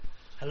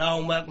Hello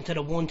and welcome to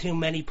the One Too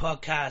Many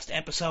podcast,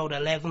 episode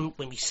 11,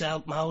 with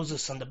myself,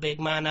 Moses, and the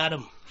big man,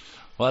 Adam.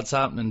 What's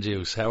happening,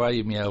 Juice? How are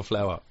you, meow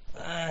flower?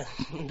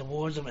 In the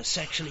words of a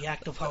sexually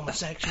active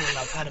homosexual,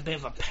 I've had a bit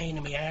of a pain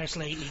in my arse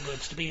lately, but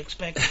it's to be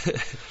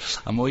expected.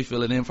 Am I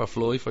filling in for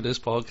Fly for this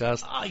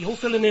podcast? You're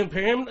filling in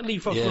permanently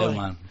for Fly. Yeah,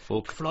 man.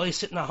 Fuck. Fly's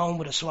sitting at home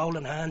with a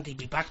swollen hand. He'll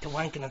be back to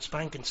wanking and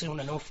spanking soon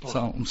enough. But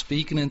So I'm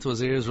speaking into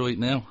his ears right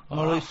now.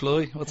 Alright,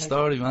 Fly, what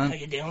story, how man?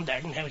 you doing,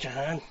 Darren? How's your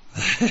hand?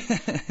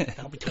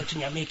 Don't be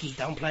touching your Mickey,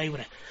 don't play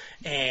with it.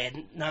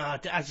 No,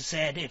 as I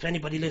said, if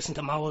anybody listened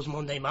to Mo's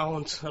Monday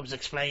Mornings, I was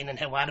explaining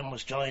how Adam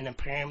was joining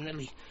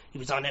permanently. He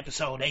was on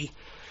episode 8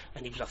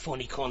 and he was a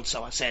funny cunt,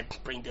 so I said,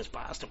 bring this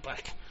bastard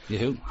back.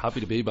 You,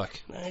 happy to be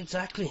back.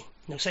 Exactly.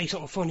 Now say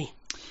something funny.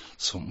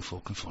 Something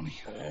fucking funny.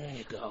 There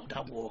you go,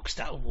 that works,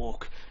 that'll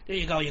work. There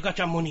you go, you got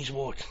your money's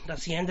worth.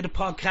 That's the end of the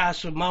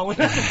podcast with Mo.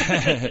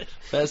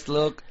 Best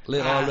luck,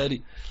 lit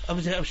already. I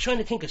was trying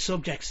to think of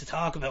subjects to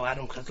talk about,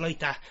 Adam, because like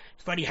that,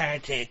 it's very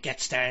hard to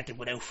get started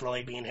without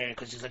Fly being here,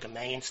 because he's like a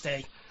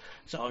mainstay.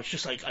 So it's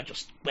just like I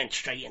just went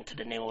straight into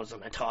the news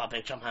and I thought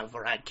about Johan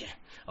Varadkar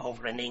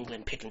over in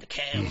England picking the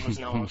cat out of his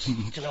nose. Do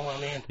you know what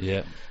I mean?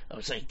 Yeah. I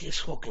was like, this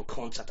fucking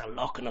cunt's that they're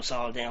locking us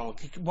all down.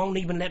 They won't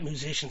even let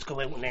musicians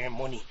go out and earn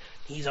money.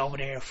 He's over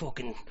there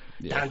fucking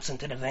dancing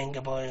to the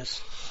Venga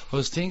Boys. I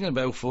was thinking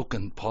about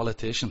fucking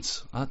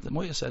politicians. I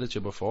might have said it to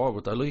you before,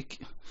 but they're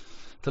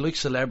like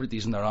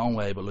celebrities in their own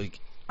way, but like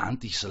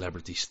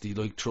anti-celebrities. They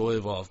like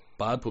thrive off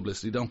bad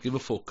publicity. They don't give a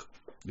fuck.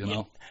 You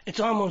know? It's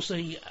almost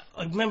like,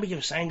 I remember you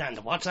were saying that in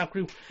the WhatsApp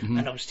group,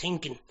 and I was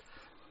thinking,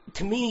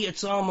 to me,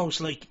 it's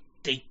almost like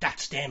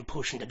that's them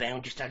pushing the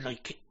boundaries. They're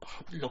like,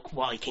 look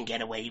what I can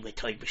get away with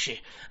type of shit.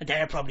 And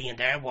they're probably in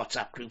their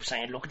WhatsApp group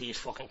saying, look at these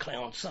fucking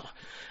clowns.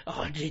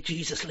 Oh,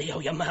 Jesus, Leo,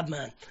 you're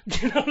madman.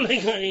 You know,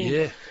 like, I mean,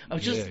 Yeah,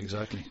 yeah,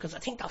 exactly. Because I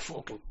think they're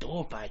fucking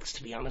dirtbags,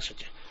 to be honest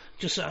with you.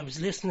 Just I was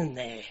listening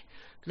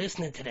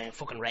to the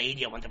fucking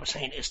radio and they were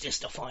saying, is this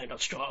the final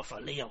straw for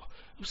Leo?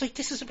 I was like,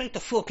 this is about the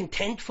fucking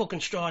 10th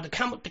fucking straw. The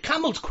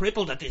camel's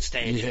crippled at this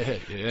stage. Yeah,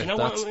 you know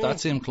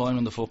that's him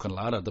climbing the fucking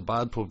ladder. The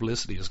bad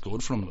publicity is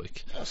good for him,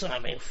 like. That's what I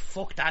mean,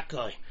 fuck that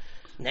guy.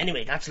 And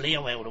anyway, that's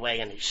Leo out of the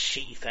way and his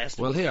shitty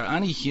festival. Well, here,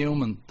 any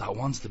human that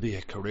wants to be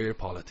a career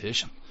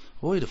politician,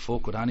 why the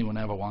fuck would anyone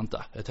ever want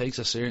that? It takes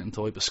a certain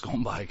type of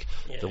scumbag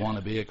to want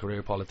to be a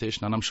career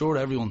politician, and I'm sure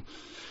everyone,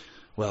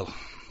 well,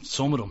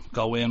 some of them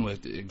go in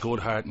with good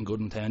heart and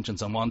good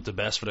intentions and want the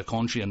best for the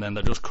country, and then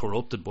they're just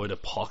corrupted by the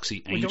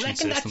poxy ancient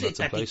system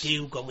that's in place. They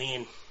do go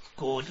in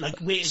good,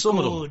 like with some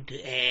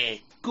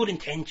good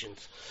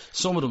intentions.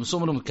 Some of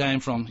them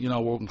came from, you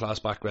know, working class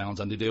backgrounds,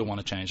 and they do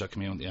want to change their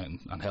community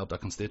and help their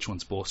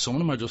constituents, but some of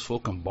them are just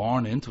fucking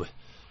born into it.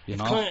 You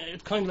know?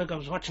 It's kind of like I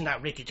was watching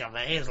that Ricky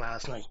Gervais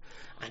last night,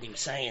 and he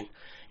was saying,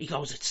 he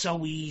goes, it's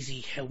so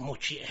easy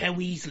how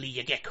easily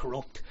you get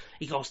corrupt.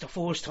 He goes, the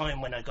first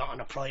time when I got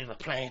on a private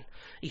plane,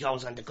 he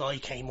goes, and the guy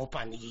came up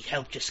and he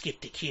helped you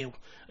skip the queue.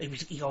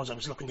 He goes, I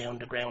was looking down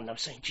the ground and I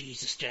was saying,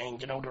 Jesus, Jane,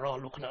 you know, they're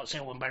all looking at us,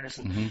 how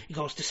embarrassing. He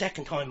goes, the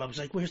second time I was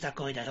like, where's that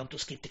guy that helped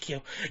us skip the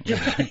queue? You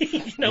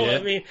know what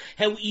I mean?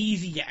 How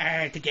easy you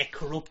are to get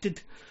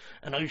corrupted.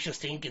 And I was just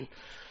thinking,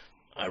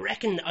 I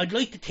reckon I'd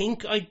like to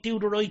think I'd do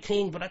the right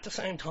thing, but at the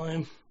same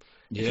time,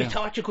 if you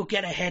thought you could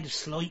get ahead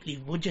slightly,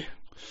 would you?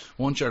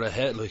 Once you're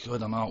ahead, like, I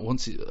don't know,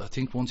 once you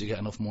get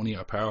enough money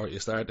or power, you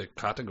start to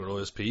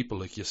categorise people.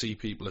 Like, you see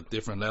people at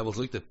different levels,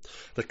 like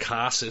the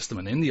caste system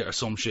in India or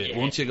some shit.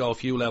 Once you go a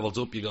few levels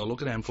up, you go,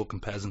 look at them fucking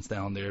peasants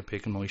down there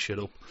picking my shit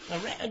up.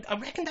 I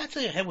reckon that's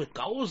how it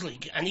goes,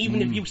 like, and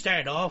even if you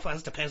start off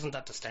as the peasant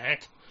at the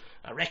start,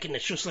 I reckon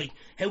it's just like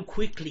how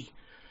quickly,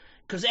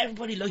 because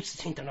everybody likes to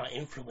think they're not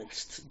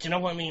influenced. Do you know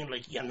what I mean?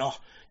 Like, you're not,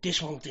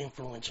 this won't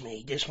influence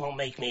me, this won't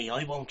make me,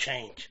 I won't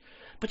change.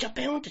 But you're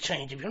bound to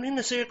change. If you're in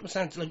a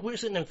circumstance, like we're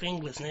sitting in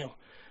Finglas now,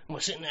 and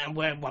we're sitting and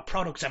we're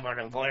products of our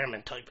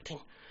environment type of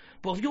thing.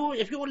 But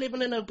if you're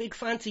living in a big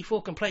fancy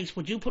fucking place,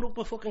 would you put up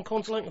with fucking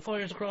cunts lighting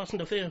fires across in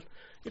the field?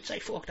 You'd say,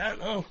 fuck that,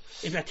 no.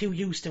 If you're too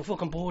used to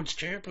fucking birds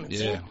chirping and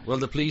stuff. Well,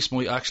 the police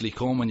might actually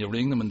come when you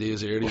ring them in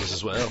these areas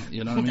as well.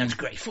 You know what I mean? That's a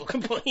great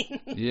fucking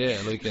point. Yeah,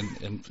 like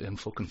in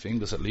fucking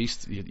Finglas, at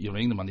least you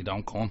ring them and they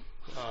don't come.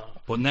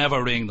 But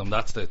never ring them.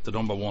 That's the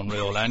number one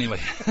rule anyway.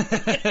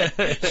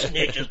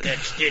 Snitches get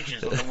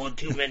stitches on the One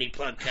Too Many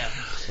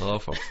podcast. Oh,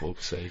 for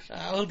fuck's sake.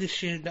 All this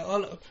shit.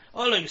 All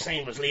I was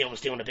saying was Leo was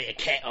doing a bit of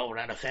ket over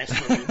at a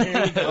festival. And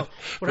there we go.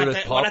 We're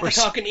at the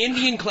talking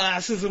Indian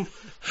classism.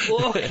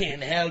 Fucking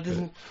hell,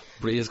 doesn't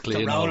Breeze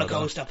clean. The roller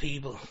coaster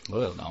people.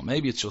 Well, no,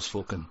 maybe it's just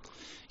fucking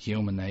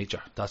human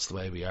nature. That's the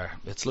way we are.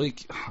 It's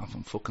like,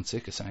 I'm fucking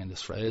sick of saying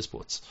this phrase,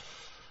 but it's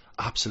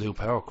absolute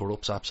power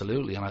corrupts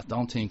absolutely, and I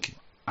don't think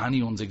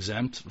anyone's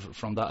exempt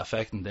from that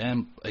affecting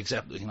them,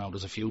 except, you know,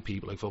 there's a few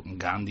people like fucking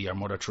Gandhi or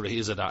Mother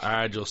Teresa that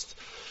are just,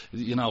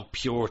 you know,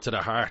 pure to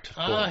the heart.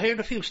 I heard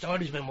a few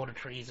stories about Mother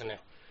Teresa now.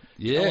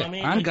 Yeah, I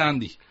mean, and like,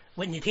 Gandhi.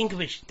 When you think of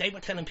it, they were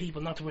telling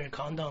people not to wear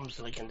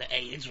condoms, like, and the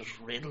AIDS was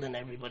riddling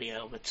everybody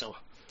out of it, so.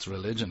 It's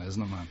religion,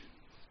 isn't it, man?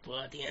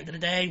 But at the end of the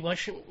day,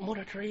 wasn't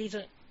Mother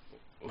Teresa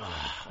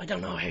I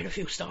don't know. I heard a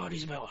few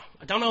stories about her.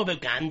 I don't know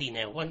about Gandhi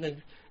now.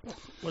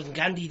 Wasn't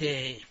Gandhi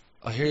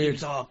he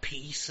was all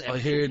peace? I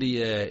heard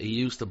he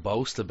used to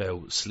boast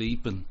about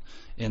sleeping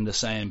in the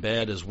same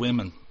bed as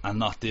women and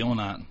not doing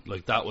that.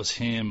 Like that was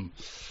him.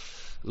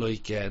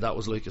 Like that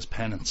was like his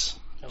penance.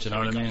 Do you know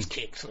what I mean?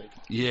 Kicks, like.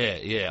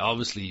 Yeah.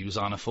 Obviously, he was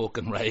on a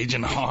fucking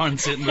raging horn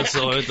sitting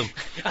beside them.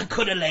 I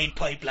could have laid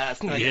pipe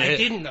last night. Yeah. I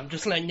didn't. I'm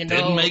just letting you know.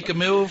 Didn't make a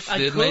move.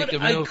 I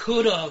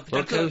could have.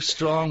 Look how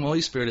strong my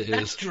spirit is.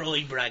 That's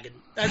dry bragging.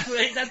 That's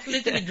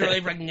literally dry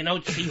bragging. You know,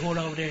 to see her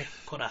over there.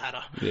 Could have had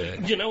her. Yeah.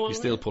 Do you know what? He's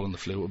still pulling the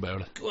flute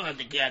about it. Go on,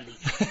 the Gandhi.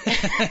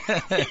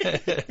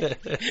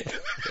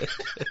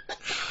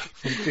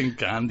 Fucking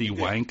Gandhi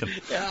wanking.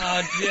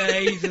 Oh,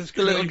 Jesus Christ.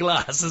 The little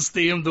glasses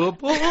steamed up.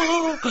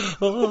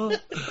 Oh.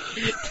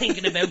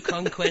 Thinking about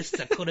conquests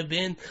that could have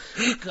been.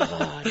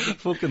 God.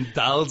 Fucking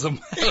dolls him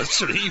a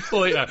Street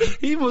Fighter.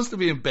 He must have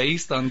been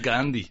based on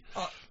Gandhi.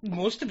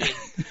 Must have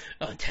been.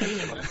 I'm telling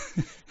you, man.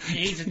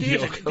 Jesus,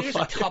 there's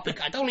a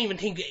topic. I don't even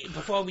think,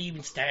 before we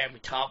even start, we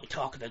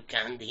talk about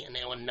Gandhi and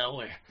now I know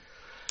her.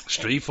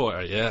 Street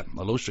Fighter, yeah.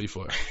 I love Street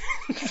Fighter.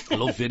 I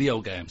love video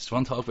games. Do you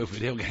want to talk about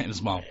video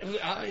games, Mom?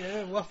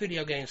 Yeah. What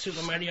video games?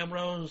 Super Mario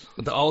Bros?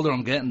 The older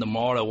I'm getting, the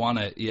more I want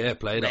to,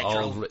 play the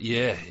Retro. old...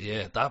 Yeah.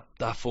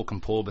 That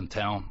fucking pub in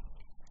town,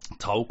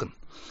 Token.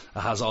 It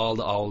has all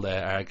the old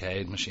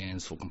arcade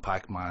machines, fucking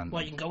Pac-Man.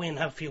 Well, you can go in and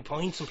have a few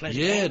points and play the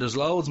Yeah, game. there's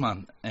loads,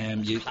 man. I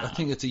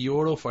think it's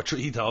 €1 for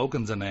 3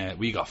 tokens, and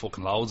we got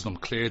fucking loads of them.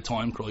 Cleared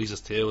Time Crisis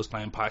 2 was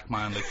playing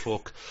Pac-Man like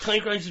fuck.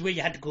 Time Crisis is where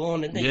you had to go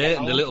on and then Yeah,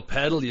 and the little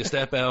pedal, you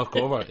step out,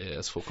 cover. Yeah,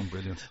 it's fucking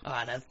brilliant.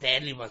 Oh, that's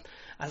deadly, man.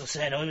 As I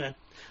said, I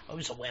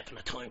was a weapon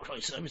of Time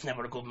Crisis. I was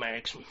never a good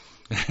marksman.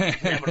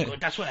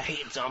 That's why I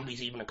hated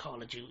zombies even in Call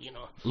of Duty, you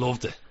know.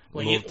 Loved it.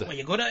 Were you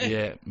good at it?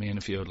 Yeah, me and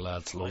a few of the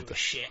lads loved it.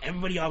 Shit.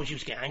 Everybody always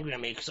used to get angry at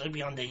me because I'd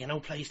be on the,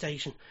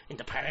 PlayStation in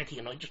the party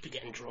and I'd just be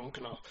getting drunk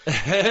and all.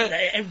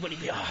 Everybody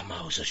be, oh,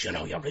 Moses,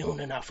 you're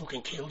ruining our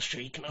fucking kill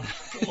streak. And I'm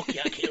fuck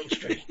yeah, kill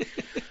streak.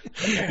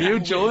 You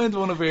joined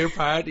one of our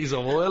parties a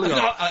while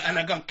ago. And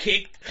I got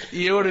kicked.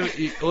 I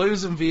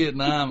was in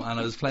Vietnam and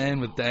I was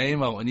playing with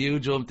Damo and you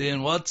jumped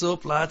in. What's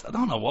up, lads? I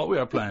don't know what we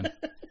were playing.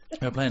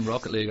 We were playing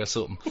Rocket League or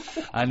something.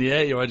 And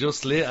you were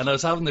just lit. And I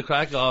was having the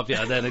crack off you,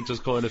 and then it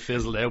just kind of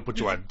fizzled out. But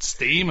you were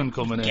steaming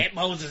coming in. Get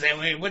Moses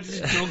out here. What's this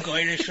drunk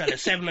Irish fella?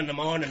 7 in the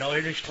morning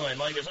Irish time.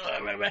 I just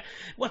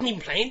wasn't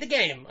even playing the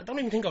game. I don't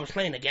even think I was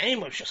playing the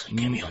game. I was just like,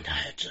 get me on the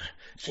head.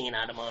 Seeing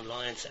Adam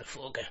online, said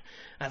fuck it.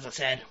 As I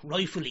said,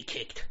 rightfully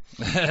kicked.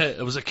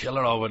 It was a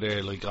killer over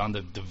there, like on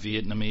the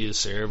Vietnamese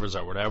servers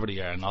or whatever they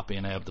are, not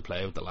being able to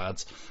play with the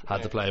lads.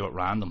 Had to play with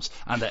randoms.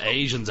 And the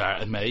Asians are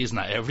amazing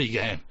at every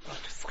game. Oh,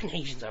 the fucking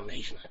Asians are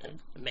amazing.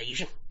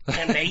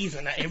 They're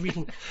amazing at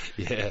everything.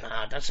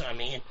 Yeah. That's what I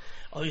mean.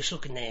 I was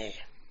looking there.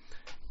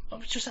 I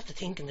was just after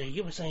thinking there.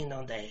 You were saying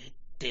on the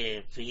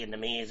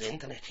Vietnamese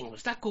internet thing.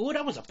 Was that good?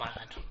 That was a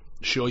bad.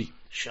 Shy,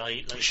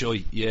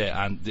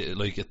 yeah, and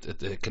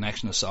the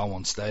connection is so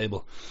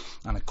unstable,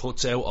 and it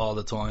cuts out all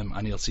the time,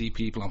 and you'll see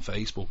people on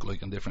Facebook,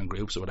 like in different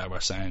groups or whatever,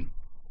 saying,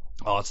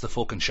 "Oh, it's the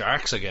fucking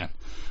sharks again."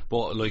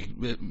 But like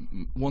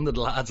one of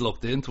the lads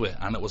looked into it,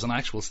 and it was an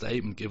actual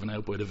statement given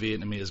out by the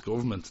Vietnamese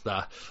government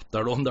that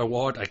their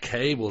underwater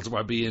cables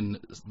were being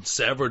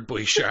severed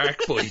by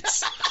shark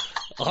bites.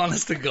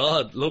 Honest to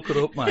God, look it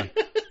up, man.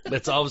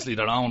 It's obviously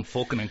their own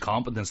fucking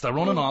incompetence. They're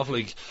running off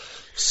like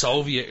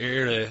Soviet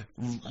era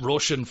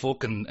Russian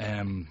fucking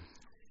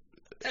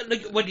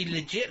like, were they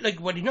legit? Like,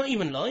 were they not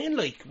even lying?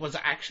 Like, was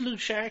it actual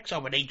sharks,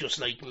 or were they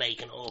just like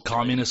making up?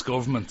 Communist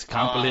government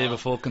can't believe a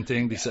fucking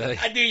thing they say.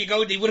 And there you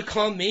go. They would have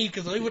called me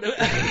because I would have.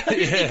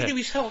 Yeah. They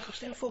were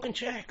they're fucking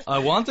sharks. I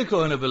want to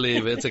kind of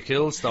believe it's a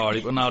kill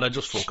story, but no, they're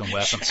just fucking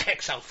weapons.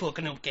 Sharks are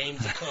fucking up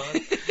games of call.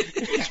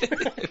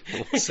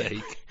 Fuck's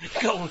sake.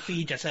 Go and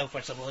feed yourself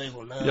for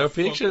survival now. You're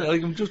picturing,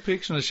 like, I'm just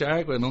picturing a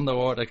shark with an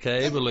underwater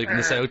cable, like in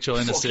the South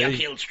China Sea. Fuck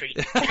Kill Street.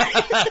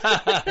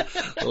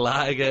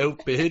 Lag out,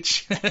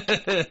 bitch.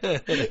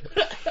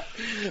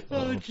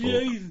 Oh,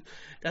 jeez.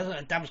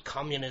 That was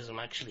communism,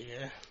 actually,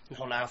 yeah.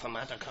 No laughing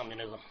matter,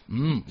 communism.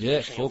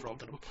 Yeah, fuck. In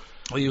front of them.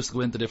 I used to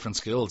go into different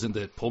schools,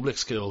 into public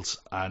schools,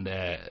 and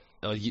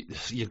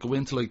you'd go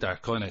into like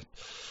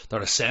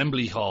their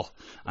assembly hall,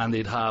 and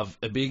they'd have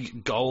a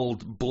big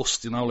gold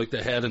bust, like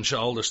the head and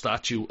shoulder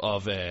statue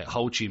of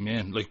Ho Chi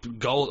Minh, like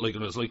gold, like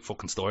it was like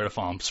fucking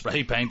styrofoam,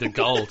 spray painted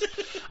gold.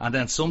 And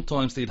then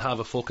sometimes they'd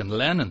have a fucking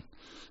Lenin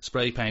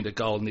spray painted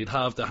gold, and they'd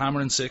have the hammer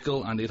and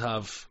sickle, and they'd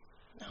have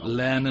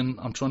Lenin.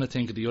 I'm trying to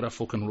think of the other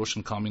fucking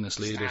Russian communist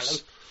leaders.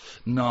 Stalin.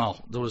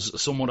 No, there was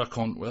some other I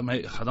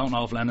don't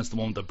know if Lenin's the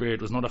one with the beard.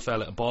 There was another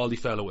fella, a baldy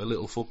fella with a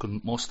little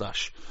fucking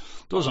moustache.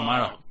 Doesn't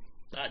matter.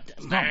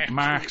 Not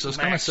Marx, I was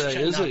going to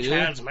say, is it?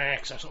 Charles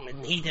Marx or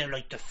something. He did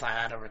like the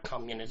father of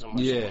communism or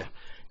something.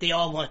 They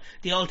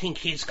all think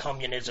his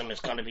communism is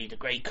going to be the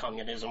great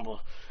communism,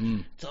 but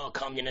it's all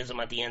communism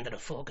at the end of the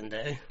fucking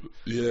day.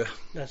 Yeah.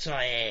 That's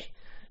why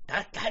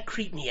That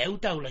creeped me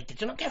out though. Like,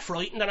 did you not get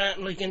frightened of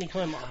that like any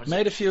time?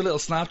 Made a few little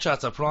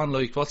Snapchats. I put on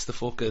like, what's the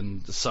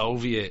fucking the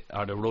Soviet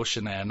or the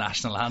Russian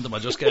national anthem. I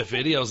just get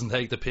videos and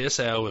take the piss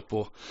out of it.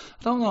 But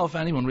I don't know if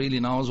anyone really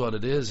knows what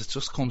it is. It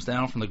just comes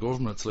down from the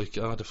government. It's like,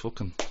 the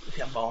fucking. If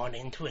you're born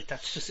into it,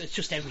 it's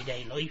just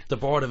everyday life. The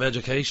Board of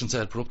Education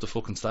said put up the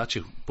fucking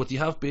statue, but you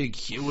have big,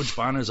 huge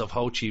banners of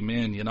Ho Chi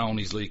Minh, you know, and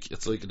he's like,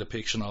 it's like a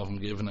depiction of him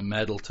giving a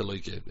medal to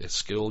like a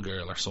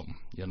schoolgirl or something,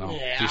 you know.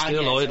 Yeah, You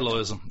still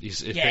idolise him.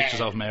 He's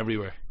pictures of him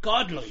everywhere.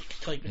 Godlike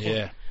type of thing.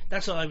 Yeah.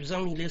 That's why I was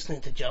only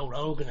listening to Joe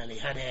Rogan, and he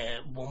had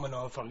a woman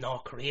on from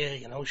North Korea,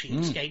 you know, she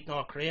escaped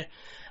North Korea,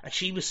 and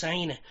she was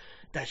saying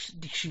that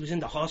she was in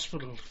the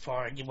hospital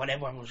for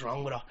whatever was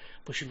wrong with her,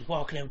 but she was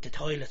walking out, the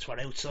toilets were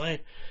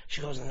outside.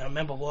 She goes, and I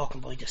remember walking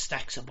by the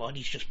stacks of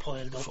bodies just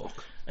piled up.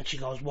 Fuck. And she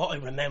goes, what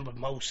I remembered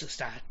most is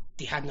that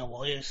they had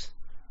no eyes.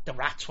 The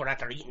rats were at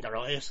there eating their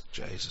eyes.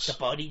 Jesus. The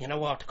body, you know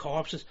what, the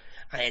corpses,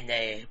 and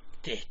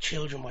the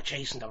children were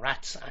chasing the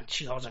rats, and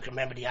she goes, I can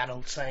remember the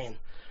adults saying,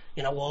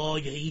 you know, oh,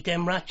 you eat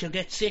them rats, you'll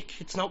get sick,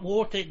 it's not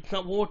worth it,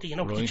 you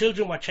know. But the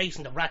children were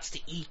chasing the rats to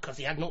eat because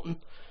they had nothing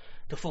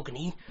to fucking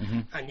eat.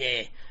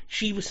 And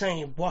she was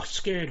saying what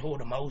scared her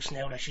the most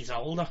now that she's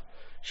older.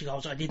 She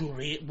goes,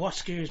 what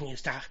scares me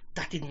is that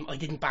I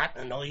didn't bat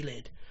an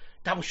eyelid.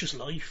 That was just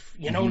life,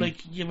 you know,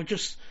 like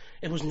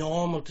it was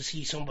normal to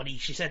see somebody.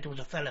 She said there was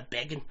a fella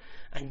begging,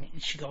 and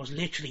she goes,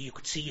 literally you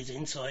could see his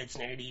insides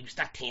nearly, he was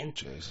that thin.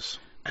 Jesus.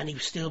 And he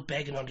was still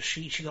begging on the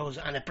street. She goes,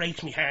 and it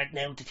breaks me heart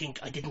now to think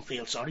I didn't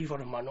feel sorry for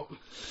him or nothing.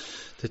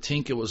 To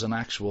think it was an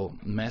actual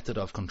method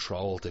of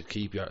control to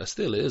keep it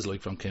still is, like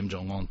from Kim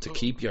Jong-un, to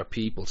keep your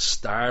people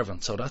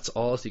starving. So that's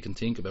all you can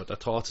think about. Their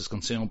thoughts is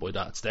consumed by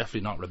that. It's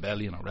definitely not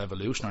rebellion or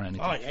revolution or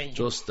anything. Oh, yeah,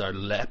 just they're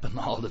lepping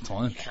all the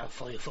time. You can't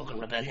fight a fucking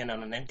rebellion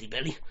on an empty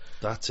belly.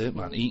 That's it,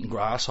 man. Eating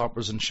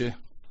grasshoppers and shit.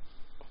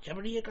 Did you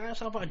ever eat a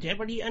grasshopper? Did you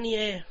ever eat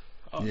any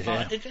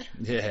did you?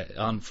 Yeah,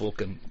 on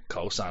fucking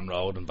Khao San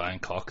Road in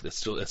Bangkok.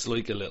 It's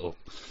like a little.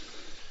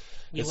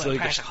 You it's were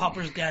like part of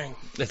Hopper's gang.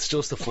 It's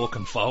just a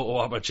fucking photo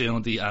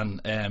opportunity,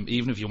 and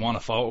even if you want a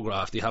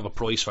photograph, they have a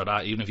price for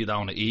that. Even if you don't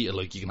want to eat it,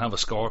 like you can have a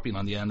scorpion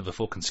on the end of a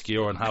fucking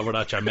skewer and have it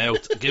at your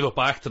mouth. Give it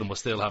back to them, but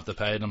still have to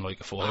pay them like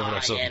a $5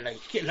 or something.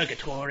 Yeah, like a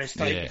tourist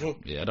type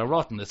thing. Yeah, they're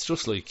rotten. It's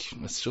just like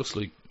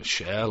a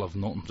shell of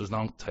nothing. There's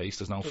no taste.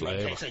 There's no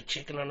flavour. It taste like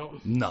chicken or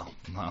nothing. No,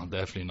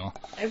 definitely not.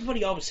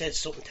 Everybody always says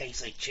something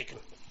tastes like chicken.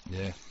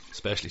 Yeah,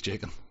 especially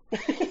chicken.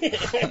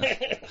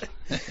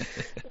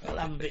 I'll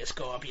have a bit of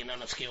scorpion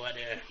on a skewer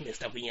there,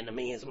 Mr.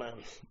 Vietnamese man.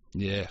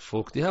 Yeah,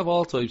 fuck. They have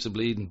all types of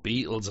bleeding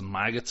beetles and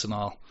maggots and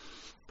all.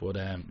 But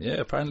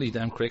apparently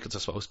them crickets are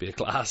supposed to be a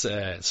class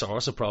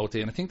source of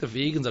protein. I think the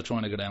vegans are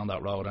trying to go down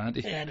that road, aren't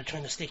they? Yeah, they're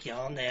trying to stick you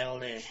on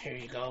there. Here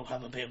you go,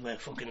 have a bit of a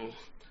fucking,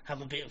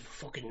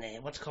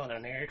 what's it called,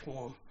 an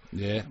earthworm.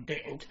 Yeah.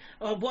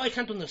 What I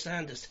can't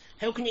understand is,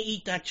 how can you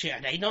eat that shit?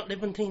 Are they not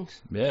living things?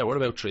 Yeah, what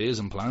about trees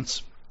and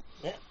plants?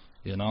 Yeah.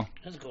 You know?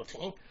 That's a good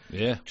thing.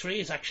 Yeah.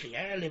 Trees actually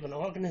are living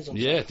organisms.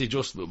 Yeah, they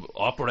just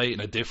operate in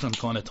a different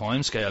kind of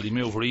time scale. They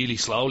move really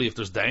slowly. If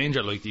there's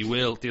danger, like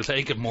they'll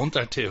take a month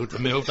or two to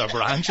move their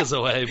branches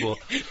away, but...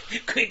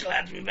 Quick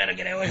lads, we better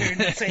get out of here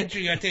in a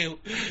century or two.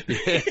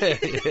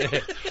 Yeah.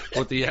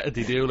 But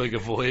they do like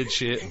avoid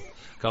shit and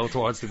go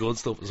towards the good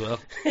stuff as well.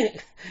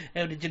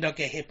 How did you not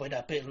get hit by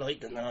that bit of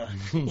lightning?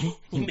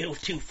 You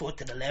moved 2 foot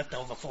to the left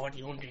over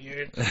 4,100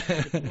 years.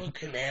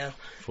 Fucking hell.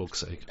 Fuck's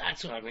sake.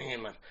 That's what I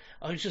mean, man.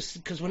 I was just,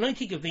 because when I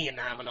think of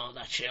Vietnam and all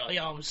that shit, I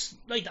always,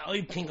 like,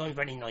 I think I'm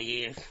very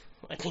naive.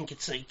 I think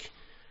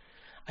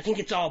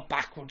it's all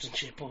backwards and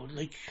shit, but,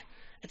 like,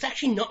 it's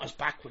actually not as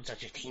backwards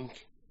as you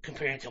think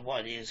compared to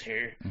what it is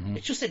here.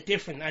 It's just a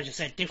different, as you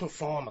said, different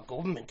form of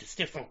government. It's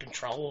different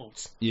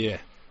controls. Yeah.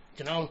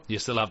 You know? You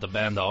still have to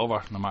bend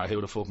over, no matter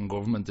who the fucking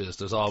government is.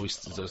 There's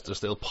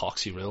still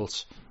poxy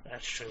rules.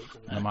 That's true.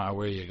 No matter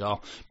where you go.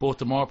 But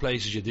the more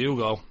places you do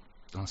go,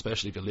 and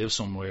especially if you live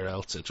somewhere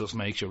else, it just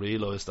makes you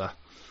realise that,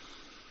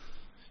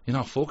 you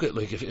know, fuck it,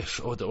 like if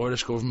the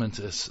Irish government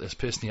is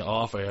pissing you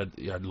off, or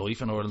your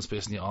life in Ireland's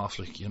pissing you off,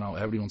 like, you know,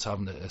 everyone's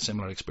having a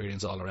similar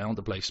experience all around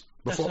the place.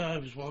 That's what I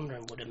was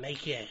wondering, would it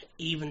make you,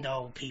 even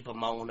though people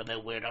moan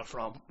about where they're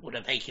from, would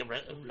it make you,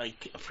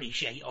 like,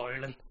 appreciate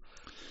Ireland?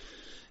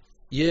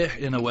 Yeah,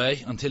 in a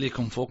way, until you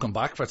come fucking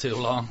back for too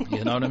long,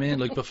 you know what I mean?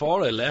 Like,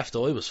 before I left, I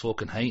was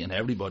fucking hating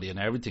everybody and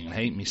everything, and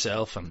hating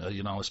myself, and,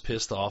 you know, I was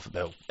pissed off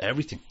about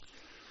everything.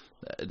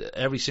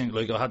 Every single,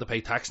 like, I had to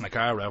pay tax in the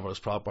car, wherever it was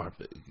proper,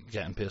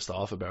 getting pissed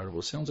off about it. But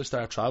as soon as I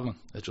started travelling,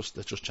 it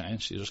just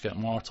changed. You just get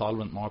more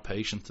tolerant, more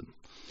patient. And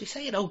they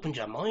say it opens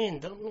your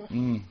mind, don't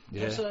you?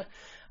 Yeah.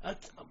 I've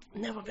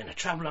never been a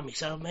traveller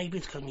myself. Maybe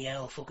it's because my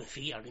old fucking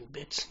feet are in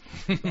bits.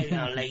 Maybe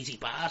I'm a lazy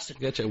bastard.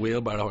 Get your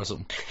wheelbarrow or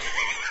something.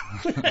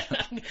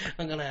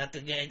 I'm gonna have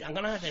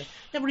to.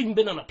 Never even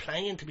been on a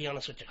plane, to be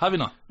honest with you. Have you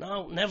not?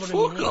 No, never.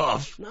 Fuck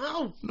off.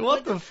 No.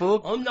 What the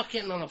fuck? I'm not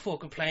getting on a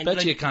fucking plane.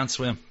 Bet you can't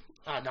swim.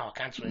 Oh, no, I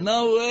can't swim.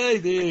 No way,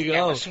 there you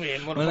Never go.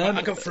 swim, motherfucker.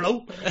 I can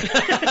float.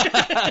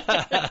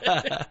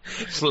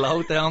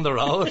 Float down the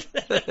road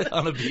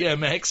on a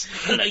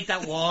BMX. Like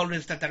that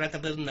walrus that they're at the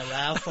building a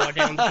raft for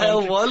down the Oh,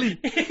 country. Wally.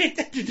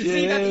 Did you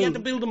see that? He had to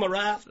build him a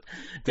raft.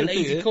 The Did he,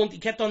 lazy yeah? cunt. He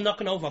kept on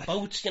knocking over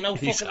boats, you know.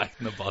 He's Fucking...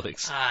 acting the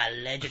bollocks. Ah,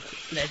 legend.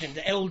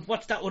 The old,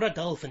 what's that other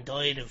dolphin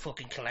died in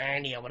fucking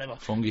Killarney or whatever.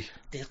 Fungi.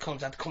 This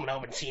comes out coming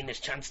over and seeing his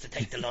chance to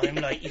take the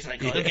limelight. He's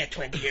like, I'll get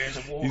 20 years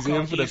of work. He's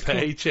in for the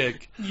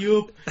paycheck.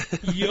 Yup.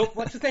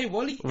 What's his name,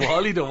 Wally?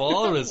 Wally the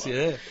walrus,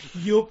 yeah.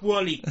 Yup,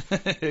 Wally.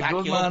 Good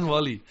you man, up.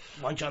 Wally.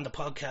 Want you on the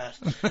podcast.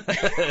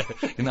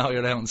 You know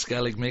you're out in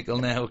Skellig Mickle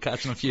now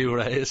catching a few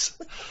rays.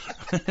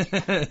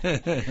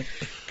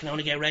 Can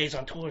only get raised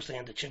on Thursday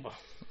in the chipper.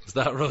 Is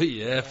that right?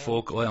 Yeah,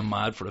 fuck. I am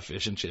mad for a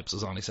fish and chips. I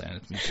was only saying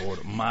it to me before.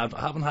 I'm mad.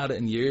 I haven't had it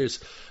in years.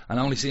 And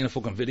I only seen a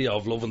fucking video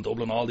of Love in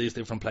Dublin, all these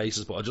different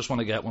places, but I just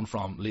want to get one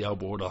from Leo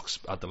Burdocks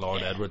at the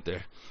Lord Edward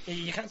there.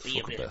 You can't be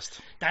a Fucking bit.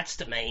 best. That's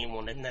the main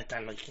one, isn't it?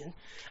 That, like,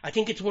 I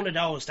think it's one of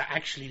those that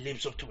actually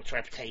lives up to its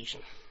reputation.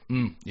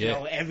 Yeah. You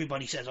know,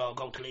 everybody says, "Oh,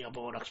 go to Leo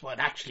Burdocks," but it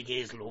actually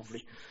is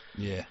lovely.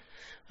 Yeah.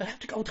 I'd have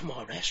to go to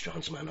more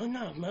restaurants, man. I'm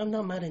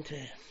not mad into.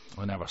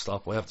 I never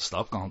stop. I have to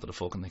stop going to the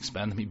fucking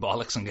expending me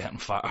bollocks and getting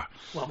fatter.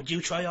 Well, would you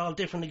try all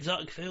different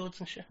exotic foods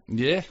and shit?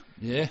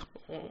 Yeah.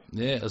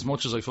 As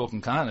much as I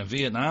fucking can. In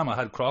Vietnam, I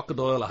had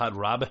crocodile, I had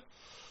rabbit.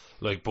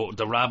 Like, but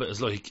the rabbit is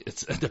like,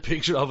 it's the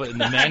picture of it in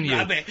the menu.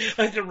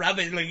 The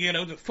rabbit, like, you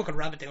know, the fucking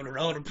rabbit down the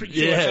road. I'm pretty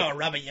sure I saw a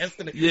rabbit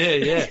yesterday.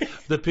 Yeah.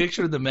 The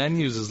picture of the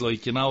menus is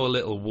like, you know, a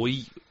little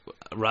white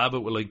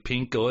rabbit with like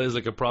pink eyes,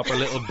 like a proper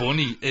little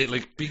bunny.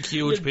 Like, big,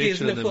 huge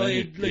picture of the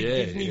menu. Like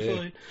yeah.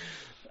 Disney-fied.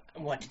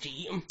 What did you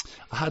eat him?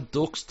 I had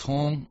duck's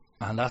tongue,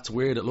 and that's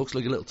weird. It looks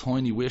like a little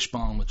tiny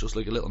wishbone with just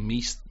like a little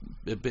meat,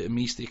 a bit of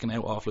meat sticking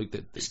out off like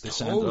the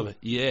centre of it.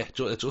 Yeah,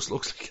 it just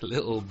looks like a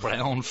little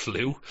brown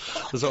flu.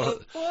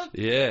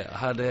 Yeah, I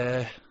had.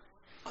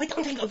 I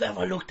don't think I've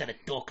ever looked at a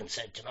duck and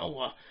said, you know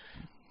what?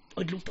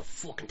 I'd love to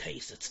fucking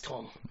taste its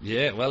tongue.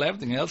 Yeah, well,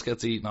 everything else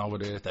gets eaten over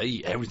there. They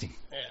eat everything.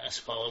 Yeah, I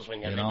suppose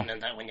when you're living in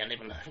that, when you're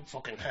living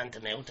fucking hand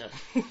to mouth.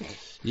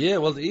 Yeah,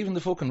 well, even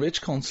the fucking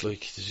rich cunts,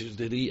 like,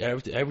 they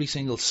eat every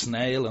single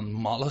snail and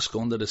mollusk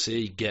under the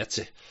sea gets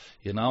it.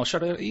 You know, sure,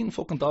 they're eating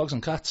fucking dogs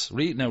and cats.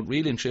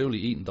 Really and truly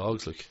eating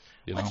dogs, like,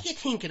 you know. What do you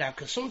think of that?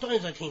 Because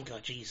sometimes I think, oh,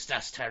 jeez,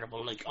 that's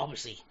terrible. Like,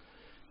 obviously,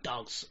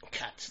 dogs and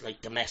cats,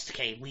 like,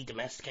 we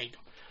domesticate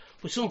them.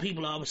 But some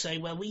people always say,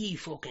 well, we eat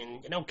fucking,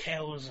 you know,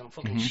 cows and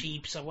fucking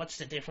sheep, so what's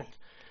the difference?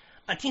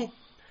 I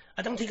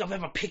don't think I've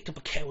ever picked up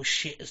a cow's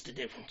shit as the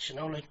difference, you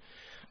know, like,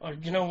 or,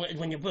 you know,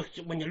 when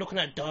you're looking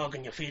at a dog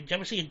and you feel, do you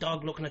ever see a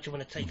dog looking at you when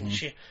it's taking a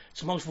shit?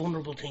 It's the most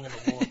vulnerable thing in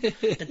the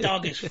world. The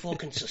dog is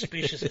fucking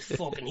suspicious as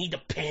fuck, and he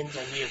depends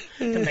on you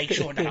to make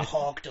sure that a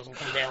hawk doesn't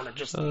come down and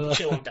just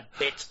chew him to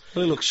bits. I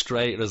look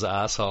straight at his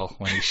asshole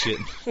when he's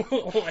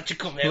shitting. Watch you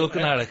come out.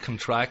 Looking at it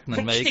contracting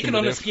and making Stick it it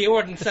on a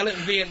skewer and sell it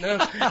in Vietnam.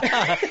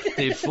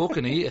 They'd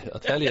fucking eat it, I'll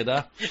tell you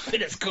that. A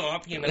bit of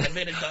scorpion and a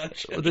bit of dog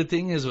shit. But the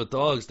thing is with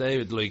dogs,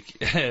 David, like,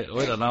 I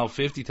don't know,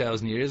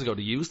 50,000 years ago,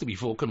 they used to be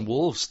fucking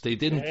wolves. They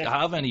didn't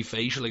have any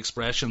facial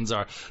expressions,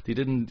 or they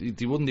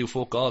wouldn't do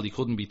fuck all. They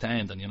couldn't be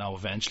tamed, and you know,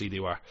 eventually they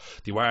were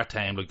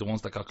tamed. Like the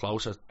ones that got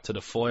closer to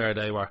the fire,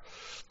 they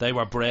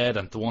were bred,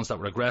 and the ones that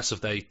were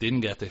aggressive, they didn't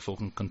get to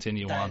fucking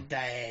continue on.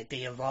 They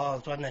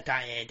evolved, wasn't it?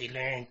 That they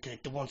learned,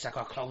 the ones that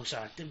got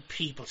closer, the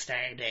people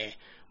started,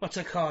 what's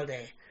it called?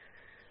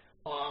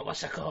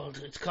 What's it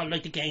called? It's called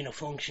like the gain of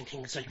function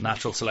thing. It's like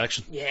Natural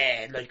selection.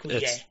 Yeah, like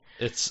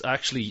it's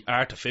actually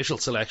artificial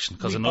selection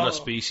because another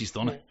species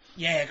done it.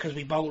 Yeah, because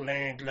we both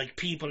learned, like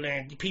people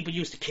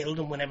used to kill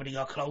them whenever they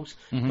got close,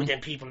 but then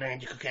people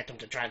learned you could get them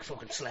to drag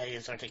fucking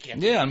sleighs or to get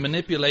them. Yeah, and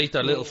manipulate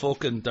their little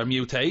fucking, their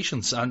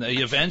mutations, and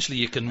eventually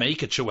you can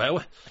make a chihuahua.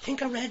 I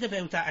think I read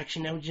about that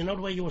actually. Now, do you know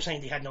the way you were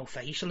saying they had no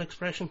facial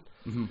expression?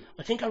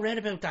 I think I read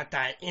about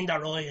that in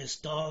their eyes,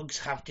 dogs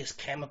have this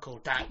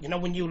chemical that, you know,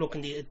 when you look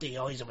in the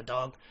eyes of a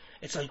dog,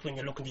 it's like when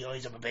you look in the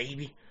eyes of a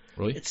baby.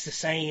 Right. It's the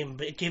same,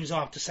 but it gives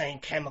off the same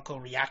chemical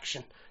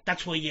reaction.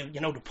 That's why you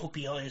know, the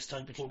puppy eyes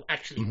type of thing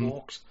actually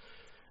works.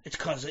 It's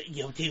because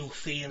you do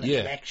feel a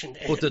connection.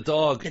 But the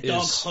dog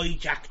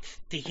hijacked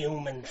the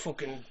human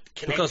fucking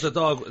connection. Because the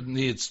dog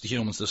needs the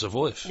humans to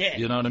survive. Yeah.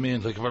 You know what I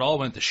mean? Like, if it all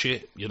went to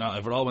shit, you know,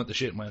 if it all went to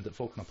shit and went to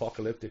fucking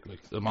apocalyptic,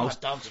 like,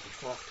 most dogs would be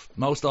fucked.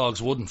 Most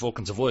dogs wouldn't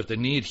fucking survive. They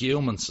need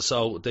humans,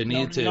 so they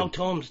need to... No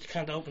thumbs, you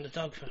can't open the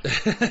dog for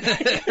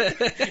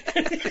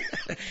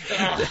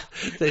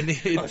They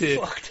need to...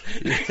 Fucked.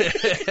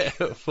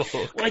 Yeah,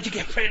 fuck. Why'd you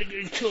get pregnant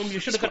with your thumb? You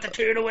should have got the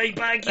turn away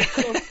bag, you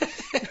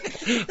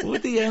cunt.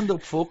 Would they end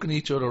up fucking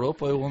each other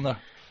up, I wonder?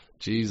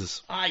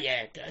 Jesus. Ah,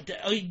 yeah.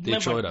 They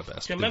tried their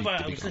best. Do you remember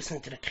I was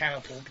listening to the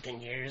Carl Pilkington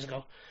years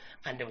ago,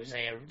 and there was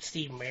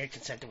Stephen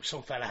Merchant said there was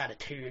some fella had a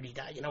theory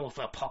that, you know, if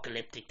an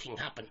apocalyptic thing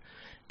happened,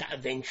 that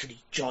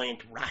eventually giant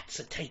rats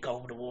would take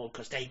over the world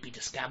because they'd be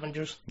the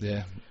scavengers.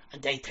 Yeah.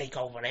 And they'd take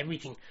over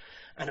everything.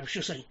 And it was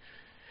just like,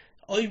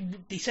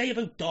 they say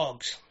about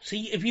dogs,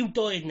 see, if you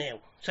died now,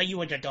 say you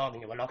had your dog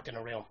and you were locked in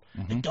a room,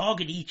 the dog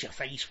would eat your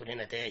face within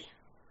a day.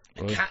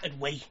 A Right. cat would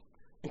wait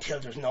until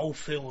there's no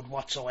food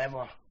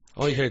whatsoever.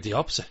 I heard the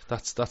opposite.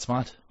 That's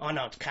mad. Oh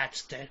no, it's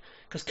cats there.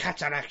 Because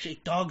cats are actually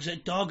dogs. A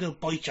dog will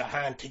bite your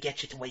hand to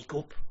get you to wake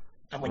up,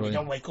 and when you Right.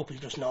 don't wake up, he'll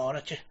just gnaw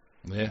at you.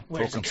 Yeah,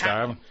 Whereas fucking a cat,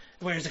 starving.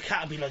 whereas a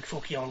cat will be like,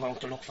 "Fuck you, I'm going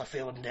to look for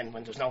food," and then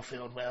when there's no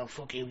food, well,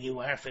 fuck you, you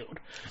are food.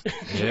 You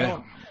Yeah,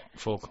 know?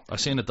 fuck. I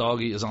seen a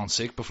dog eat his own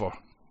sick before.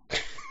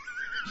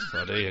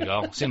 So there you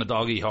go. Seen a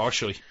dog eat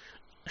horseshoe.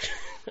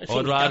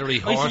 I'd rather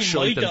eat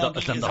horseshoe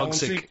than dog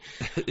sick.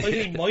 I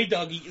seen my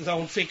dog eat his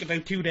own sick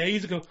about 2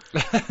 days ago.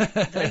 And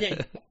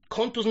the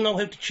cunt doesn't know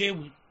how to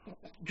chew.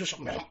 Just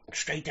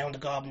straight down the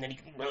gob, and then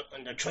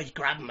I try to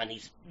grab him, and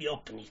he's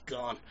up and he's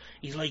gone.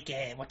 He's like,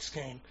 what's his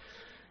name?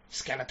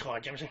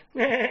 Skeletor, do you ever see?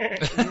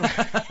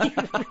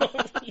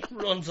 He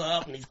runs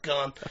off and he's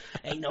gone.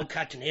 Ain't no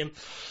catching him.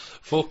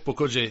 Fuck, but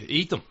could you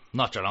eat them?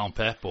 Not your own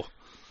pet, but.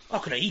 Oh,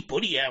 could I eat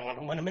Buddy? Yeah,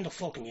 when I'm in the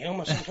fucking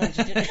humour sometimes.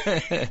 No,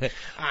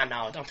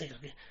 I don't think I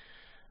could.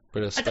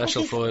 Bit of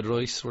special fried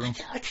rice with them.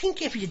 I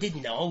think if you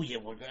didn't know, you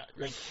would.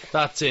 Like,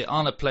 That's it,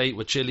 on a plate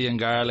with chilli and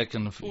garlic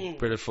and a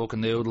bit of fucking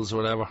noodles or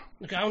whatever.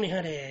 look, I only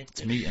had a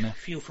meat in it.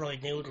 few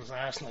fried noodles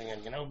last night,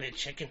 and a bit of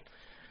chicken.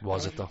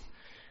 Was it though?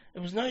 It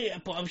was nice,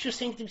 but I was just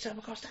thinking to myself,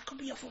 because that could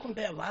be a fucking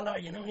bit of valor,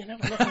 you never know.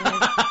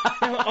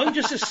 I'm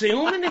just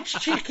assuming it's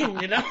chicken,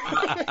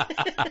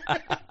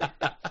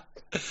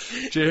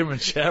 German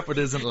Shepherd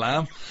isn't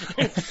lamb.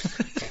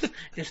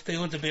 This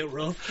food's a bit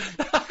rough.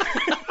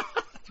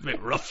 It's a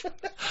bit rough.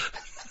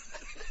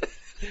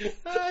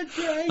 Oh,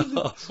 Jesus.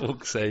 Oh,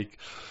 fuck's sake.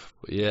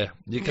 But yeah,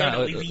 you Now can't.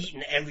 that we've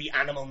eaten every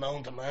animal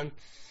known to man.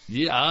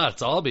 Yeah,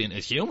 it's all been.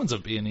 Humans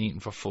have been eaten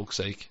for fuck's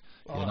sake.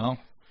 You know?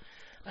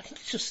 I think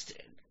it's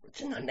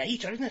in our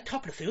nature, isn't it?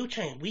 Top of the food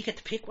chain. We get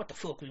to pick what the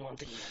fuck we want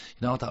to eat. You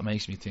know what that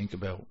makes me think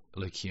about?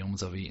 Like,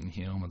 humans have eaten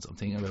humans. I'm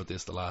thinking about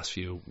this the last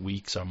few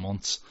weeks or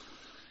months.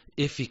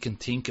 If you can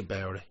think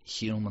about it,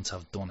 humans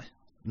have done it.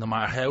 No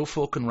matter how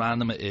fucking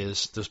random it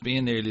is, there's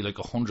been nearly like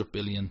 100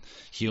 billion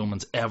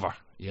humans ever.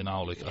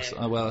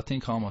 I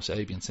think Homo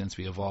sapiens since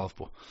we evolved,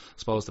 but I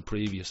suppose the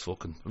previous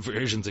fucking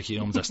versions of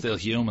humans are still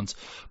humans.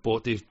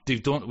 But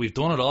we've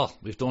done it all.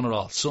 We've done it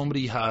all.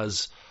 Somebody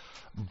has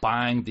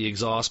banged the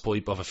exhaust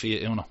pipe of a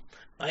Fiat Uno.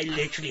 I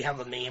literally have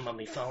a meme on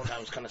my phone that I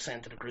was going to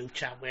send to the group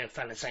chat where a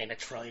fella saying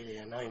it's Friday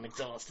and I'm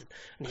exhausted,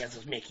 and he has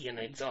his Mickey in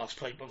an exhaust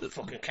pipe of the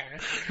fucking car.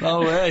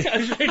 No way. I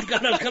was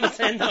going to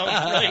send it on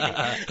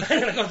Friday. And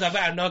then I goes, I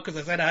better not,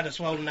 because I said I had a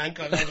swollen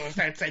ankle. I was going to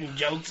start sending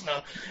jokes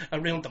now. I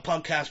ruined the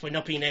podcast by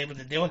not being able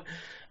to do it.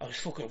 I was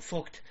fucking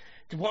fucked.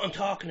 What I'm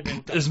talking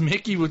about, though. His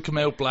Mickey would come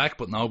out black,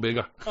 but no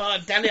bigger. Oh,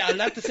 damn it, I'll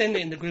have to send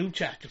it in the group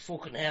chat. To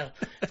fucking hell.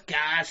 It's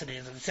gas it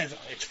is, and it says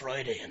it's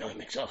Friday and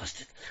I'm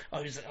exhausted.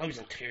 I was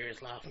in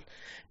tears laughing.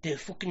 The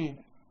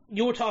fucking,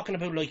 you were talking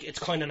about, like, it's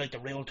kind of like the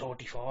Rule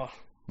 34.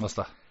 What's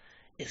that?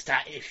 Is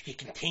that if you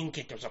can think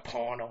it, there's a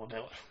porno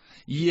about it.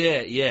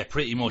 Yeah,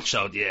 pretty much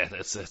so. Yeah,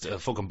 it's a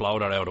fucking blow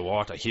that out of the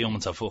water.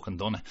 Humans have fucking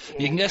done it.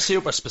 You can get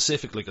super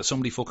specific, like if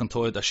somebody fucking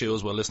tied their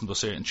shoes while listening to a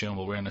certain tune,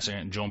 while wearing a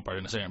certain jumper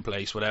in a certain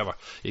place, whatever.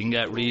 You can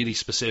get really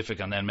specific,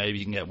 and then maybe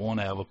you can get one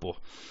out of it. But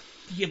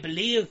Do you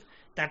believe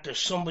that there's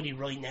somebody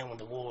right now in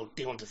the world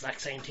doing the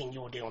exact same thing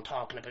you're doing,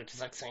 talking about the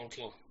exact same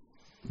thing?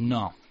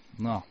 no,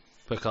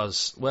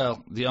 because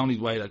the only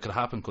way that could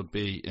happen could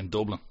be in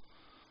Dublin,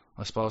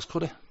 I suppose.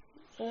 Could it?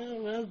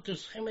 Well,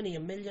 there's how many,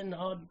 1 million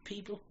odd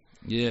people?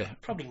 Yeah.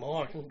 Probably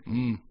more.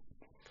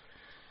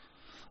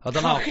 I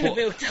don't know,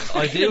 but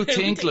I do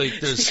think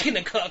like there's. Speaking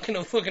of cocking,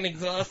 I'm fucking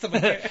exhausted.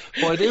 But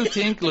I do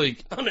think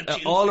like On a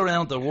Tuesday. all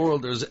around the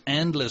world there's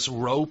endless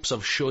ropes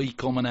of shite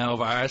coming out of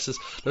arses.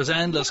 There's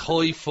endless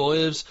high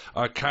fives,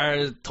 or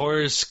car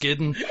tires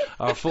skidding,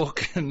 or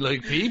fucking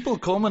like people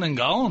coming and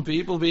going,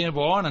 people being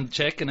born and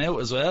checking out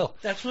as well.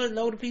 That's what a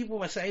load of people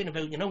were saying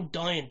about,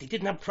 dying. They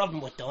didn't have a problem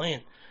with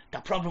dying. The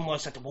problem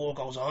was that the war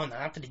goes on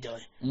after they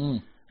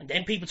die. And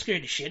then people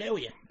scared the shit out of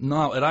you.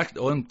 No, I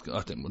don't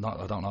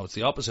know, it's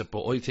the opposite,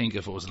 but I think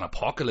if it was an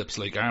apocalypse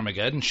like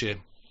Armageddon shit,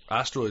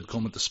 asteroid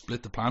coming to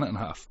split the planet in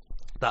half,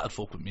 that'd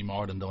fuck with me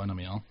more than dying on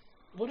my own.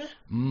 Would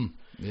it?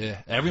 Yeah,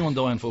 everyone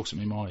dying fucks with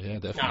me more, yeah,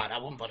 definitely. No,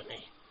 that wouldn't bother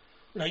me.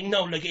 Like,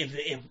 no, like, if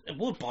it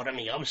would bother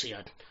me, obviously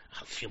I'd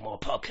have a few more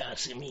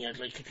podcasts in me I'd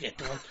like to get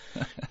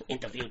done.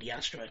 Interview the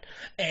asteroid.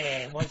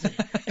 What's it?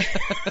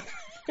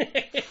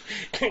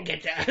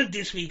 Get that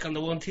this week on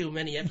the One Too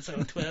Many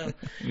episode 12.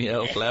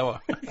 Yeah,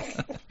 flower.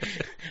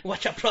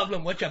 What's your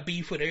problem? What's your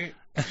beef with her?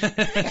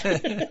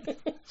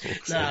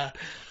 Nah,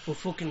 but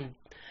fucking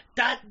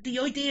the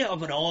idea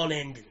of it all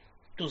ending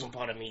doesn't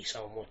bother me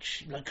so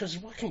much. Like, because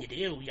what can you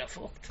do? You're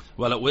fucked.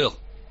 Well, it will.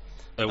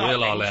 It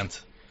will all end.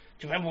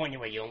 Do you remember when you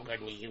were younger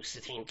and you used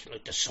to think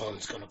like the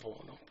sun's gonna burn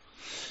up?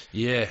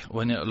 Yeah,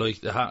 when it,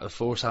 like the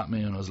first happened to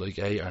me when I was like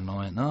 8 or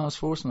 9. No, I was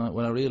first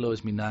when I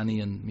realised me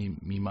nanny and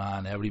me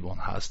man, everyone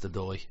has to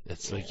die.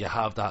 It's like you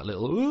have that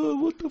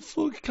little, what the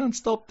fuck, can't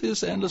stop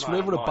this endless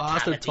river of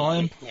bastard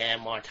time. Yeah,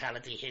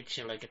 mortality hits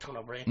you like a ton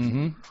of bricks.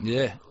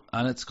 Yeah,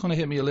 and it's kind of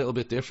hit me a little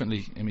bit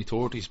differently in my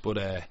 30s,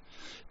 but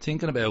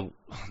thinking about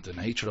the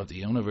nature of the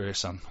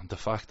universe and the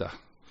fact that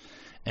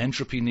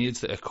entropy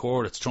needs to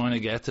occur. It's trying to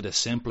get to the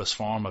simplest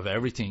form of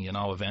everything.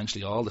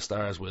 Eventually all the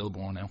stars will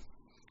burn out.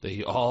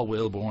 They all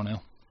will burn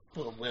out.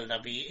 Well, will there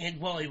be?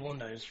 What I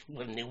wonder is,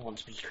 will new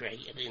ones be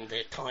created in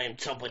the time?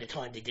 So by the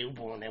time they do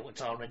burn out,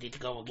 it's all ready to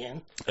go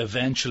again.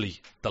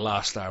 Eventually, the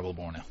last star will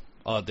burn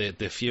out.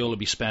 The fuel will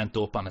be spent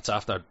up, and it's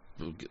after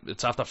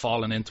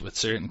falling into a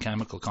certain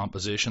chemical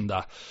composition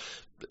that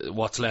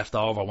what's left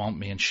over won't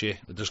mean shit.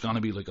 There's going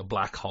to be like a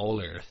black hole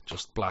there,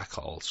 just black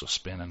holes just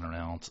spinning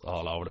around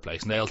all over the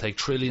place, and they'll take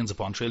trillions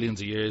upon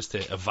trillions of years to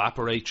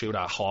evaporate through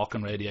that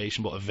Hawking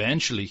radiation. But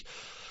eventually,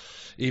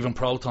 even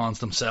protons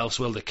themselves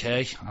will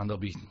decay, and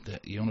the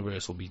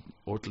universe will be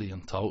utterly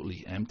and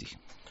totally empty.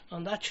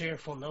 On that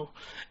cheerful note.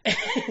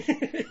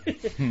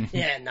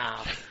 Yeah, nah.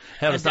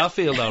 How does that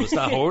feel, though? Does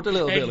that hurt a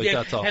little bit like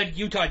that talk?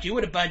 You thought you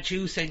had a bad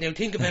Tuesday. Now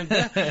think about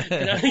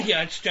that.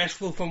 You're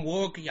stressful from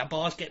work. Your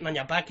boss getting on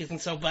your back isn't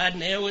so bad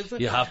now, is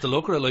it? You have to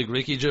look at it like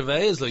Ricky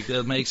Gervais. Like,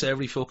 that makes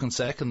every fucking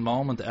second,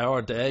 moment,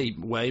 hour, day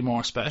way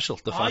more special.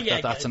 The fact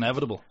that that's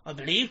inevitable. I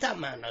believe that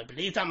man. I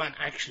believe that man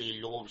actually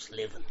loves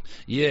living.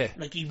 Yeah.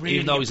 Like, he really,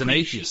 even though he's an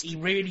atheist. He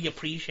really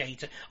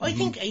appreciates it. I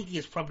think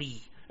atheists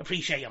probably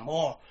appreciate it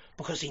more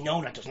because they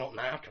know that there's nothing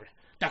after it.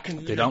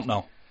 They don't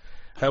know.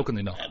 How can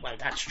they know? Well,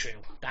 that's true.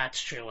 That's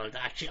true.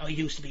 Actually, I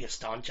used to be a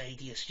staunch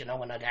atheist,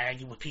 when I'd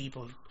argue with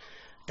people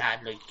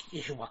that,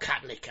 who were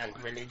Catholic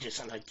and religious,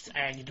 and I'd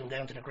argue them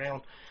down to the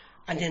ground.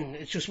 And then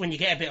it's just when you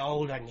get a bit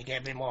older and you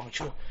get a bit more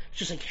mature, it's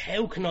just like,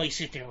 how can I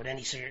sit there with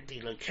any certainty?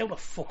 Like, how the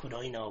fuck would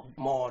I know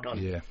more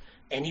than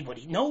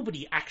anybody?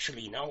 Nobody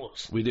actually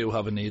knows. We do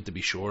have a need to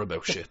be sure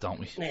about shit,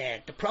 don't we? Yeah,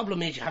 the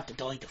problem is you have to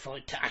die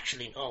to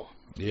actually know.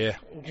 Yeah.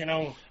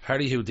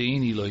 Harry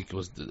Houdini, I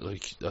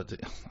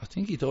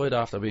think he died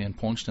after being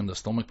punched in the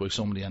stomach by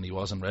somebody and he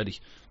wasn't ready.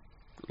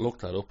 Look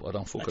that up, I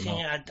don't fucking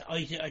know.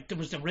 There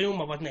was the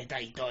rumour, wasn't it,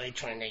 that he died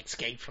trying to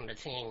escape from the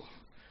thing.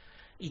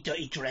 He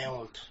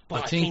drowned.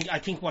 But I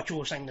think what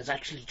you're saying is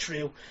actually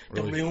true.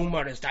 The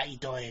rumour is that he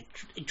died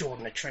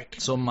during a trick.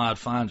 Some mad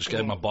fan just gave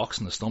him a box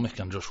in the stomach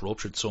and just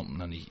ruptured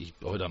something, and he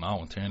I don't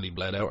know, internally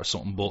bled out or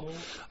something. But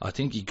I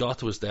think he got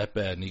to his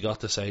deathbed and he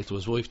got to say to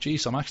his wife,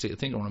 geez, I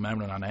think I'm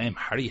remembering her name,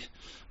 Harry.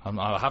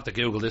 I'll have to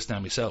Google this now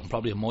myself, I'm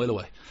probably a mile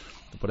away.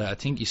 But I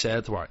think he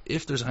said to her,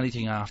 if there's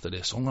anything after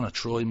this, I'm going to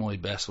try my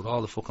best with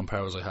all the fucking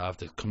powers I have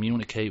to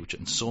communicate with you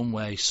in some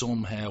way,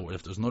 somehow, or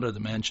if there's another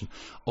dimension,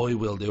 I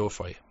will do it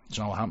for you. Do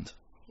you know what happened?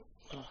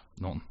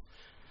 Nothing.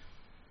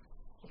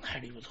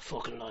 Harry was a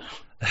fucking liar.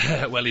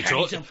 Well, he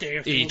tried,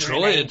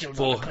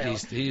 but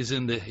he's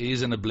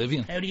in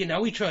oblivion. How do you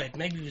know he tried?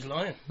 Maybe he was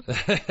lying.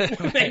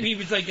 Maybe he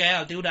was like, yeah,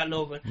 I'll do that,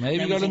 love.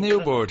 Maybe he got a new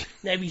board.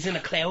 Maybe he's in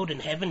a cloud in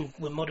heaven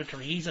with Mother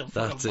Teresa.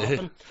 That's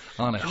it.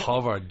 On a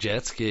hover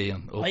jet ski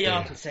and up I there.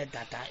 often said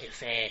that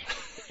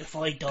if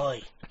I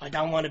die, I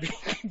don't want to be.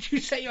 Did you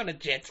say on a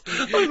jet ski?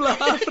 I'm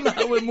laughing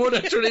at with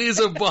Mother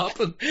Teresa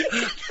bopping.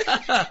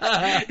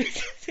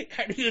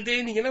 Harry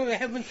Houdini,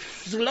 heaven.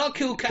 There's a lot of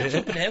cool cats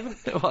up in heaven.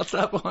 What's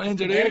that behind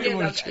your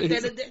ear?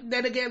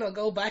 Then again, I'll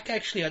go back.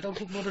 Actually, I don't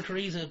think Mother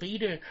Teresa will be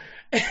there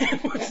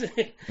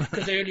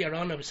because earlier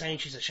on I was saying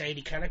she's a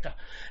shady character.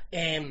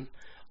 I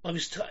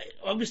was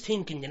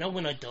thinking,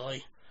 when I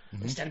die,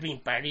 instead of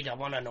being buried, I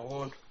want an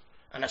urn,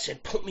 and I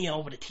said, put me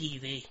over the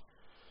TV.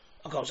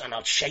 And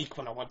I'll shake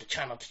when I want the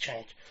channel to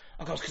change.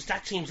 Because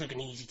that seems like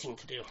an easy thing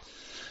to do.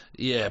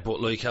 Yeah,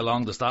 but how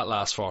long does that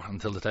last for?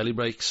 Until the telly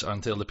breaks? Or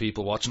until the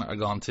people watching it are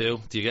gone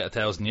too? Do you get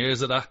 1,000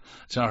 years of that?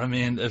 Do you know what I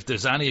mean? If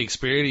there's any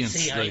experience...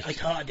 See, I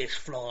thought of this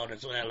flawed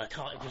as well. I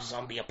thought if a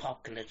zombie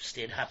apocalypse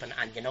did happen,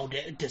 and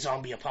the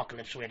zombie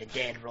apocalypse where the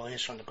dead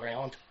rise from the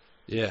ground.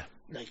 Yeah.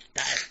 Like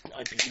that,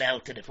 I'd be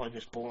melted if I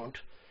was burned.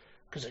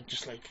 Because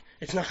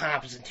it's not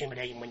half as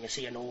intimidating when you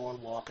see an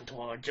urn walking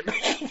towards you.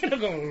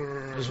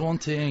 There's one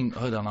thing,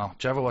 I don't know.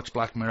 Do you ever watch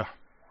Black Mirror?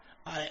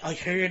 I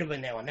heard of it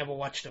now. I never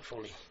watched it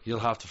fully. You'll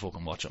have to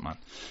fucking watch it, man.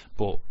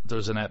 But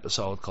there's an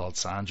episode called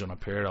San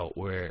Junipero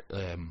where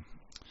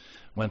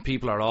when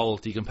people are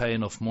old, you can pay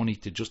enough money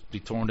to just be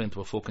turned into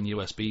a fucking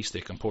USB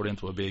stick and put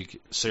into a big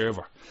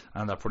server,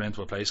 and they're put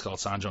into a place called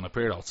San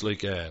Junipero. It's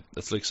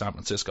like San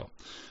Francisco,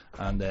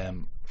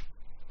 and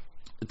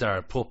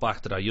they're put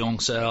back to their young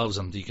selves,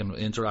 and they can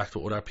interact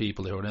with other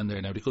people who are in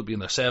there now. They could be in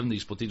their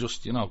 70s, but they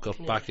just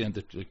got back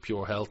into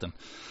pure health, and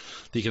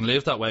they can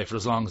live that way for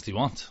as long as they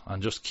want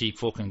and just keep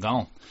fucking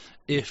going.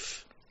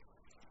 If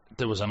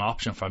there was an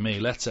option for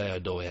me, let's say I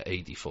die at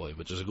 85,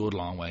 which is a good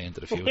long way into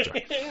the future.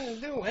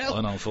 Well.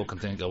 I don't fucking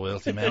think I will.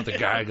 The amount of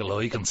gargle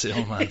I can see,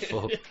 man,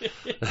 fuck.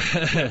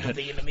 The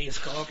Vietnamese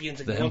scorpions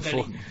and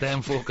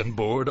them fucking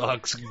boar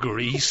dogs,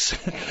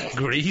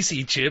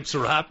 greasy chips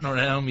wrapping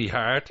around me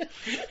heart.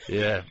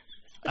 Yeah.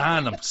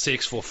 And I'm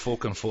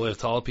 6'5".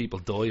 Tall people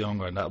die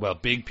younger than that. Well,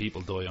 big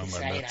people die younger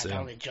than that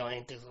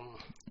too.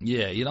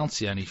 Yeah, you don't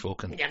see any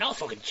fucking... You're not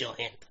fucking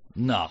giant.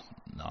 No,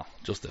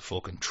 just a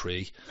fucking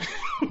tree.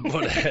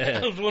 But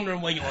I was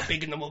wondering why you were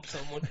bigging them up so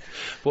much.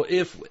 But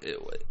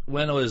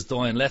when I was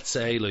dying, let's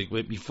say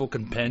with my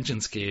fucking pension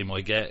scheme,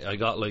 I got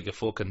a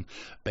fucking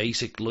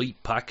basic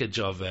light package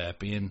of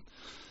being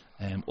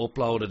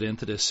upload it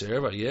into this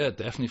server, yeah,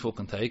 definitely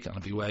fucking take it. And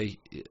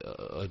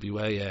I'd be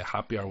way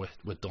happier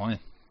with dying.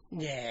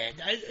 Yeah,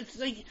 it's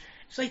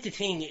like the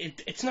thing.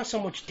 It's not so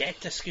much death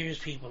that scares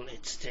people;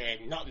 it's the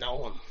not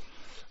knowing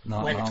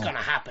when it's gonna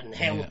happen.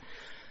 How,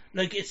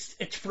 like, it's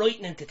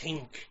frightening to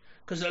think,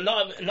 because a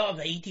lot of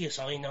atheists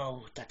I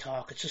know that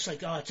talk, it's just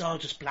like, oh, it's all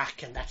just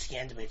black and that's the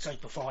end of it. It's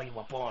like before you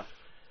were born.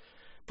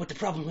 But the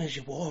problem is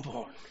you were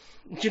born.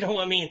 Do you know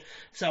what I mean?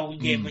 So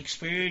you've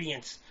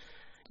experienced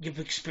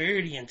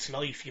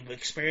life, you've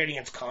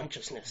experienced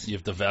consciousness.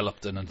 You've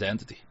developed an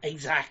identity.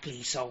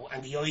 Exactly. So,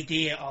 and the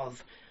idea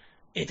of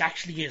it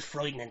actually is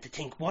frightening to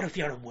think, what if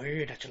you're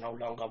aware that you're no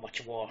longer what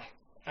you were?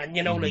 And,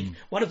 you know, like,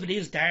 what if it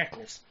is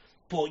darkness,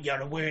 but you're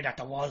aware that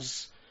there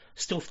was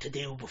stuff to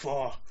do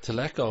before? To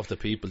let go of the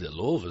people you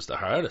love is the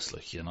hardest,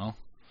 like, you know.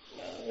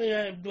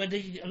 Yeah, well,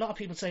 a lot of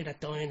people say that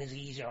dying is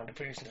easier on the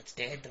person that's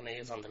dead than it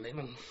is on the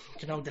living.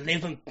 You know, the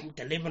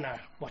living are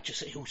what you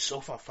say, who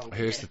suffer from the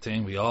Here's dead. the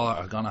thing, we all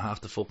are going to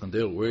have to fucking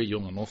do it. We're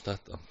young enough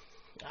that...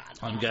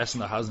 I'm guessing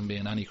there hasn't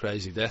been any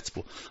crazy deaths,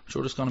 but I'm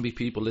sure there's going to be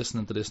people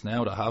listening to this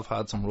now that have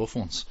had some rough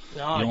ones.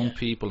 Young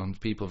people and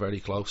people very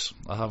close.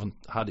 I haven't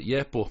had it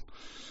yet, but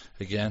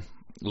again,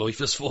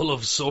 life is full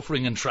of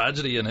suffering and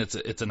tragedy, and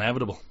it's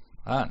inevitable.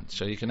 And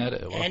so you can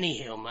edit it.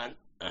 Anywho, man,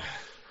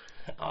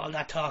 all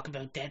that talk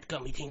about death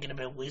got me thinking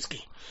about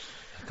whiskey.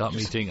 Got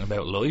me thinking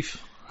about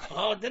life.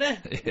 Oh, did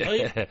it? Yeah.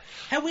 Right.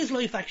 How is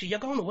life actually? You're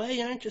going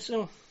away, aren't you,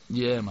 soon?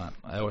 Yeah, man.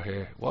 Out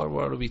here. What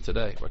are we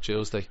today? We're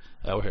Tuesday.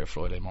 Out here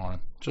Friday morning.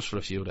 Just for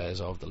a few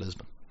days off to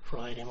Lisbon.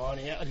 Friday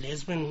morning, yeah.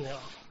 Lisbon,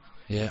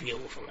 yeah.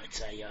 Beautiful, I'd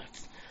say. Yeah.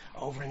 It's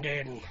over in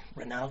there in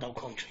Ronaldo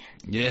country.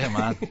 Yeah,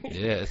 man.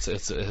 Yeah,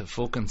 it's a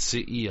fucking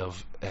city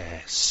of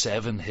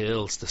 7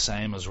 hills, the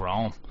same as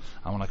Rome.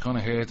 And when I kind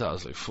of heard that, I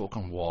was like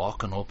fucking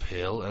walking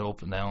uphill and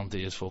up and down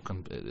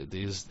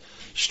these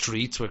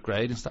streets with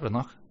grade. Is that a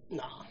knock?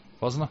 No.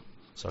 Wasn't it?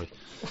 Sorry.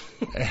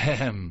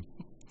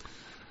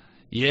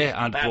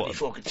 Yeah, and I'd be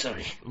fucking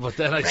sorry. But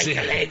then I see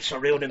break the legs for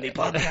ruining my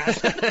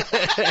podcast.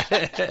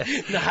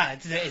 Nah,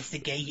 it's the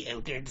gate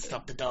out there to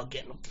stop the dog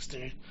getting up the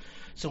stairs.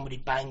 Somebody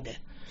banged it.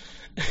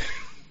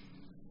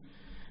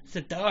 It's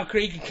the dog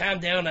creaking. Calm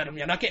down at him.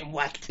 You're not getting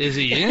whacked. Is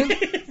he in?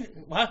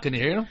 What? Can you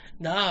hear him?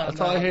 No. I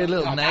thought I heard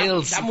little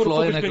nails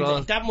flying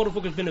across. That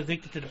motherfucker's been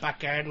evicted to the back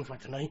garden for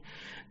tonight.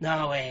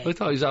 No, I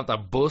thought he was after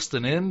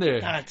busting in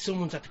there.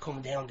 Someone's had to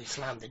come down. They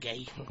slammed the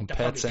gate.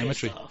 Pet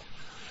Cemetery.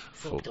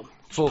 Fuck them.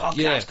 Fuck,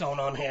 podcast going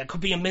on here.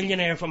 Could be a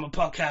millionaire from a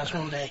podcast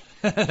one day.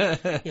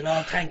 You'll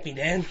all thank me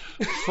then.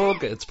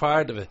 Fuck it, it's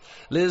part of it.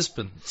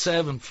 Lisbon,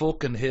 7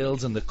 fucking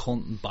hills in the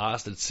cunting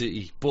bastard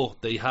city,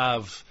 but they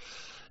have,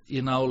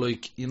 you know,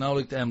 like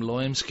them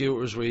Lime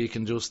scooters where you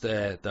can just,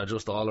 they're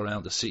just all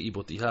around the city,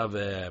 but they have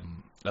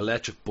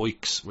electric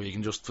bikes where you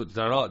can just, you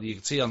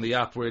can see on the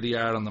app where they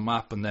are on the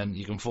map, and then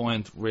you can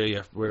find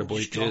where the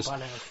bike is.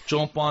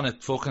 Jump on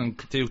it, fucking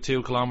do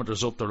 2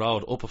 kilometres up the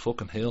road, up a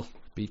fucking hill.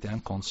 Beat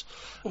them cunts.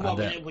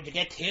 Would you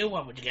get 2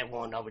 or would you get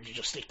 1, or would you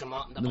just stick them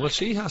on the back? Well,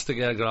 she has to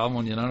get a grand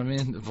one, you know what I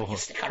mean? But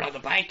stick her on the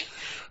bike.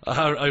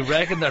 I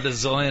reckon they're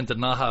designed to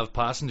not have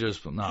passengers,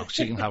 but no,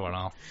 she can have her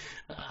own.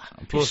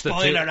 Plus you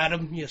spoiler,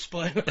 Adam, you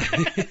spoiler.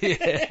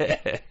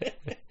 Yeah.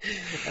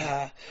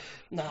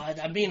 No,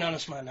 I'm being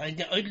honest, man.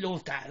 I'd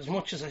love that. As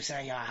much as I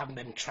say I haven't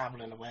been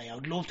travelling away,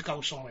 I'd love to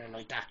go somewhere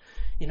like that.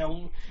 You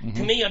know,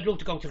 to me, I'd love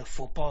to go to the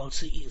football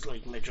cities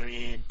like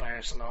Madrid,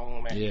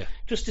 Barcelona,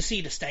 just to see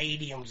the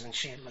stadiums and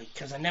shit. Like,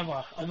 because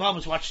I've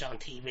always watched it on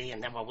TV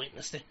and never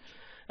witnessed it.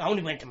 I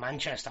only went to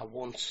Manchester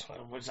once.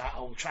 I was at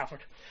Old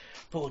Trafford,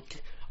 but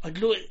I'd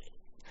love.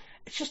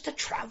 It's just the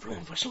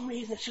travelling for some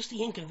reason. It's just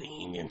the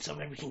inconvenience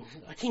of everything.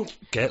 I think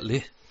get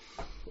lit.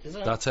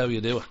 That's how you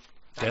do it.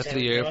 Get to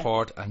the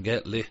airport and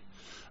get lit.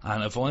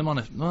 And if I'm on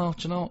if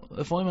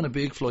I'm on a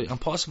big flight,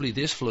 and possibly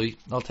this flight,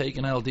 I'll take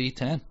an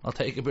LD10. I'll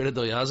take a bit of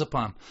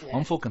diazepam. Yeah.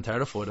 I'm fucking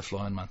terrified of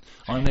flying, man.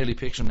 I'm nearly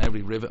picturing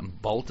every rivet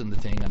and bolt in the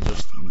thing, and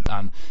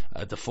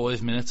the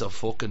 5 minutes of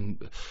fucking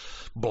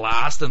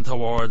blasting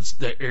towards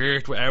the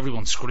earth with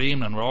everyone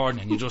screaming and roaring,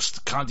 and you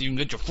just can't even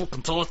get your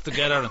fucking thoughts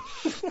together. And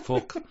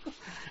fuck.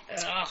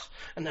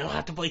 And then I'll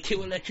have to buy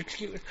 2 electric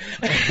scooters.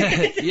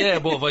 Yeah,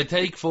 but if I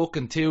take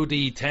fucking 2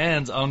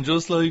 D10s, I'm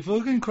just like,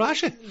 fucking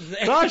crash it.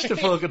 Crash the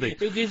fucking thing.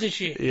 Who gives a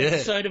shit? Yeah. At the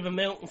side of a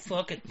mountain,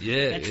 fuck it.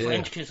 Yeah, Let's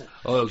French kiss it.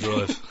 I'll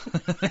drive.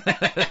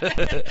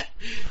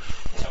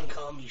 Don't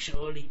call me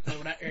Shirley.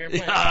 Remember that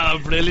airplane? Ah,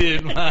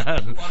 brilliant,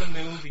 man. What a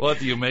movie. What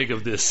do you make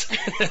of this?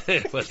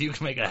 What, you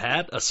can make a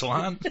hat? A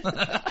swan?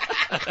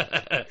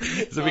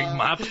 It's a big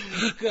map.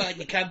 God,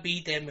 you can't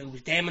beat them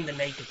movies. Them and the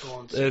Naked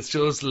Guns. It's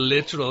just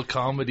literal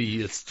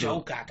comedy. It's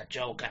joke after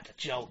joke after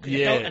joke.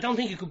 Yeah. I don't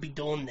think it could be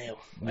done now.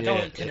 I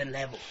don't to the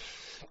level.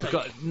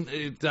 Because,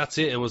 that's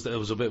it. It was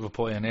a bit of a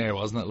pioneer,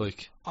 wasn't it?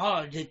 Like,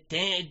 oh,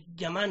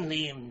 your man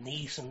Liam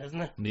Neeson,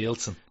 isn't it?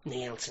 Nielsen.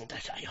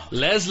 That's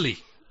Leslie.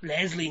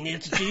 Leslie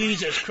Nielsen,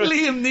 Jesus Christ.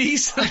 Liam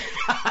Neeson.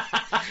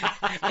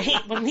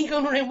 Wasn't he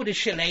going around with a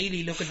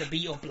shillelagh looking to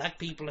beat up black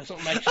people or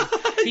something like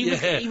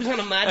that? He was on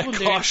a mad one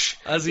there. Kosh,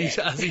 as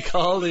he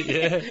called it,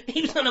 yeah.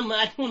 He was on a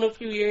mad one a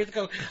few years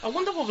ago. I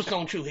wonder what was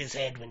going through his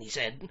head when he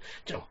said,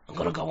 I'm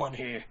going to go on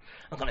here,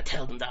 I'm going to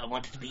tell them that I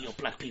wanted to beat up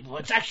black people.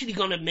 It's actually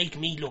going to make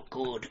me look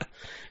good,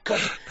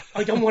 because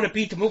I don't want to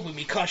beat them up with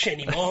me Kosh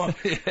anymore.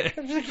 Yeah. I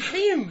was like,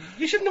 Liam,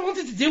 you shouldn't have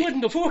wanted to do it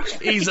in the first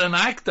place. He's an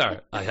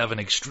actor. I have an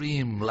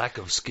extreme lack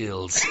of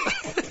skills.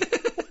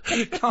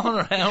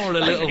 Going around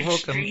with a little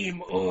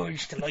extreme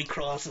urge to light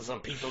crosses on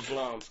people's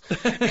lawns.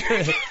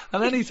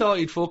 And then he thought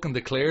he'd fucking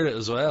declared it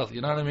as well.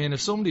 You know what I mean? If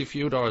somebody a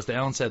few doors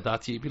down said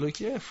that to you, you'd be like,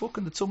 yeah,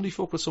 fucking, did somebody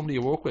fuck with somebody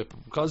you work with?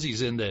 But because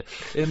he's in the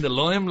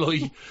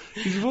limelight,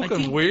 he's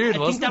fucking weird,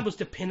 wasn't it? I think that was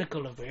the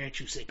pinnacle of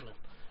virtue signaling.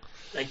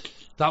 Like,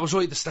 that was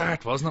right at the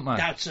start, wasn't it, man?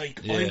 That's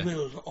like, yeah.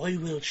 I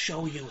will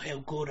show you how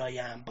good I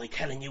am by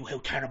telling you how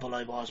terrible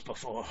I was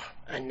before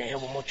and how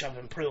much I've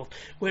improved.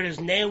 Whereas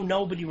now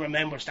nobody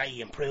remembers that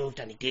he improved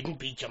and he didn't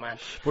beat you, man.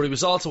 But he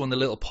was also in the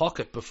little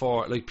pocket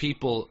before, like,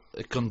 people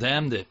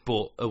condemned it,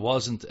 but it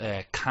wasn't,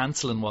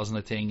 cancelling wasn't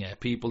a thing yet.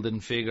 People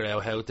didn't figure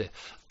out how to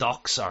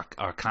dox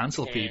or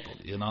cancel people,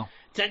 you know?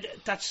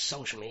 That's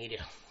social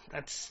media.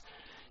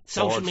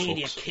 Social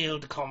media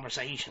killed the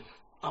conversation.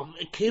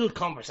 It killed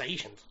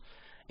conversations.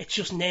 It's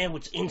just now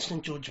it's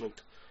instant judgment,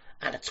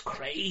 and it's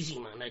crazy,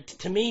 man.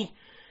 To me,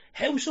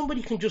 how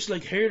somebody can just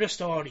like hear a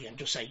story and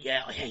just say,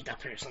 yeah, I hate that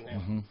person now.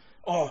 Mm-hmm.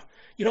 Or,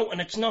 you know, and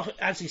it's not,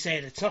 as he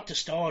said, it's not the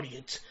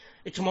story,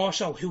 it's more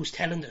so who's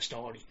telling the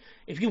story.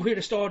 If you hear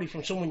the story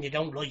from someone you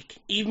don't like,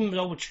 even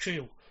though it's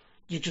true,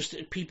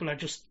 people are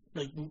just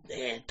like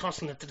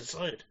tossing it to the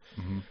side.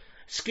 Mm-hmm.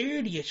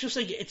 Scary. It's just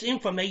like, it's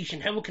information.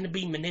 How can it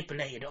be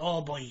manipulated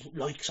all by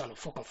likes on a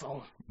fucking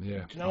phone?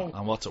 Yeah. You know?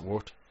 And what's it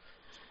worth?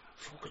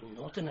 Fucking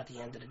nothing at the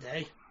end of the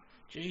day.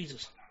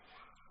 Jesus.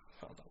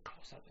 Hold on,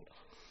 close that window.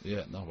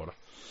 Yeah, no bother.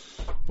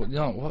 But you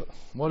know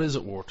what is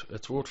it worth?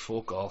 It's worth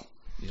fuck all,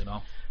 you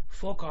know.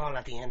 Fuck all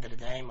at the end of the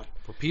day, man.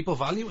 But people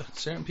value it.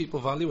 Certain people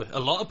value it. A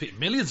lot of people,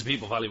 millions of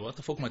people value it. What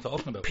the fuck am I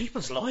talking about?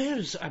 People's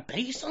lives are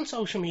based on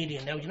social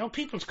media now. You know,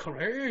 people's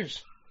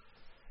careers.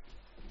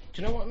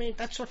 Do you know what I mean?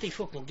 That's what they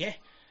fucking get.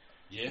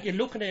 Yeah. You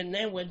look at it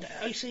now. When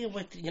I see it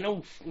with, you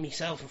know,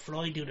 myself and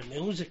Floyd do the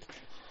music.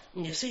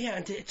 And you see it,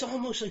 and it's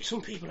almost like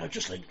some people are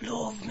just like,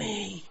 love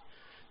me.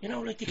 You know,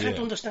 like they can't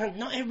understand.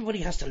 Not everybody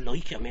has to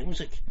like your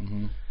music.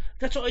 Mm-hmm.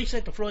 That's what I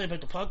said to Floyd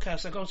about the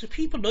podcast. I go, if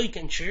people like it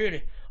and share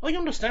it, I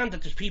understand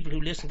that there's people who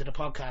listen to the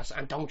podcast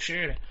and don't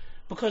share it.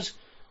 Because,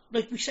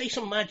 like, we say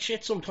some mad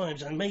shit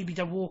sometimes, and maybe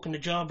they're working a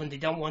job and they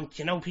don't want,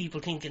 you know,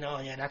 people thinking, oh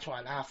yeah, that's what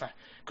I laugh at.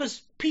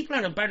 Because people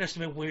are embarrassed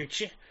about weird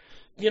shit.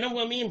 You know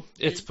what I mean?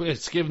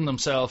 It's giving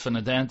themselves an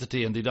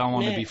identity and they don't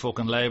want to be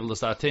fucking labelled as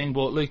that thing.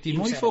 But like, they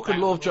might fucking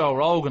love Joe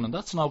Rogan, and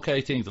that's an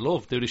okay thing to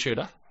love. Do they share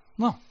that?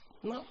 No.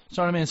 No. That's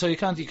what I mean. So you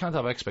can't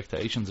have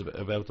expectations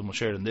about them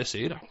sharing this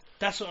either.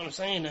 That's what I'm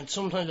saying. And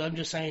sometimes I'm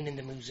just saying in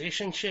the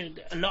musician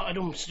shit, a lot of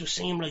them just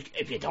seem like,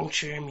 if you don't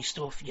share me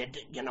stuff,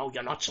 you know,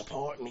 you're not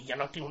supporting me, you're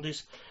not doing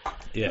this.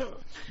 Yeah.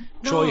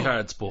 No. Try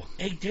hard, but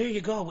hey, there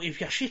you go. If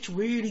your shit's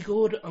really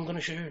good, I'm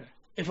gonna share it.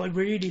 If I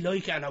really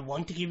like it and I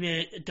want to give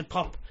you the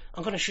pop,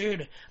 I'm going to share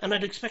it. And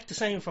I'd expect the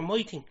same from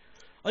my thing.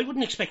 I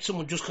wouldn't expect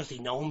someone just because they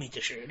know me to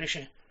share the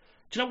shit.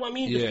 Do you know what I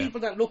mean? Yeah. There's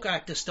people that look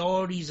at the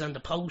stories and the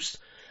posts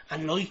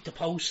and like the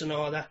posts and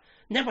all that,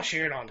 never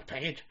share it on the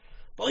page.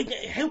 But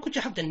how could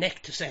you have the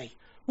neck to say,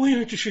 why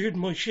aren't you sharing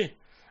my shit?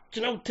 Do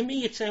you know, to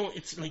me it's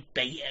like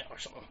beta or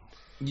something.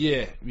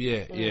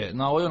 Yeah.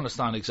 No, I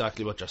understand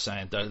exactly what you're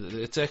saying.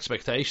 It's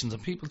expectations,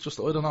 and people just,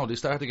 I don't know, they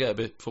start to get a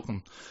bit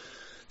fucking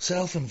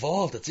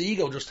self-involved. It's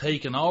ego just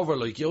taking over.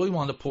 Like, I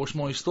want to push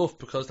my stuff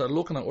because they're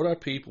looking at other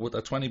people with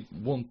their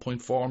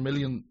 21.4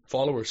 million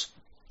followers,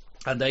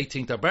 and they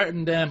think they're better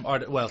than them,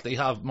 or well, they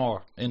have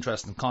more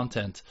interesting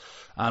content.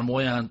 And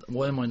why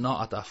am I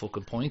not at that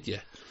fucking point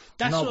yet?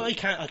 That's what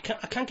I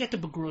can't get the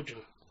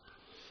begrudging.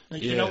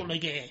 Like, you know,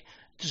 like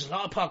there's a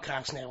lot of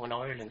podcasts now in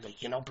Ireland.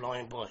 Like, you know,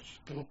 Blind Boy,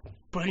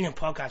 brilliant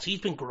podcast. He's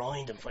been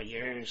grinding for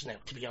years now.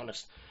 To be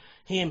honest,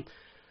 I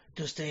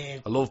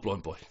love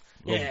Blind Boy.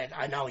 Yeah,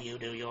 I know you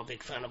do. You're a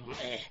big fan of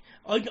him.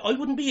 I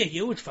wouldn't be a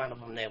huge fan of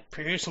him now,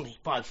 personally.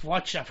 But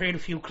I've heard a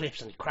few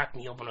clips and it cracked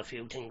me up on a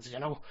few things, you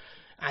know.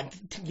 And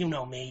you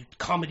know me,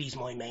 comedy's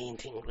my main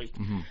thing. Like,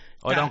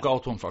 I don't go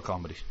to him for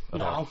comedy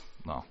at all.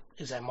 No.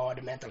 Is there more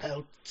the mental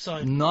health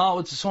side? No,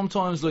 it's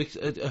sometimes like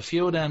a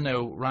few of them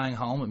now rang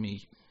home at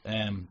me,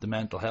 the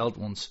mental health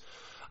ones.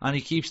 And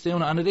he keeps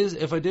doing it, and it is,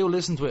 if I do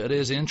listen to it, it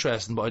is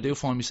interesting, but I do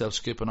find myself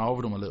skipping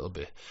over them a little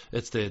bit.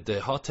 It's the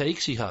hot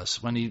takes he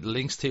has when he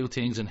links two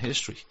things in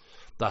history.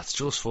 That's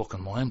just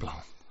fucking mind-blowing.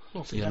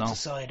 Well, see, that's a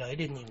side I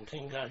didn't even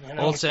think of. You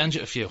know? I'll send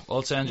you a few.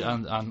 I'll send you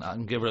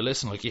and give it a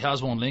listen. Like, he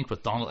has one link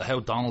with how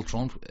Donald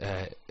Trump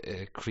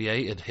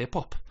created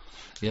hip-hop.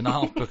 You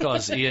know,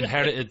 because he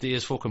inherited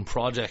these fucking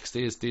projects,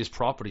 these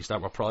properties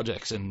that were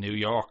projects in New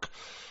York,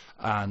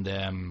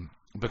 and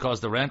because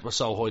the rent was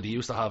so high, they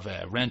used to have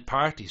rent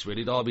parties where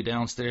they'd all be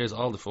downstairs,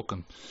 all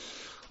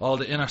all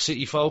the inner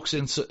city folks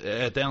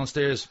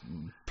downstairs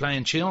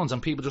playing tunes,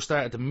 and people just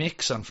started to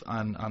mix,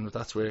 and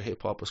that's where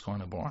hip hop was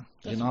kind of born.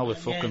 You know, with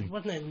fucking.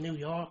 Wasn't it in New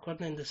York?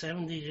 Wasn't it in the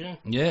 70s?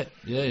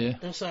 Yeah.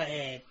 That's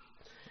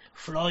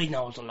Floyd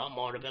knows a lot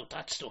more about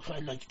that stuff. I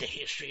like the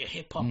history of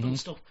hip hop and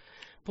stuff.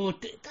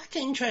 But that's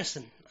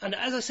interesting. And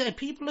as I said,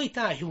 people like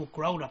that who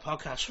grow their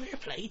podcasts, fair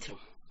play to them.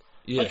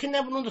 Yeah. I can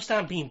never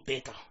understand being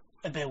bitter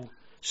about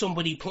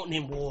somebody putting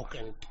in work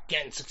and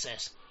getting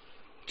success.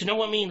 Do you know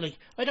what I mean? Like,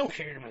 I don't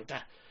care about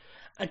that.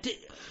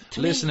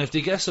 Listen, if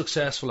they get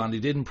successful and they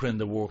didn't put in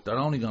the work, they're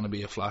only going to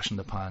be a flash in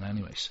the pan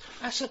anyways.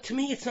 So to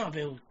me, it's not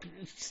about...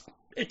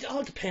 It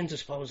all depends, I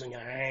suppose, on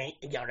your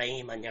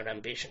aim and your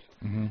ambition.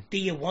 Do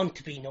you want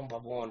to be number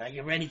one? Are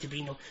you ready to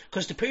be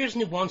because the person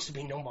who wants to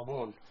be number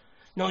one,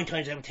 9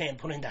 times out of 10,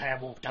 put in the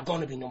hard work, they're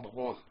going to be number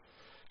one.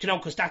 Do you know,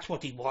 because that's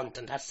what they want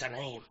and that's their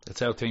aim.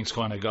 That's how things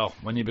kind of go.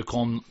 When you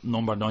become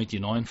number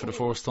 99 for the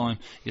first time,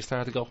 you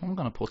start to go, I'm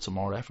going to put some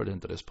more effort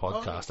into this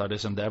podcast or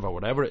this endeavour,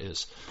 whatever it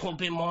is. Put a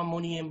bit more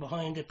money in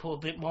behind it, put a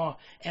bit more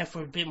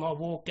effort, a bit more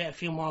work, get a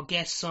few more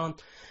guests on.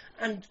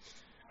 And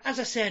as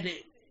I said,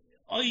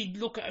 I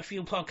look at a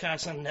few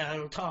podcasts and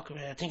I'll talk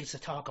about it. I think it's the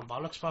Talking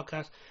Bollocks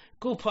podcast.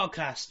 Good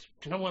podcast.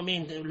 Do you know what I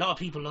mean? A lot of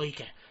people like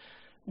it.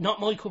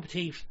 Not my cup of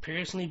tea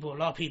personally, but a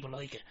lot of people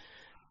like it.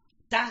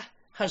 That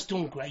has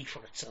done great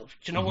for itself.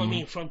 Do you know what I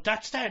mean? From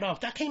that started off,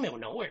 that came out of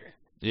nowhere.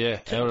 Yeah,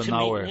 out of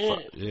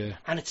nowhere. Yeah.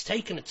 And it's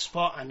taken its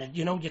spot, and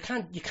you know you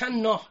can't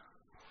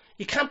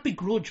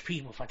begrudge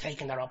people for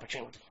taking their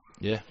opportunity.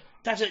 Yeah.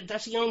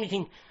 That's the only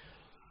thing.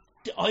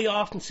 I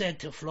often said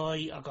to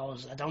Fly, I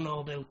don't know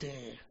about the,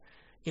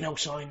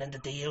 signing the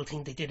deal. I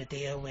think they did a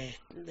deal with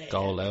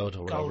Go Loud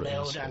or whatever. Go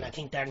Loud, and I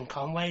think Darren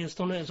Conway has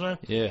done it as well.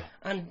 Yeah.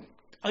 And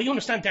I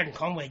understand Darren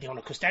Conway doing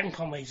it because Darren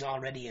Conway's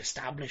already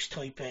established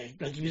type of,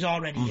 like he was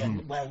already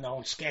a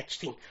well-known sketch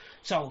thing.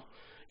 So,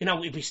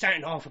 he'd be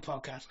starting off a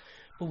podcast.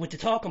 But with the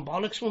Talking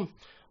Bollocks one,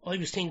 I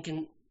was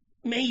thinking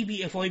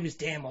maybe if I was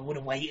them, I would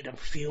have waited a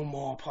few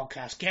more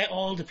podcasts. Get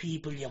all the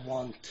people you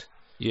want.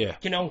 Yeah.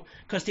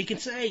 Because they can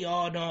say,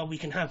 oh no, we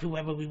can have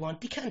whoever we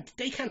want.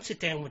 They can't sit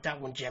down with that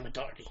one Gemma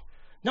Doherty.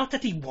 Not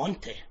that they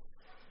want it.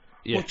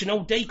 Yeah.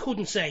 But, they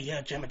couldn't say,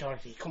 yeah, Gemma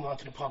Doherty, come on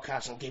to the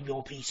podcast and give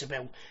your piece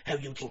about how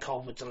you think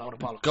COVID's a load of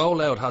bollocks. Go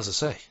Loud has a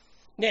say.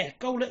 Yeah,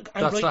 Go Loud.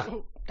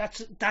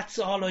 That's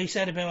all I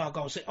said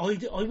about it.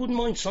 I wouldn't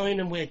mind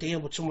signing with a deal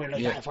with somewhere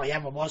like that if I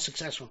ever was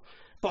successful.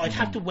 But I'd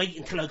have to wait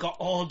until I got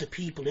all the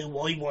people who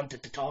I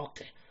wanted to talk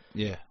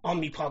to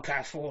on my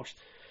podcast first.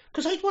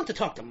 Because I'd want to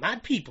talk to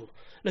mad people.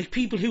 Like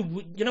people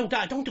who, that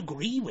I don't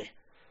agree with.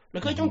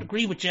 Like, I don't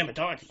agree with Gemma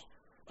Doherty.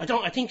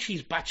 I think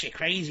she's batshit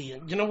crazy.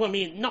 You know what I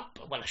mean?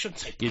 I shouldn't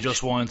say batshit. You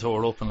just wind to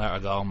her up and let her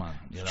go, man.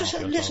 Just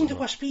listen to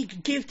her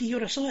speak. Give the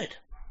other side.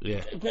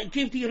 Yeah.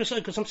 Give the other side,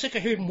 because I'm sick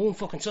of hearing one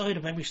fucking side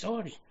of every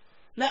story.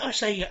 Let her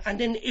say it, and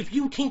then if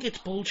you think it's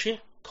bullshit,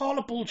 call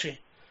it bullshit.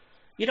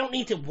 You don't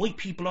need to wipe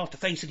people off the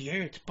face of the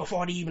earth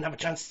before they even have a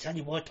chance to tell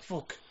you what the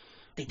fuck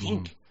they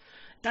think.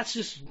 That's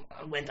just,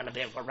 I went on a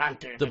bit of a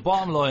rant there. The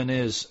bottom line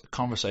is,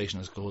 conversation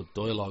is good,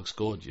 dialogue's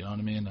good, you know what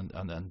I mean?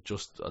 And then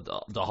just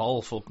the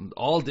whole fucking,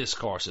 all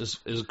discourse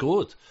is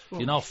good.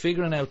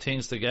 Figuring out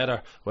things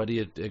together, whether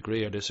you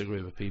agree or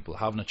disagree with people,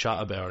 having a chat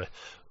about it,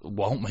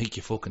 won't make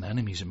you fucking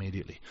enemies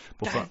immediately.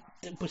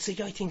 But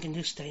see, I think in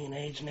this day and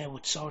age now,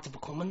 it's sort of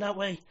becoming that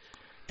way,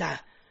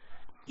 that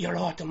you're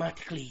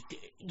automatically,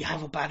 you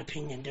have a bad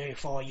opinion,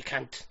 therefore you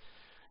can't,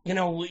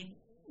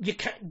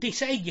 they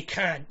say you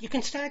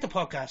can start a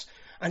podcast,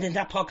 and then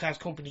that podcast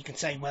company can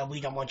say, well, we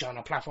don't want you on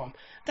our platform.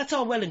 That's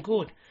all well and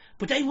good,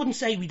 but they wouldn't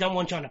say we don't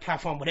want you on a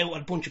platform without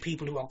a bunch of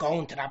people who are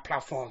going to that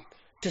platform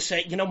to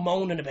say,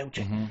 moaning about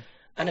you.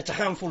 And it's a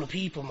handful of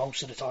people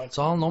most of the time. It's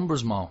all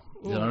numbers, Mo.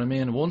 You know what I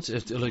mean? Once,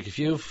 if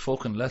you've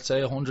fucking, let's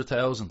say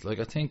 100,000, like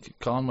I think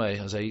Conway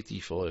has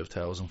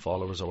 85,000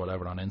 followers or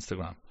whatever on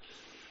Instagram.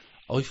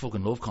 I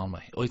fucking love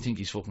Conway. I think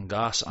he's fucking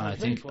gas, and I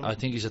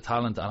think he's a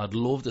talent, and I'd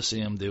love to see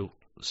him do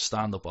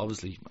stand up,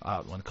 obviously,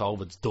 when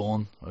COVID's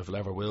done, or if it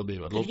ever will be.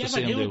 I'd love to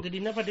see him do. Did he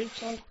never do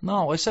stand?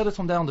 No, I said it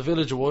to him down the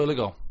village a while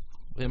ago.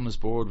 Him and his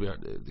board,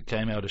 they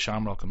came out of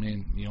Shamrock, and me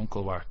and my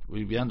uncle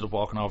we ended up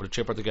walking over the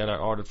chipper together,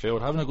 ordered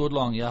food, having a good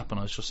long yap, and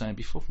I was just saying, it'd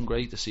be fucking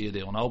great to see you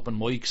doing open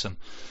mics and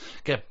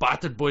get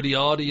battered by the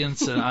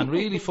audience and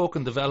really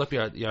fucking develop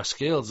your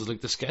skills. It's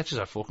like the sketches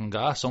are fucking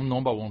gas. I'm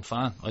number one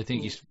fan. I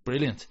think he's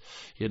brilliant.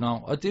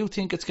 I do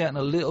think it's getting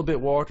a little bit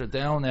watered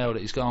down now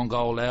that he's going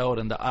Go Loud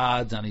and the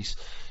ads, and he's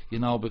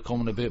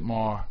becoming a bit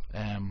more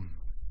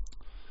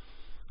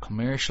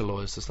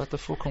commercialised. Is that the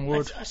fucking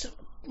word?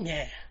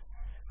 Yeah.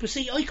 But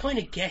see, I kind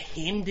of get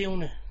him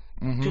doing it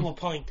to a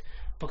point,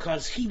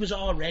 because he was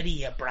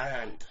already a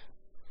brand.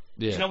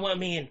 Yeah. Do you know what I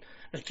mean?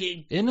 Like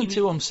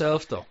to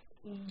himself, though.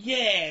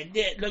 Yeah,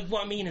 like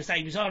what I mean is that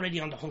he was already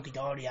on the Hunky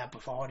Dory app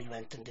before he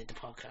went and did the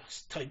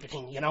podcast type of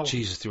thing,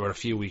 Jesus, they were a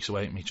few weeks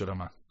away from each other,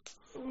 man.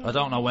 I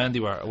don't know when they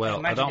were.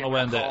 Well, I don't know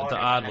when the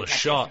ad was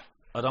shot.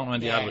 I don't know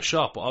when the ad was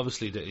shot, but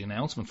obviously the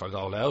announcement for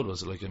Go Loud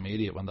was like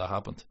immediate when that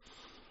happened.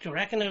 Do you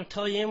reckon it'll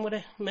tie in with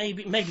it?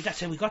 Maybe that's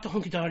how we got the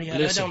hunky-dory. I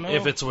Listen, don't know.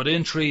 if it's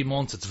within 3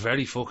 months, it's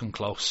very fucking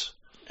close.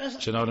 Do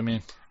you know what I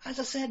mean? As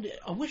I said,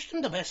 I wish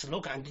them the best of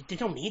luck, and they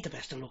don't need the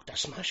best of luck. They're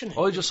smashing it.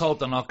 I just hope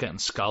they're not getting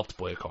scalped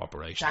by a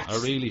corporation. I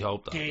really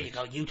hope that. There you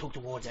go. You took the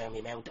words out of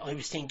my mouth. I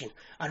was thinking,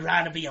 I'd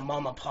rather be a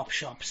mom and pop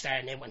shop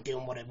starting out and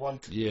doing what I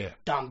want. Yeah.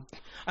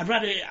 I'd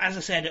rather, as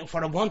I said,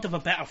 for the want of a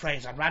better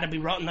phrase, I'd rather be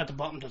rotten at the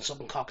bottom than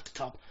sucking cock at the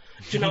top.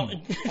 Do you know?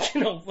 Do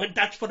you know?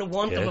 That's for the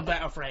want of a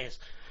better phrase.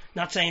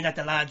 Not saying that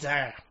the lads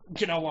are.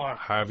 Do you know what?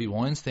 Harvey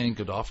Weinstein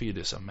could offer you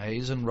this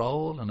amazing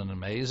role in an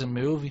amazing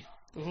movie.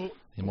 Mm-hmm.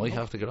 You might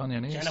have to get on your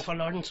knees. Jennifer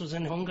Lawrence was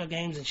in Hunger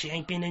Games and she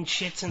ain't been in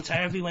shit since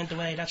Harvey went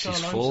away. That's She's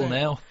all I'm full saying.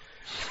 now.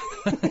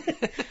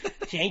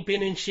 She ain't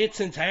been in shit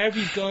since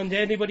Harvey's gone.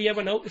 Did anybody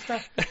ever notice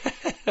that?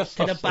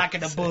 To the back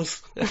of the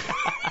bus.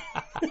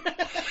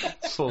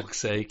 Fuck's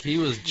sake, he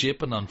was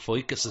jipping on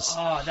ficuses.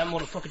 Oh, that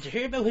motherfucker. Did you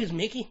hear about his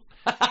Mickey?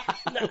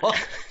 Did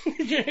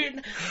you hear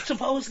that?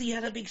 Supposedly he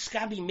had a big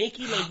scabby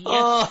Mickey. Like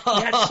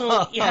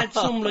he had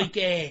some like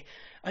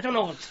I don't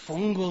know, it's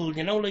fungal,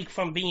 you know, like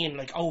from being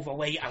like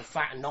overweight and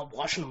fat and not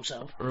washing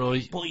himself.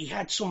 Right. But he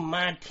had some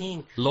mad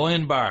thing.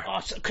 Lion bar. Oh,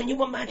 so can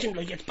you imagine?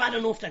 Like, it's bad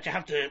enough that you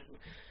have to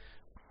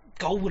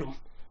go with him,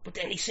 but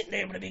then he's sitting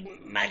there with a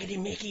big maggoty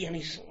Mickey, and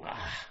he's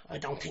I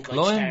don't think I'd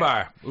Lion start.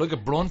 bar, like a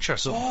brunch or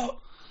something. Oh,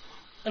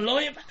 a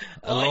lion bar.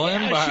 A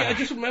lion bar. Shit, I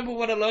just remember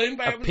what a lion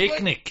bar A was.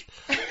 picnic.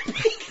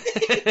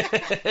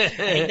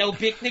 Ain't no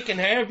picnic in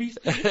Harvey's.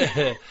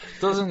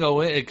 Doesn't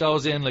go in, it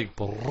goes in like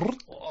brrr,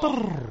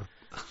 brrr.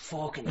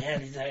 Fucking hell,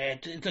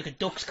 it's like a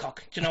duck's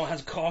cock. Do you know, it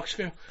has a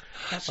corkscrew.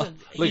 That's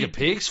Like a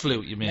pig's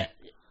flute, you mean?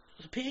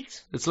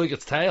 Pigs? It's like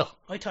its tail.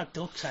 I thought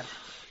ducks had.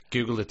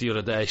 Googled it the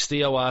other day.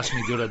 Theo asked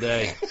me the other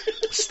day.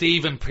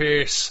 Stephen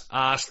Pearce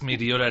asked me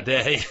the other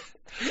day.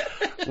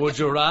 Would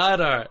you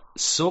rather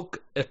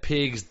suck a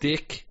pig's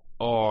dick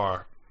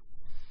or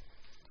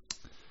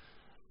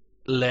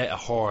let a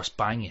horse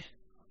bang you?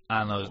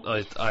 And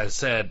I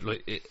said,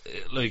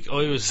 like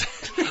I was,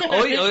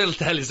 I'll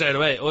tell you straight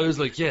away, I was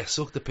like, yeah,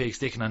 suck the pig's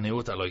dick, and I knew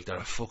what they're like. They're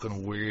a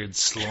fucking weird,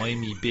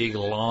 slimy, big,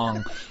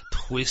 long,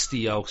 twisty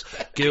yolks.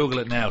 Google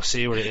it now,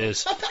 see what it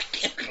is. I'm not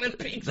Googling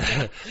pigs'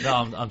 dick.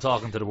 No, I'm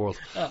talking to the world.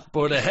 Oh.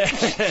 But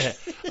a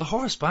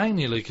horse bang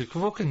you, like, it could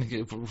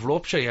fucking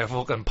rupture your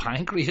fucking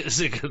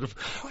pancreas. It could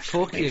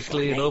fuck you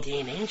clean up.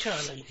 18-inch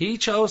on, like. He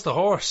chose the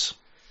horse.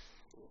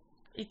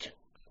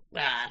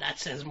 That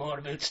says more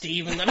about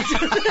Stephen than it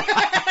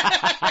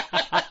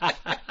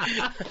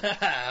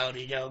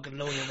Howdy, joking,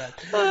 love you, man.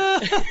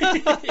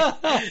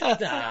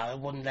 I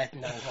wouldn't let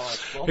no horse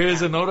fuck.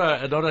 Here's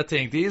another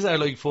thing. These are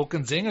like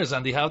fucking zingers,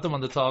 and they have them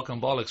on the Talking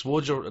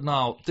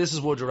Bollocks. This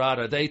is Would You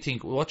Rather. They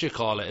think, what you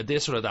call it, a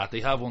this or a that. They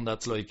have one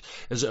that's like,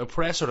 is it a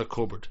press or a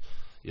cupboard?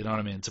 You know what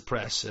I mean? It's a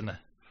press, isn't it?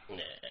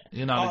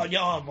 You know.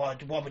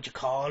 What would you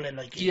call it?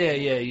 Like.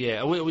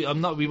 Yeah.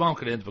 We won't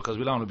get into it because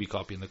we don't want to be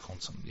copying the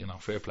cunts, and you know,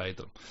 fair play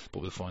to them.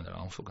 But we'll find our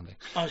own fucking thing.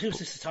 Oh, who's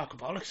this to talk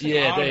about?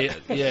 Yeah,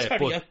 Sorry,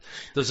 but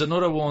there's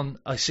another one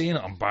I seen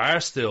it on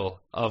Barstool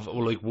of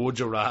like, would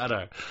you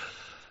rather?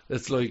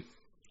 It's like,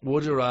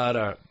 would you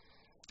rather?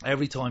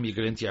 Every time you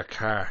get into your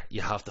car, you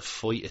have to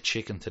fight a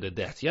chicken to the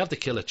death. You have to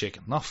kill a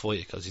chicken, not fight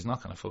it, because he's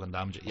not going to fucking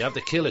damage it. You have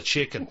to kill a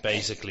chicken,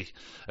 basically,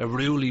 a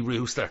ruly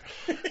rooster.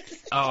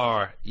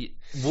 Or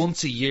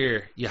once a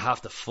year, you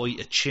have to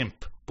fight a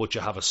chimp, but you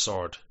have a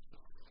sword.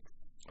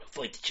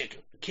 Fight the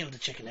chicken, kill the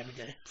chicken every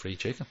day. Free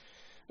chicken.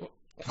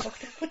 Fuck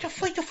that. Would you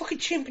fight the fucking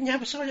chimp and you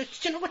have a sword? Do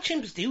you know what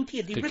chimps do to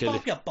you? They rip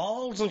off your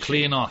balls and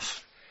clean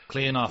off.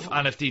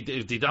 And if they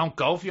don't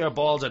go for your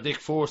balls or dick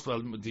first,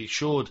 well, they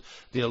should.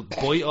 They'll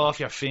bite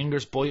off your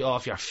fingers, bite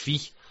off your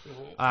feet,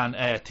 and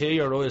tear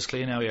your eyes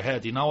clean out of your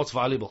head. You know it's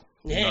valuable.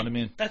 Yeah, you know what I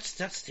mean? That's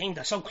the thing.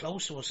 They're so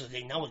close to us that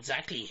they know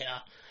exactly.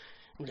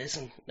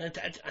 Listen,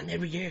 and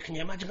every year, can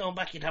you imagine going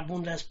back? You'd have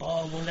one less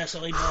ball, one less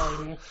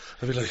eyeball.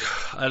 I'd be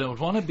like, I don't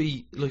want to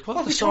be like,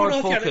 what if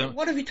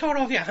you tore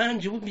off your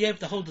hand? You wouldn't be able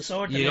to hold the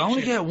sword. You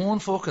only get one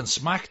fucking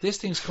smack. This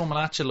thing's coming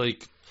at you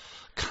like.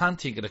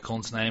 Can't think of the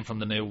cunt's name from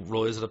the new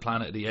Rise of the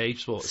Planet of the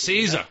Apes, but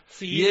Caesar.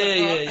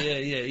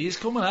 Yeah. He's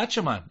coming at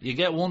you, man. You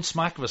get one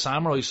smack of a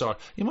samurai sword,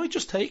 you might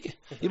just take it.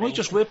 You might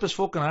just rip his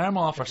fucking arm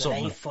off or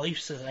something. It ain't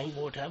fifes, it ain't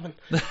worth having.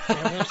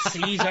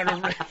 Caesar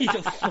are ready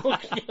to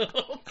fuck you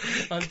up.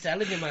 I'm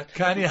telling you, man.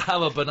 Can you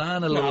have a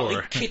banana lure? No,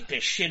 he'd kick the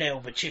shit out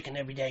of a chicken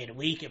every day of the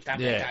week if that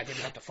didn't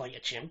have to fight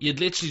a chimp. You'd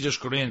literally just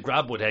go in,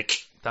 grab with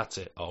it, that's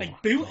it. Oh,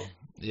 like boot.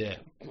 Yeah.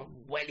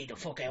 Welly the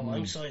fuck out.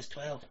 I'm size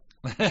 12.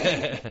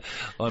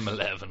 I'm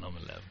 11.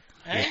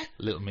 Eh?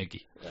 Little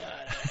Mickey.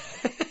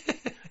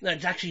 No,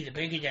 it's actually the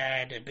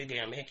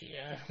bigger Mickey,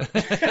 yeah.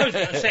 I was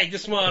going to say, the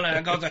smaller,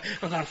 I'm going to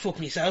fuck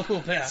myself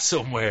up here.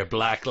 Somewhere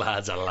black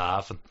lads are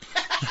laughing.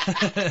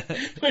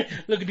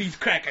 Look at these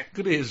crackers.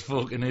 Look at these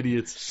fucking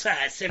idiots.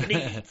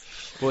 70.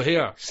 Well,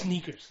 here.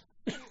 Sneakers.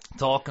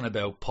 Talking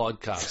about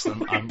podcasts.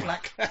 I'm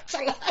black lads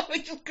are laughing. I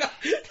just got...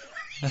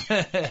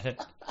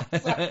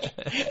 Sorry.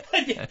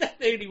 That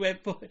nearly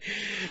went by.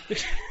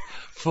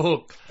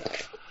 Fuck.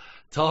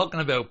 Talking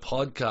about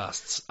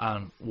podcasts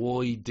and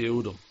why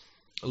do them.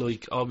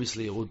 like,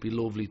 obviously it would be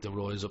lovely to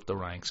rise up the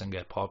ranks and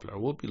get popular.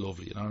 It would be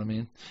lovely, you know what I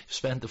mean? You've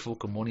spent the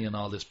fucking money on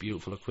all this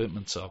beautiful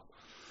equipment, so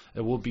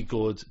it would be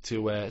good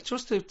to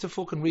just to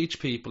fucking reach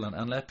people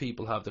and let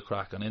people have the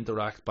crack and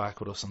interact back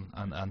with us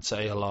and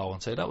say hello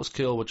and say, that was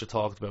cool what you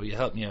talked about, you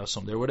helped me out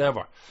someday, or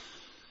whatever.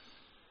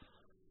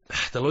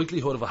 The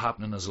likelihood of it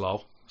happening is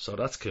low, so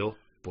that's cool.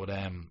 But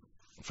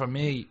for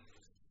me,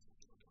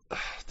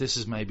 this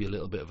is maybe a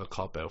little bit of a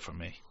cop-out for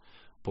me.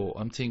 But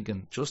I'm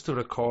thinking, just to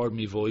record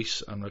my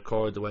voice and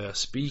record the way I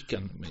speak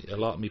and a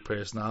lot of my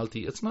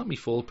personality, it's not my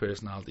full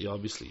personality,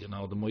 obviously, you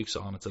know, the mic's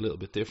on, it's a little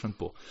bit different,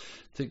 but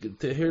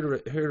to hear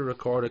the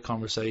recorded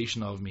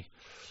conversation of me,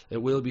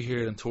 it will be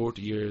here in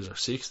 30 years or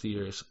 60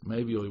 years,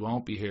 maybe I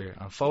won't be here,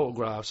 and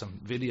photographs and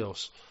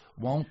videos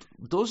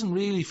doesn't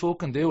really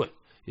fucking do it,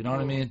 you know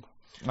what I mean?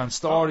 And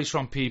stories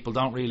from people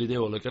don't really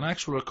do it. Like an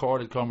actual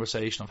recorded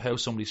conversation of how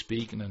somebody's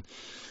speaking, and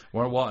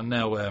we're what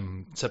now,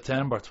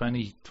 September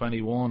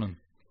 2021, and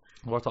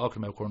we're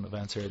talking about current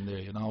events here and there.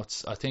 You know,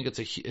 I think it's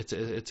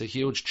a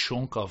huge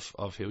chunk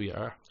of who you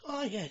are.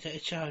 Oh yeah,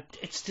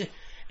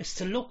 it's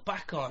to look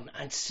back on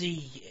and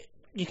see.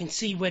 You can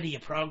see whether you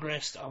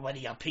progressed or whether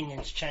your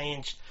opinions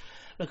changed.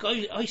 Like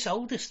I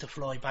sold this to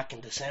Fly back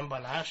in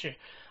December last year.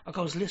 I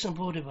goes, listen,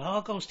 buddy, if it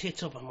all goes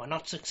tits up and we're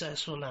not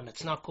successful and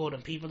it's not good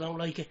and people don't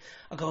like it,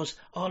 I goes,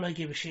 all I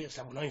give a shit is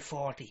that when I'm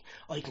 40,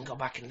 I can go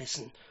back and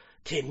listen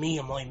to me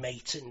and my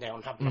mate sitting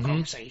down having a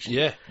conversation.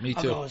 Yeah, me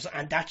too.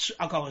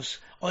 I goes,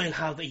 I'll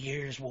have a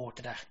year's worth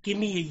of that. Give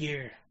me a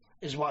year,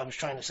 is what I was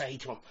trying to say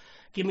to him.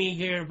 Give me a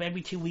year,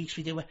 every 2 weeks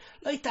we do it.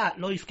 Like that,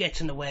 life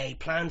gets in the way.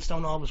 Plans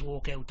don't always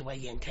work out the way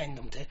you intend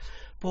them to.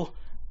 But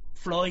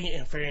Fly,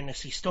 in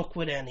fairness, he stuck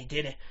with it and he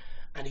did it.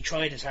 And he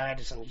tried his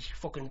hardest and he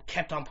fucking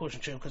kept on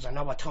pushing through, because I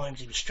know at times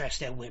he was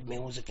stressed out with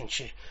music and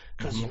shit.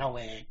 Because, you know,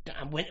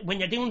 and when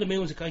you're doing the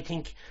music, I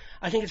think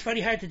it's very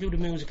hard to do the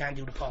music and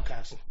do the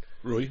podcasting.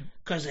 Right.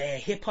 Because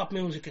hip-hop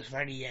music is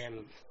very...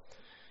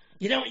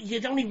 you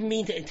don't even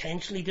mean to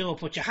intentionally do it,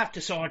 but you have to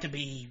sort of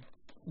be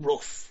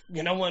rough.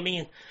 You know what I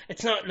mean?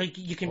 It's not like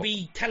you can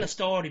tell a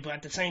story, but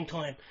at the same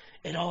time,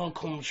 it all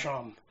comes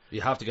from... You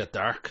have to get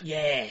dark.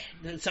 Yeah,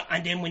 so,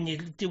 and then when you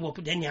do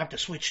up, then you have to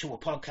switch to a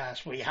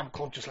podcast where you have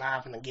a just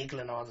laughing and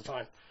giggling all the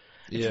time.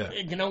 Yeah,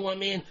 you know what I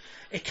mean.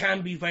 It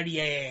can be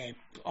very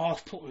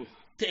off-putting.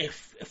 It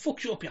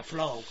fucks you up your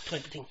flow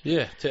type of thing.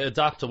 Yeah, to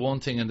adapt to one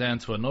thing and then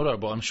to another.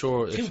 But I'm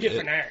sure two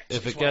different arts.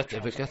 If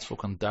it gets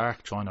fucking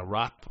dark trying to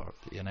rap or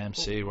be an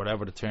MC,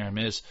 whatever the term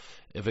is,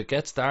 if it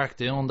gets dark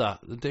doing that,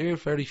 they're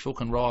very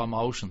fucking raw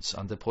emotions,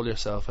 and to pull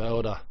yourself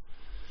out of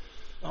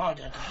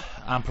that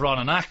and put on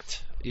an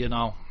act, you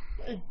know.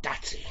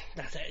 That's it.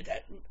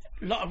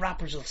 A lot of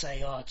rappers will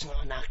say, oh, it's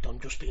not an act, I'm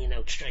just being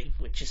out straight,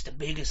 which is the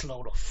biggest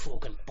load of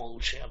fucking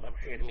bullshit I've ever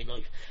heard in my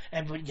life.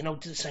 Everybody, you know,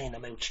 saying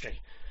I'm out straight.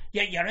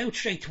 Yeah, you're out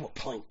straight to a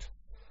point.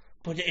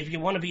 But if you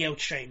want to be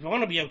out straight,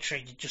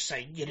 you just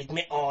say, you'd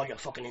admit all your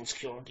fucking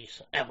insecurities,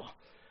 ever.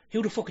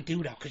 Who the fuck would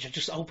do that? Because you're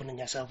just opening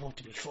yourself up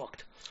to be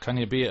fucked. Can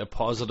you be a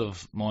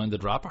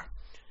positive-minded rapper?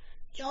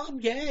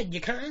 Yeah, you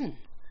can.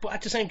 But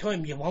at the same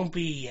time, you won't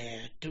be...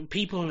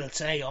 people will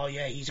say, oh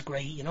yeah, he's a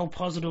great, you know,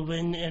 positive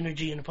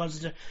energy and a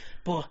positive...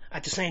 But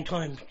at the same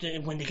time,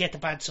 when they get the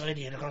bad side of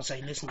you, they're going to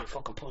say, listen, you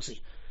fucking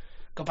pussy.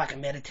 Go back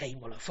and meditate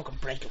while I fucking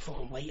break your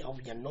fucking weight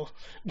over your nut.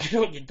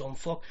 You know, you dumb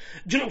fuck.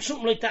 Do you know,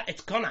 something like that,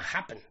 it's going to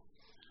happen.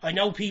 I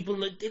know people,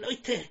 they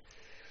like to...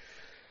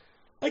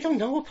 I don't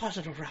know a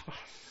positive rapper.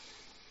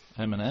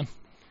 Eminem.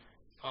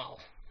 Oh.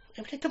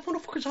 The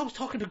motherfucker's always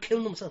talking to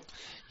killing himself.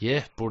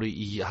 Yeah, but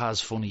he has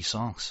funny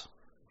songs.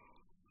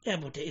 Yeah,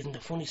 but isn't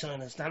the funny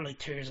song, is that like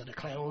Tears of the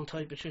Clown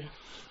type of shit?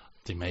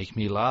 They make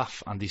me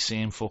laugh and they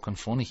seem fucking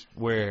funny.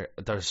 Where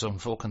there's some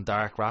fucking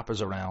dark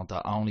rappers around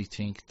that only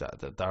think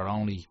that their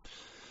only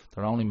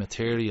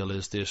material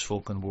is this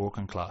fucking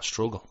working class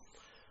struggle.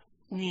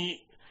 Yeah,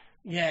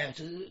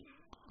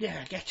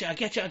 I get you. I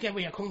get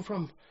where you're coming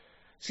from.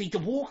 See, the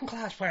working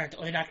class part,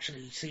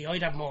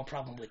 I'd have more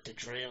problem with the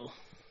drill.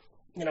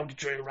 You know, the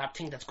drill rap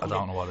thing that's coming. I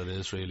don't know what it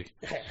is, really.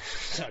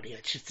 Sorry, I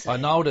should say. I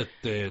know that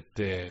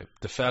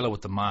the fella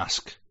with the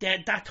mask.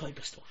 That type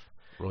of stuff.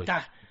 Right.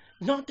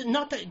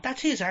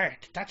 That's his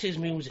art. That's his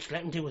music.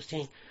 Let him do his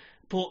thing.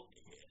 But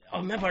I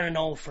remember an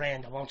old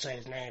friend, I won't say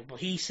his name, but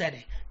he said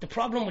it. The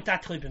problem with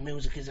that type of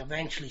music is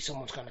eventually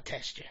someone's going to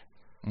test you.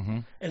 Mm-hmm.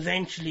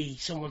 Eventually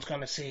someone's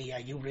going to say,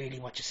 are you really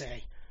what you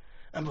say?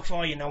 And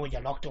before you know it,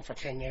 you're locked up for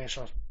 10 years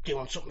for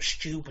doing something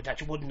stupid that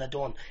you wouldn't have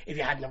done if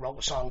you hadn't wrote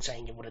a song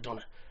saying you would have done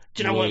it.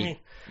 Do you know what I mean?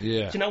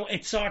 Yeah. Do you know,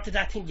 it's sort of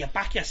that thing, you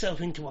back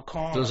yourself into a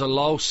corner. There's a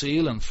low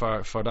ceiling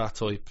for that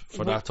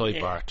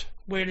type art.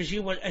 Whereas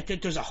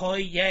there's a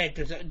high,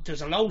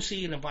 there's a low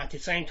ceiling, but at the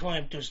same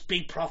time, there's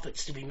big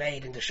profits to be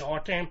made in the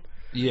short term.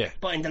 Yeah.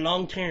 But in the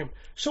long term,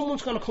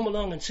 someone's going to come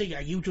along and say,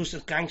 are you just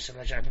as gangster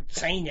as you're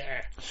saying you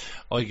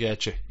are? I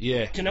get you.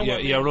 Yeah. Do you know what I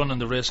mean? You're running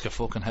the risk of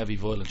fucking heavy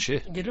violent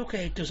shit. You look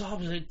at it, there's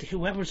always,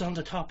 whoever's on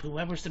the top,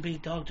 whoever's the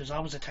big dog, there's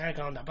always a target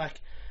on their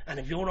back. And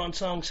if you're on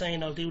song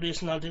saying, I'll do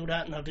this and I'll do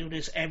that and I'll do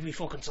this every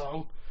fucking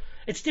song,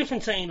 It's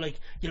different saying, like,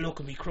 you look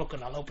at me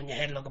crooked, I'll open your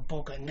head like a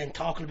bucket, and then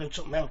talking about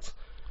something else.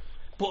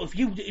 But if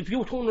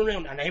you turn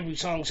around and every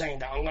song saying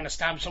that I'm going to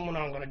stab someone,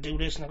 or I'm going to do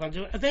this and I'm going to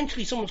do it,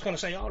 eventually someone's going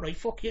to say, alright,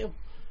 fuck you.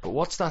 But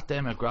what's that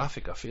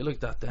demographic? I feel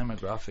like that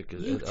demographic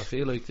is, I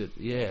feel like that,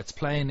 yeah, it's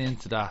playing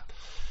into that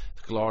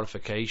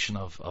glorification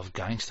of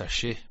gangster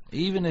shit.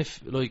 Even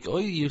if, like, I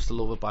used to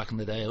love it back in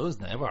the day, I was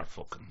never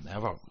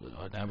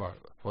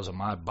was a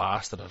mad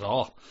bastard at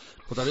all.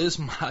 But there is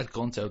mad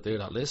cunts out there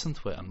that listen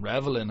to it and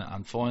revel in it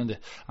and find it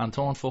and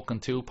turn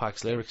fucking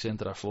Tupac's lyrics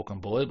into their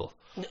fucking Bible.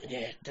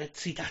 Yeah,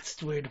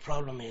 that's where the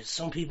problem is.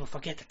 Some people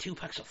forget that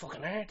Tupac's a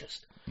fucking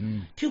artist.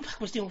 Tupac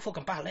was doing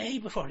fucking ballet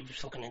before he was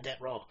fucking in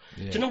Death Row.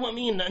 Yeah. Do you know what I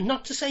mean? And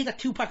not to say that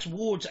Tupac's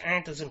words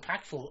aren't as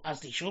impactful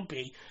as they should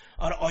be,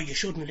 or you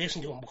shouldn't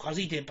listen to him because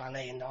he did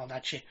ballet and all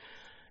that shit.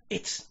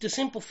 It's the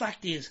simple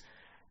fact is,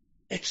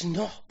 it's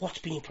not what's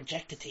being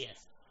projected to you.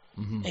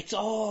 Mm-hmm. It's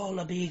all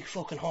a big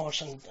fucking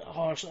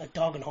a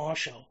dog and horse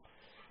show.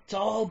 It's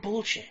all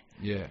bullshit.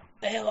 Yeah.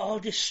 All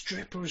these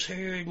strippers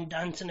here and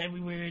dancing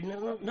everywhere.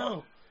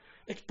 No,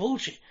 it's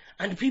bullshit.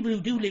 And the people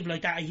who do live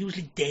like that are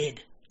usually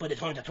dead by the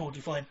time they're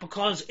 35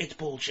 because it's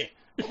bullshit.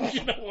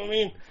 You know what I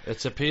mean?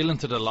 It's appealing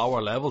to the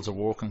lower levels of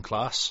working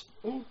class,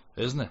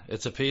 isn't it?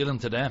 It's appealing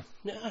to them.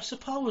 Yeah, I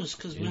suppose,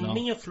 because when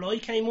Mia Fly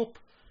came up,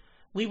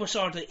 we were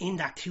sort of in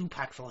that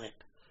Tupac vibe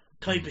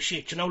type of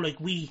shit. You know, like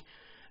we...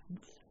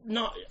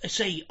 Not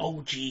say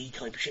OG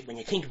type of shit. When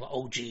you think about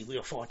OG, we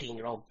were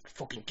 14-year-old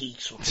fucking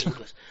geeks from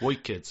England.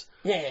 White kids.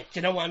 Yeah, do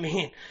you know what I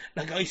mean?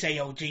 Like I say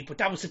OG, but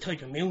that was the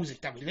type of music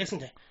that we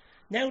listened to.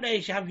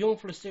 Nowadays, you have young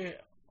fellas there.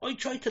 I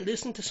try to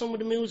listen to some of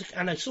the music,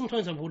 and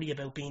sometimes I worry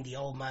about being the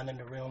old man in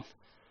the room,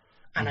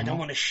 and I don't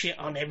want to shit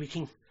on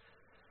everything.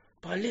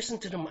 But I listen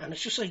to them, and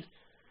it's just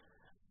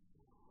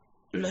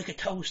like a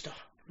toaster,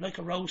 like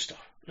a roaster,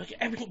 like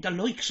everything. They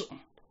like something.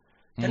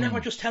 They're never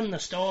just telling a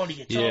story.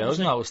 It's I've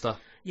noticed that.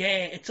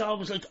 Yeah, it's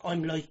always like,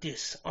 I'm like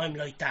this, I'm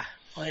like that,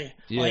 I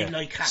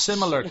like hats.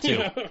 Similar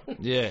to.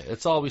 Yeah,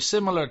 it's always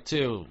similar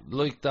to,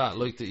 like that,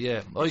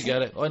 yeah, I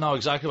get it. I know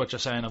exactly what you're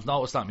saying. I've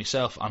noticed that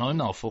myself, and I'm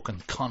no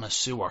fucking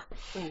connoisseur.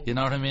 You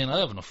know what I mean? I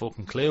haven't a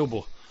fucking clue,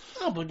 but...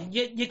 No, but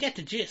you get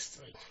the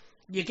gist. Like,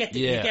 you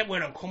get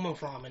where I'm coming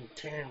from in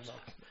terms of...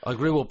 I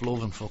grew up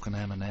loving fucking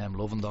Eminem,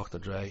 loving Dr.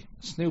 Dre.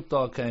 Snoop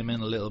Dogg came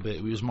in a little bit.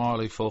 He was more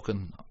like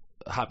fucking...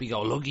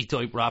 happy-go-lucky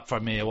type rap for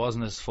me. It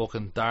wasn't as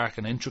fucking dark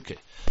and intricate.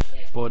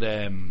 But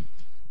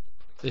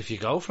if you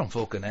go from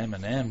fucking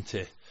Eminem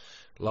to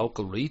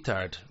local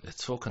retard,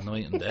 it's fucking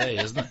night and day,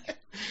 isn't it?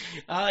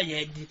 Oh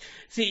yeah.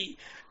 See,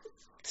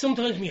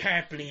 sometimes my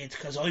heart bleeds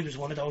because I was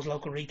one of those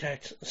local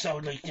retards. So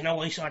like, you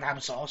know, I sort of have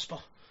a soft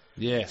spot.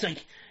 Yeah. It's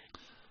like,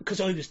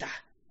 because I was that.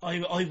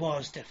 I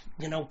was the,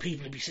 you know,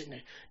 people would be sitting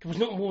there. There was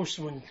nothing worse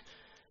when...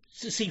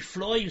 See,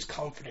 Fly was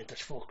confident as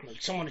fuck.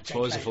 Like, someone would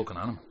Fly's a fucking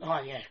animal. Oh,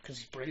 yeah, because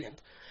he's brilliant.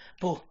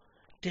 But,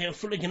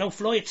 you know,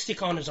 Fly would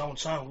stick on his own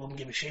song, wouldn't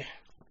give a shit.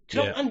 You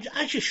know, and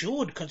as you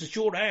should, because it's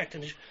your art.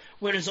 And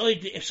whereas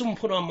if someone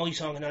put on my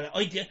song, and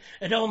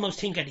I'd almost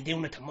think I'd be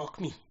doing it to mock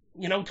me,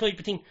 you know, type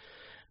of thing.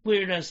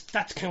 Whereas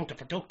that's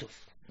counterproductive.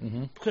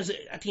 Mm-hmm. Because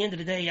at the end of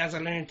the day, as I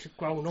learned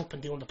growing up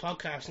and doing the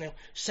podcast now,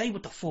 say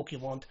what the fuck you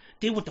want,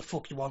 do what the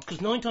fuck you want,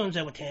 because 9 times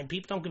out of 10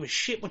 people don't give a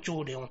shit what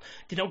you're doing.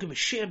 They don't give a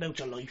shit about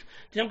your life.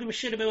 They don't give a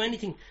shit about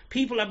anything.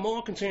 People are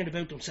more concerned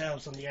about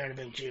themselves than they are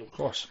about you. Of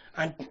course.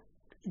 And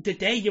the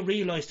day you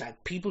realise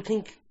that people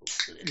think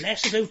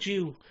less about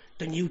you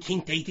than you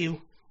think they do,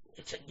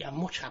 you're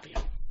much happier,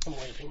 in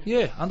my opinion.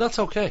 Yeah, and that's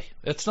okay.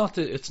 It's not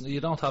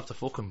you don't have to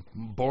fucking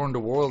burn the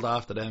world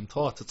after them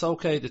thoughts. It's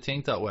okay to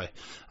think that way.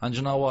 And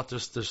you know what?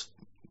 There's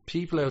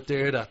people out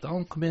there that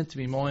don't come into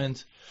my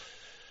mind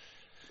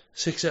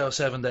 6 out of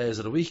 7 days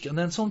of the week, and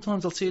then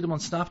sometimes I'll see them on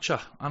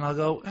Snapchat and I'll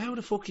go, how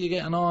the fuck are you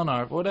getting on,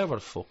 or whatever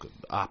the fuck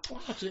app,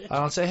 and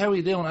I'll say, how are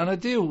you doing? And I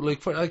do,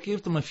 like, I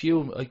give them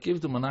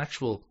an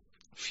actual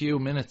few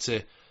minutes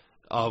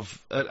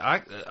of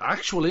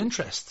actual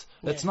interest.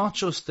 Yeah. It's not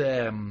just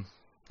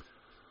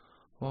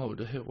what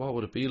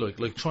would it be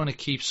like trying to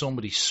keep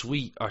somebody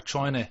sweet or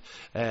trying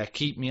to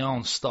keep me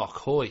on stock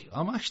high.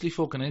 I'm actually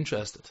fucking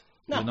interested.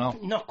 You know?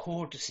 Not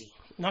courtesy.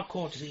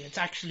 It's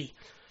actually,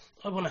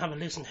 I want to have a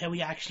listen how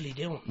you actually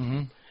doing.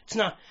 Mm-hmm. It's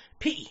not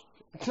pity.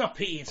 It's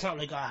not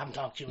like, I haven't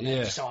talked to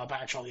you, so I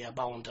better throw you a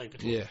bone type of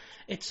thing. Yeah.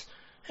 It's,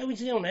 how are you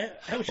doing there?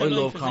 I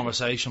love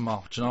conversation,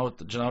 Mo. Do you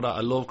know that?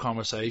 I love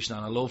conversation,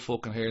 and I love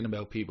fucking hearing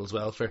about people's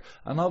welfare.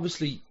 And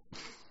obviously,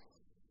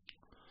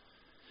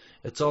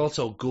 it's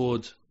also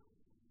good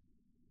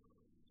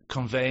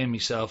conveying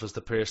myself as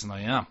the person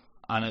I am.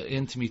 And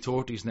into my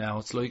 30s now,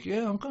 it's like,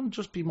 yeah, I'm gonna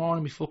just be more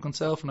than my fucking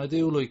self, and I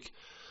do, like,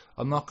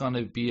 I'm not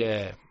gonna be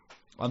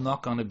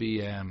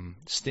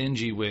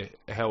stingy with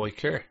how I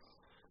care.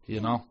 You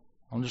know,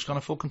 I'm just gonna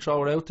fucking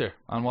throw it out there.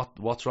 And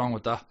what's wrong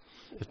with that?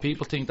 If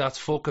people think that's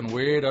fucking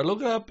weird, or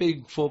look at that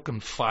big fucking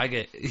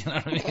faggot, you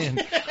know what I mean?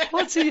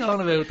 What's he on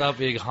about, that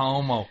big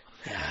homo?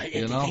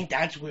 I think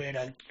that's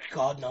where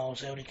God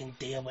knows how they can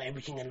deal with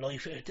everything in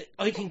life.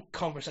 I think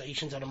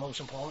conversations are the most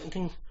important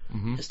thing.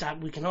 Is that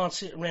we can all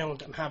sit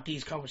around and have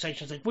these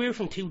conversations. Like, we're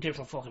from two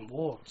different fucking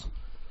worlds.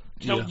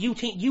 You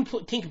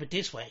think of it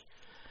this way.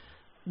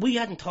 We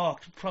hadn't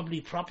talked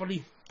probably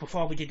properly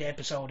before we did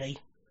episode 8.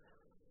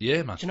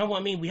 Yeah, man. Do you know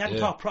what I mean? We hadn't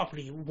talked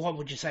properly. What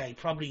would you say?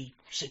 Probably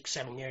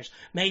 6-7 years.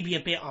 Maybe a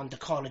bit on the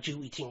Call of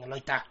Duty thing and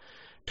like that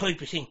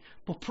type of thing.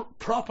 But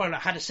proper, I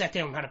had to sit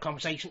down and had a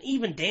conversation.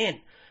 Even then,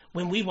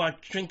 when we were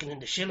drinking in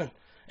the Shilling,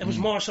 it was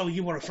more so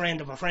you were a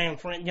friend of a friend,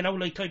 you know,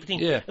 like type of thing.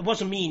 Yeah. It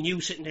wasn't me and you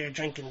sitting there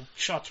drinking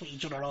shots with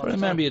each other all the time. I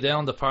remember you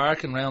down the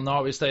park and round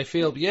Norwich State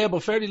Field. Yeah,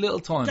 but very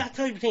little time. That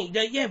type of thing.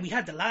 Yeah, we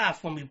had to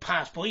laugh when we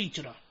passed by each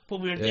other, but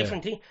we were a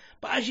different thing.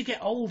 But as you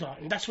get older,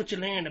 and that's what you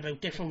learn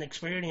about different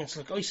experience.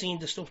 Like, I seen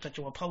the stuff that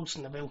you were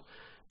posting about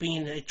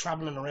being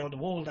travelling around the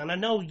world, and I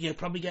know you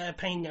probably get a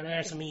pain in your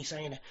arse of me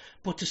saying it,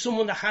 but to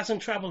someone that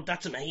hasn't travelled,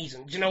 that's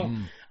amazing. Do you know,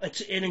 it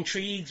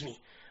intrigues me.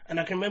 And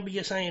I can remember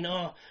you saying,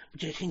 oh,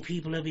 do you think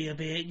people will be a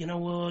bit, you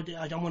know,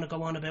 I don't want to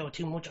go on about it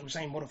too much. I was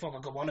saying,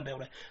 motherfucker, go on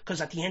about it. Because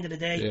at the end of the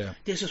day,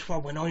 this is for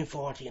when I'm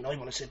 40 and I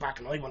want to sit back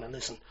and I want to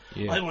listen.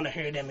 I want to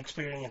hear them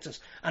experiences.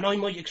 And I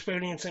might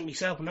experience it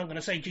myself, and I'm going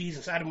to say,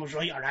 Jesus, Adam was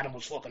right or Adam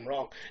was fucking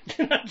wrong.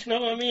 Do you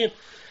know what I mean?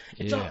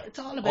 It's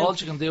all about... All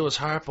you can do is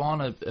harp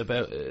on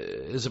about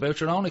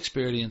your own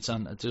experience,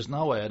 and there's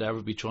no way I'd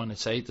ever be trying to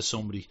say to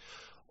somebody,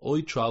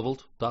 I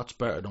travelled, that's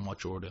better than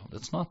what you're doing.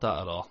 It's not that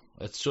at all.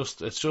 It's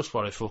just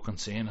what I fucking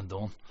seen and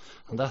done,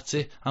 and that's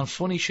it. And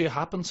funny shit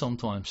happens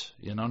sometimes.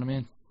 You know what I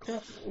mean?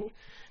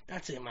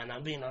 That's it, man.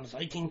 I'm being honest.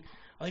 I think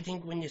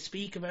when you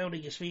speak about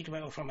it, you speak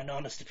about it from an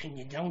honest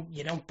opinion.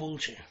 You don't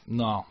bullshit.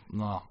 No.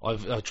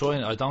 I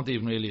try. I don't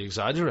even really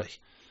exaggerate.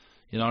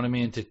 You know what I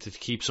mean? To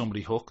keep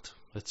somebody hooked.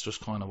 It's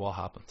just kind of what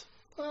happened.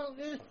 Well,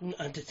 yeah.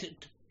 And the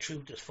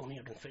truth is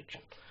funnier than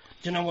fiction.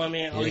 Do you know what I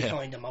mean? I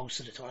find it most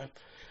of the time.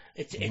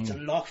 It's a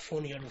lot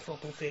funnier than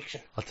fucking fiction.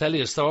 I'll tell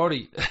you a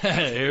story.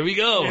 Here we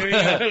go.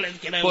 Let's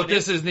get out but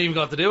this hasn't even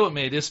got to do with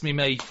me. This is me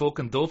mate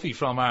fucking Duffy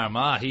from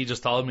Armagh. He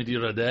just told me the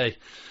other day.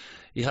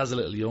 He has a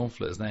little young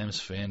fella. His name is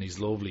Finn. He's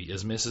lovely.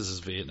 His missus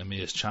is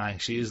Vietnamese, Chang.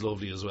 She is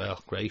lovely as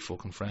well. Great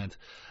fucking friend.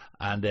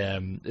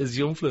 And his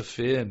young fella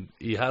Finn,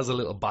 he has a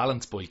little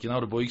balance bike. You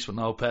know the bikes with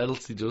no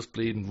pedals? He just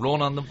bleeding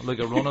run on them like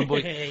a running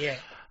bike. Yeah.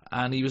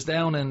 And he was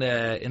down in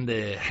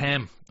the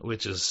hem,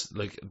 which is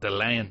like the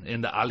lane in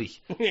the alley.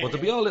 But there'll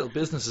be all little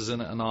businesses in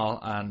it and all.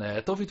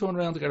 And Duffy turned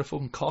around to get a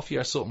fucking coffee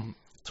or something.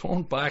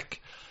 Turned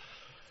back,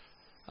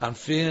 and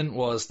Finn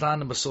was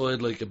standing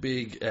beside like a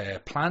big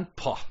plant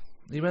pot.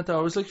 He went there.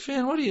 I was like,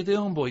 Finn, what are you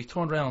doing, boy? He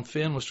turned around.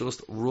 Finn was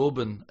just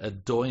rubbing a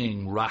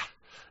dying rat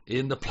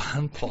in the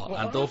plant pot.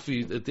 And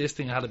Duffy, this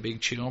thing had a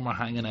big tumour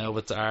hanging out of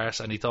its arse,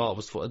 and he thought it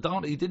was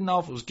he didn't know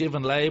if it was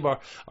giving labour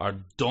or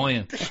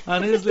dying.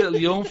 And his little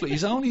young fella,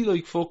 he's only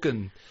like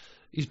fucking,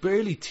 he's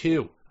barely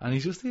 2, and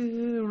he's just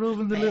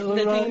rubbing the little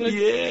rat.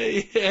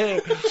 Yeah.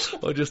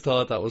 I just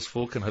thought that was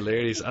fucking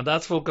hilarious, and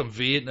that's fucking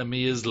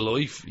Vietnamese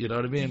life. You know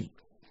what I mean?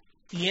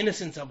 The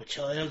innocence of a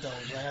child, though,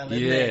 as well.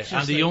 Yeah,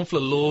 and the young fella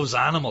loves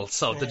animals,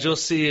 so to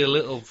just see a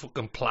little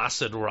fucking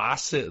placid rat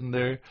sitting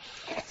there.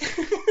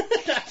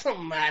 That's a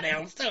mad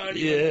old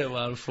story. Yeah,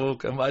 man,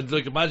 fuck.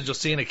 Imagine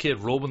just seeing a kid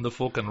rubbing the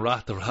fucking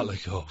rat. The rat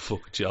like, oh,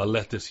 fuck it, I'll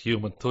let this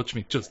human touch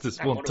me just this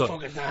one time. That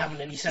motherfucker's not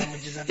having any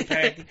sandwiches at the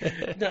party.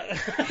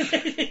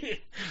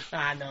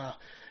 No.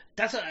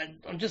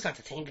 I'm just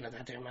after thinking of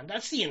that there, man.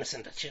 That's the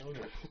innocence of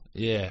children.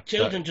 Yeah.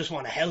 Children just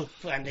want to help,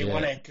 and they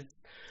want to...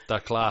 They're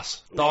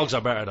class. Dogs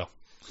are better, though.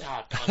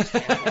 Oh, dogs. Do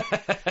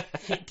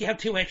you have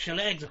 2 extra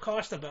legs? Of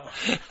course they're better.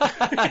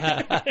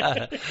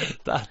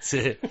 That's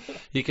it.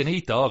 You can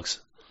eat dogs.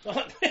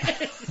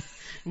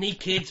 Need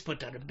kids,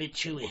 but they're a bit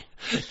chewy.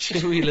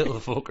 Chewy little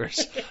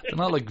fuckers. They're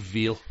not like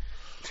veal.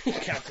 You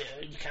can't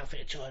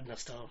fit a child in a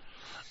stove.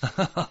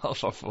 Oh,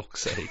 for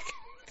fuck's sake.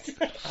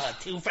 Oh,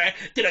 too far.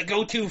 Did I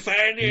go too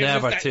far there?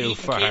 Never too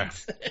far.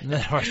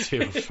 Never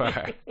too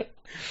far.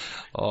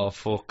 Oh,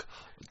 fuck.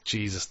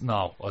 Jesus,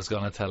 no, I was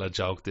going to tell a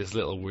joke. This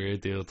little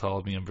weird dude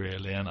told me in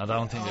Berlin. I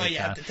don't think I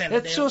can.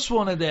 It's just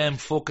one of them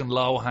fucking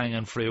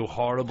low-hanging fruit,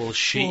 horrible,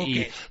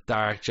 shitty,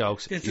 dark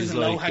jokes. This is a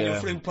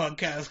low-hanging fruit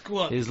podcast. Go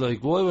on. He's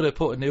like, why would I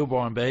put a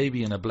newborn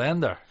baby in a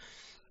blender?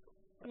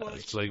 What?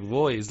 It's like,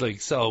 why? He's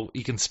like, so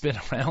he can spin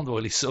around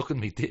while he's sucking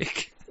me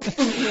dick.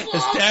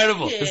 It's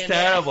terrible. It's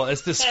terrible.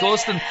 It's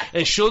disgusting.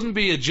 It shouldn't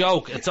be a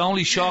joke. It's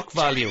only shock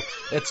value.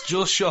 It's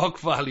just shock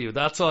value.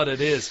 That's what it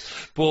is.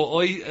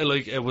 But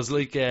it was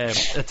like a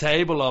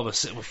table of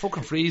us. It was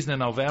fucking freezing in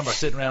November,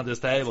 sitting around this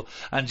table,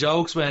 and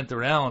jokes went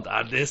around,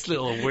 and this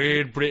little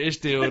weird British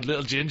dude,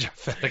 little ginger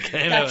fella,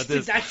 came out with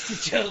this. That's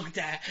the joke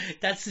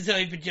that's the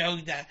type of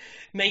joke that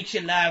makes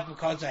you laugh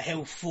because of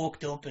how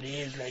fucked up it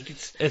is. Like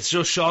it's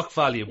just shock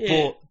value.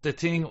 Yeah. But the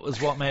thing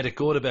was, what made it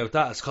good about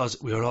that is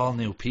because we were all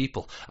new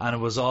people. And it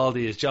was all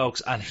these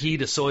jokes, and he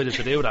decided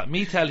to do that.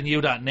 Me telling you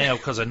that now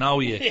because I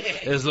know you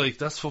is like,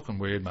 that's fucking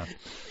weird, man.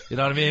 You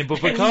know what I mean?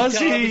 But because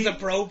he was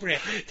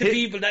appropriate to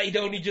people that he'd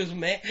only just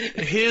met.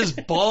 His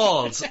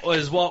balls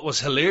is what was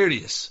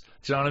hilarious.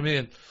 Do you know what I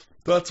mean?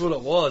 That's what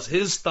it was.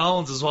 His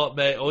stones is what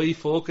made I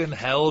fucking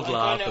held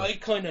laughing. I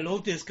kind of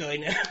love this guy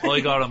now.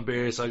 I got on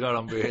beers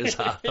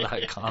after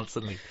that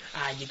constantly.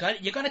 You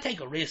got to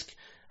take a risk.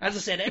 As I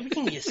said,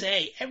 everything you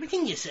say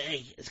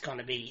is going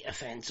to be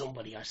offend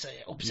somebody or say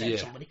upset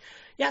somebody.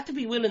 You have to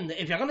be willing.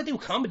 If you're going to do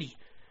comedy,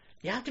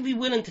 you have to be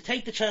willing to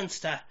take the chance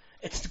that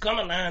it's going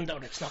to land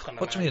or it's not going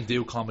to land. What do you mean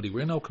do comedy?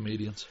 We're no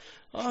comedians.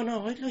 Oh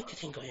no, I'd like to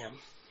think I am.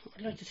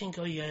 I'd like to think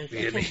I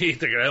you need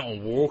to get out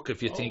and walk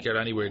if you think you're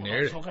anywhere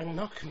near it. Fucking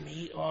not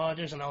me. Oh,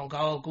 there's an own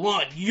goal. Go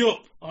on,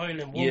 yup.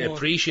 Ireland 1-1. You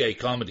appreciate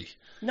comedy.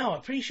 No, I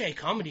appreciate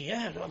comedy,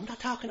 yeah. I'm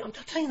not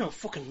saying no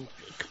fucking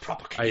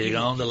proper comedy. Are you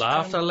going to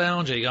Laughter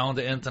Lounge? Are you going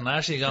to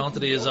International? Are you going to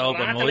these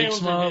open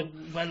mics,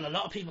 man? Well, a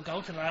lot of people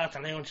go to the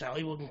Laughter Lounge, so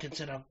I wouldn't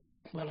consider...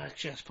 Well,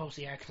 actually, I suppose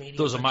they are comedians.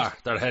 Doesn't matter.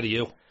 They're ahead of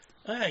you.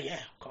 Yeah,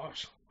 of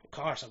course. Of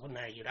course, I wouldn't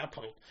argue that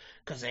point.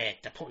 Because they're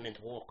putting in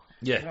the work.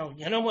 Yeah.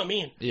 You know what I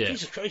mean? Yeah.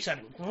 Jesus Christ,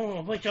 Adam. Oh, I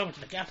went over to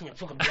the gaff and you're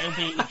fucking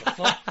browbeating with your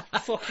foot.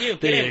 Fuck you.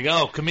 There you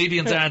go.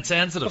 Comedians aren't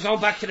sensitive. We're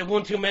going back to the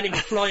one too many with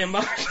flying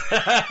moths.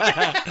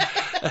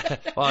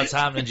 What's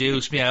happening,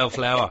 juice? Meow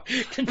flower.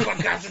 This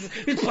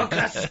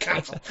podcast is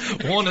cancelled.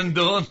 One and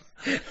done.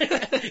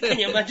 Can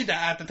you imagine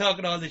that after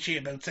talking all this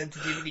shit about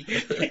sensitivity?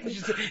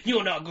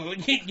 You're not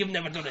good. You've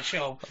never done a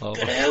show.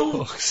 Get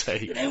out.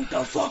 Get out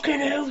the fucking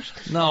house.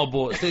 No,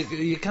 but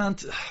you can't.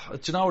 Do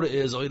you know what it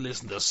is? I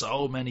listen to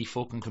so many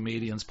fucking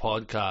comedians'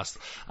 podcasts,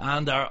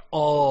 and they're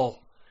all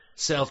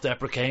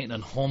self-deprecating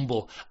and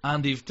humble,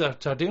 and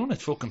they're doing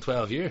it fucking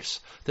 12 years.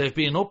 They've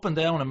been up and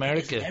down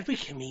America. Isn't every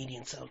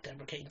comedian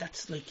self-deprecating?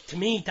 That's like, to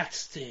me,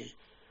 that's the...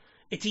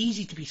 It's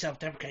easy to be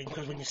self-deprecating,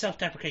 because when you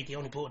self-deprecate, the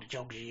only part of the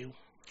joke is you.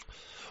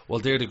 Well,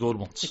 they're the good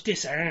ones. It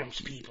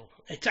disarms people.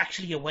 It's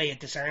actually a way of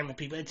disarming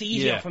people. It's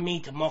easier for me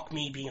to mock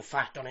me being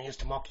fat than it is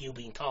to mock you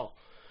being tall.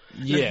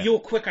 Yeah. Like, you're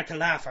quicker to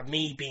laugh at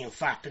me being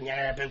fat than you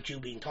are about you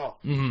being tall.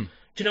 Mm-hmm.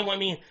 Do you know what I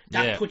mean?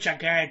 That puts your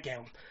guard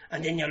down.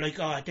 And then you're like,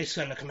 oh, this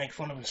fella can make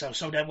fun of himself.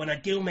 So that when I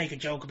do make a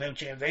joke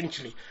about you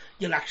eventually,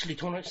 you'll actually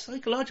turn it. It's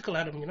psychological,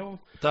 Adam, you know?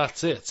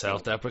 That's it.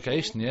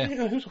 Self-deprecation, yeah.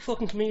 Who's a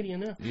fucking comedian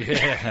now?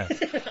 Yeah.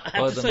 I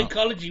have the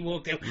psychology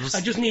worked out.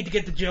 I just need to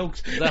get the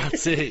jokes.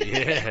 That's it,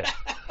 yeah.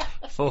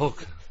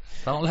 Fuck.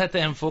 Don't let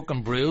them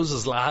fucking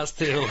bruises last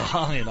too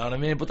long, you know what I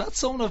mean? But that's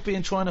something I've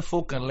been trying to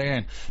fucking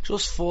learn.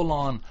 Just full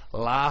on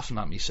laughing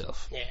at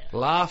myself. Yeah.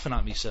 Laughing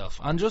at myself.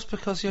 And just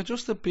because you're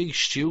just a big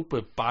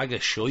stupid bag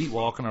of shite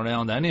walking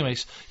around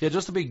anyways. You're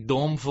just a big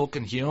dumb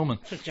fucking human.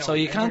 So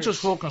you can't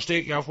just fucking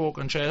stick your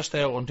fucking chest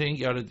out and think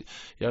you're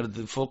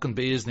the fucking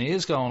bee's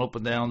knees going up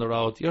and down the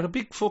road. You're a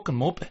big fucking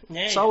muppet.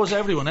 Yeah. So is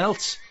everyone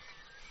else.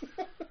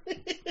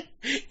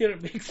 You're a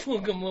big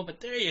fucking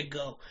muppet. There you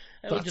go.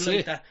 How would you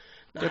like that?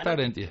 Get that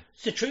into you.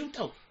 It's the truth,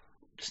 though.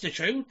 It's the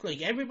truth.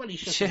 Like, everybody's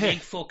just a big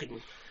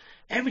fucking...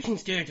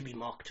 Everything's there to be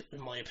mocked,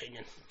 in my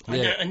opinion.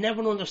 Yeah. I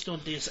never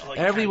understood this.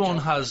 Everyone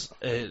has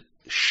a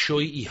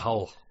shitey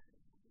hole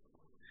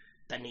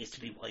that needs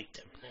to be wiped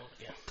out.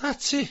 Yeah.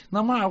 That's it.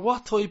 No matter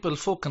what type of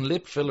fucking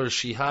lip fillers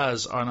she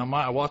has, or no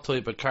matter what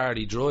type of car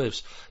he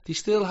drives, they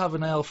still have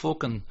an L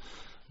fucking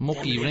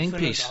mucky ring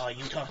piece. Oh,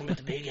 you talking about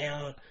the big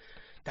L?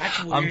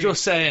 That's weird. I'm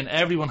just saying,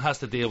 everyone has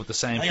to deal with the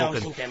same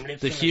fucking...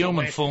 The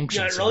human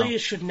functions. Your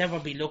eyes should never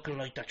be looking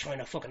like they're trying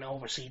to fucking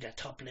oversee their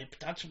top lip.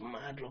 That's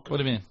mad looking. What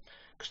do you mean?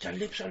 Because their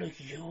lips are like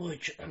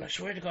huge, and I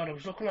swear to God, I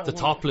was looking at the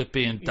top lip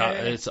being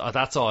that.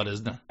 That's odd,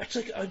 isn't it? It's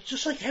like,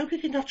 just like, how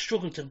did he not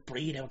struggle to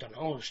breathe out the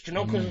nose? Do you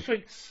know? Because it's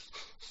like...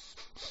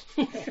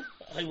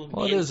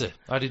 What is it?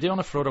 Are they doing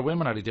it for other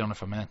women, or are they doing it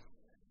for men?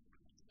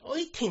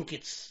 I think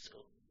it's...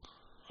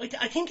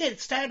 I think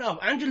it started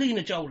off...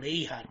 Angelina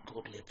Jolie had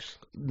good lips.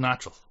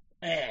 Natural.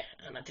 Yeah,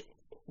 and I think...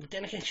 But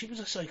then again, she was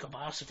a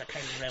psychopath that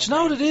came around. Do you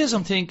know what it is,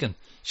 I'm thinking?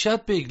 She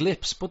had big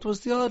lips, but there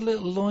was the odd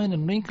little line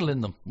and wrinkle in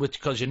them,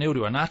 because you knew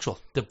they were natural.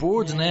 The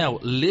boards now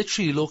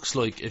literally looks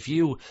like if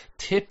you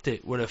tipped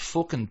it with a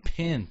fucking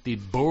pin,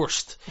 they'd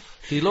burst.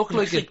 They look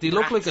like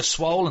like a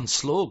swollen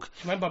slug.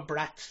 Remember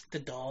Bratz, the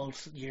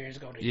dolls, years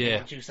ago that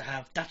used to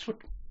have? That's what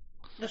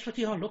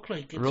they all look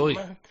like. Right.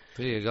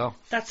 There you go.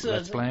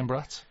 Let's blame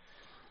Bratz.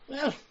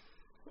 Well,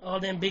 all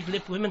them big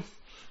lip women.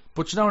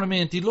 But you know what I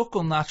mean? They look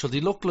unnatural. They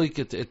look like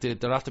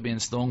they're after being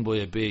stung by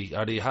a bee,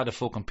 or they had a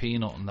fucking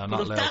peanut and they're not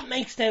allowed. That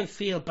makes them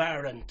feel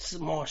better and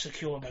more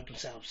secure about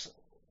themselves.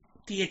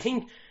 Do you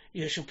think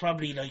you should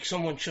probably, like,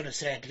 someone should have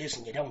said,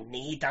 listen, you don't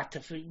need that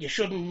you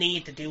shouldn't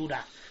need to do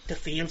that to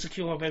feel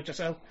secure about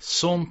yourself?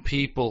 Some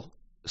people,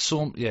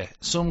 some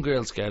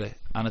girls get it,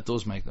 and it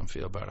does make them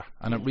feel better,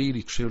 and it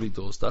really truly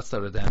does. That's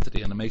their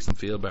identity, and it makes them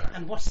feel better.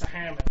 And what's the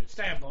harm of it? It's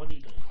their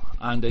body, though.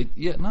 And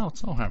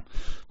it's no harm.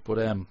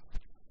 But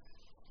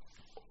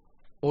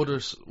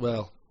others,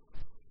 well,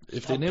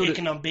 if Stop they knew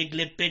picking on big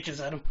lip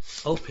bitches at them.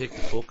 I'll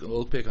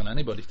pick on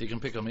anybody. They can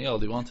pick on me all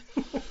they want.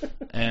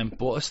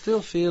 But I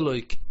still feel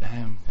like,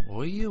 why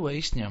are you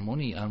wasting your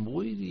money, and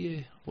why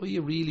are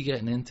you really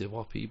getting into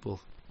what people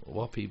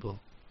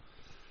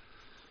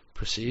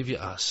perceive you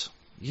as?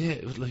 Yeah,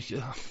 like, do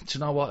you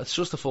know what? It's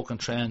just a fucking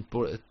trend,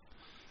 but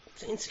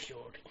it's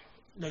insecurity.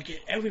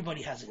 Like,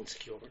 everybody has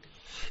insecurity.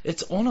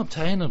 It's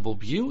unobtainable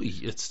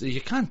beauty.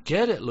 You can't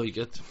get it. Like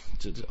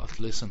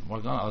listen, I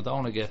don't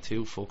want to get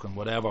too fucking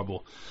whatever,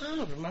 but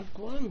Man,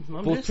 go on.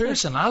 but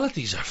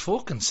personalities are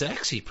fucking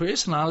sexy.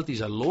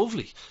 Personalities are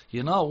lovely.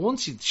 You know,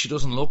 once she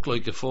doesn't look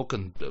like a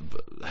fucking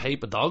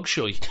heap of dog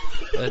shite,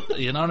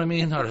 you know what I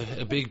mean, or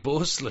a big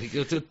bus. Like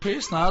the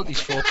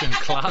personality's fucking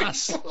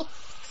class.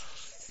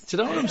 Do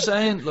you know what I'm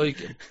saying? Like,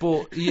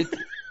 but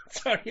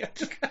Sorry, I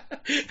just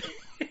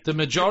the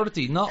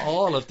majority, not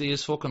all of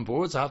these fucking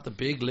boards have the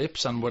big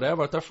lips and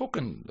whatever. They're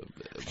fucking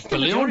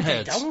balloon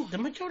heads. The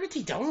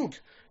majority don't.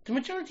 The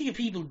majority of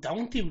people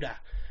don't do that.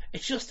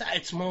 It's just that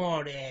it's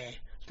more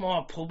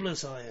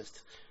publicised.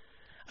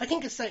 I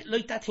think it's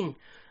like that thing.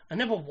 I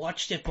never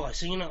watched it, but I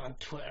seen it on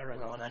Twitter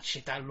and all that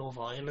shit. That Love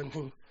Island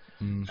thing,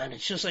 and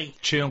it's just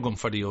like chewing gum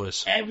for the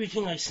eyes.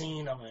 Everything I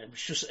seen of it,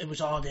 it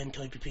was all them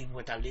type of people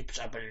with their lips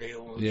are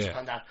balloons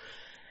and that.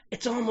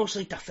 It's almost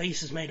like their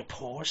face is made of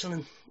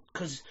porcelain,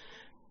 because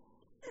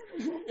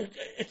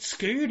it's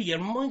scary. It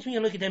reminds me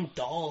of like them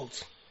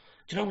dolls.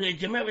 Do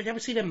you ever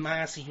see them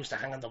masks they used to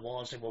hang on the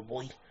walls? They were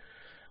white,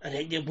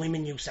 and the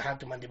women used to have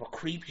them, and they were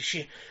creepy as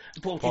shit.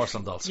 But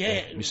porcelain dolls.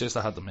 Yeah, my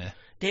sister had them. Yeah,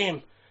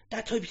 them,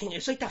 that type of thing.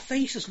 It's like their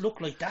faces look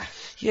like that.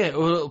 Yeah,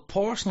 well,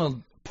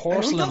 porcelain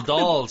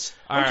dolls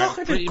are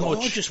pretty much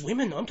gorgeous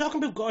women. I'm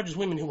talking about gorgeous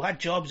women who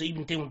had jobs,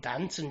 even doing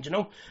dancing,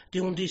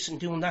 doing this and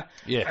doing that.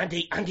 Yeah, and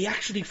they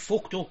actually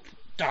fucked up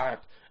their.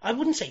 I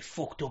wouldn't say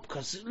fucked up,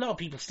 because a lot of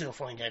people still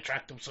find it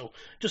attractive, so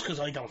just because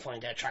I don't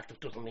find it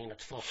attractive doesn't mean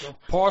it's fucked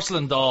up.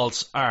 Porcelain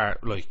dolls are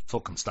like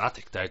fucking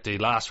static. They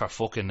last for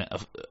fucking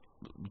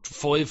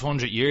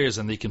 500 years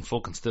and they can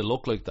fucking still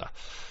look like that.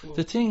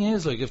 The thing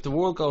is, like, if the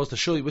world goes to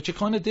shit, which it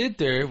kind of did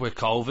there with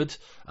COVID,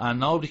 and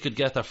nobody could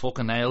get their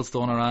fucking nails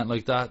done or anything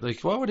like that,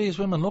 like, what were these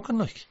women looking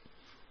like?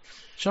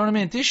 Do you know what I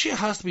mean? This shit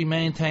has to be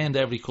maintained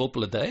every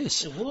couple of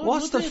days.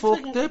 What's the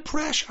fuck? The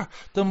pressure,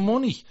 the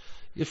money.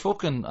 You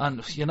fucking,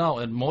 and you know,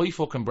 in my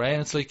fucking brain,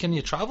 it's like, can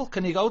you travel?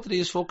 Can you go to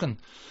these fucking...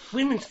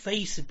 Women's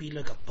face would be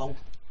like a boat.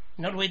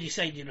 You know the way they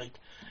say, you like...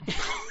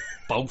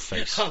 boat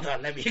face. Hold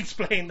on, let me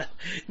explain that.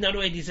 You know the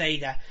way they say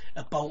that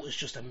a boat is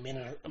just a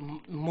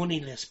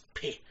moneyless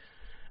pit.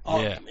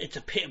 Or it's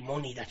a pit of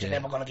money that you're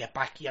never going to get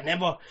back.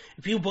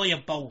 If you buy a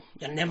boat,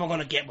 you're never going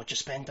to get what you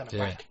spent on it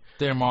back.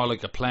 They're more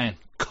like a plane.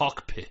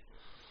 Cockpit.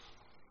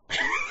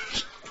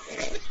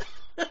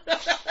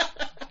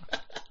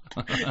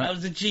 That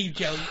was a cheap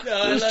joke.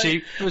 It was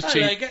cheap.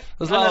 Like it. It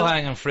was low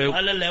hanging fruit.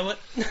 I'll allow it.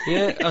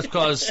 Yeah,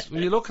 because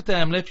when you look at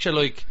them lips, you're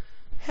like,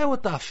 how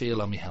would that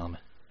feel on my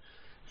helmet?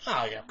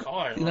 Oh, yeah, of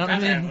course. You know what I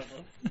mean?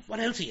 What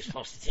else are you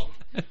supposed to think?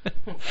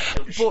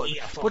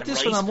 but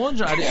this one I'm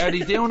wondering, are they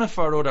doing it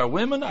for other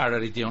women, or are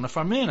they doing it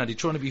for men? Are they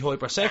trying to be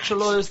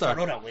hypersexualised? For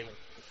other women.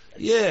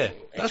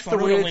 That's the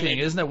weird thing,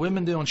 isn't it?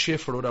 Women doing shit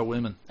for other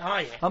women. Oh,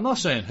 yeah. I'm not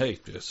saying, hey,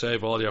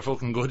 save all your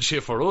fucking good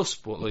shit for us,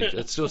 but like,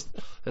 it's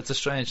a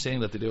strange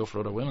thing that they do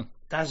for other women.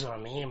 That's what I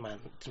mean, man.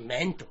 It's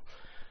mental.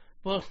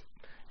 Well,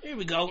 here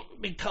we go.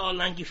 Big tall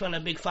lanky fella,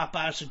 big fat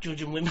bastard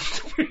judging women's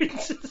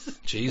appearances.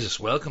 Jesus,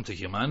 welcome to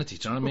humanity.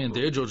 Do you know what I mean?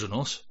 They're judging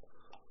us.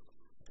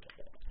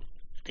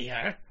 They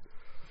are.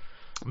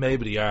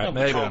 Maybe they are.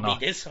 Maybe they're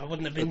not. I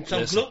wouldn't have been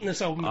so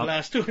gluttonous over the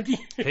last 20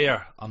 years.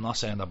 Here, I'm not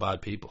saying they're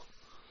bad people.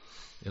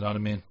 You know what I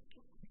mean?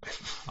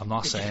 I'm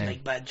not saying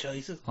make bad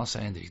choices. I'm not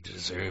saying they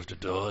deserve to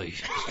die.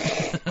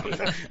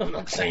 I'm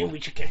not saying we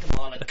should get them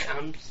all at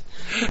camps.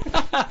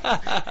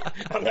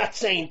 I'm not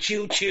saying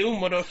choo choo,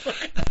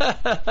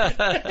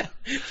 motherfucker.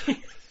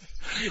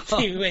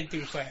 You went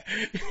too far.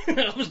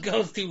 That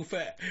goes too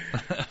far.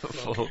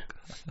 Fuck.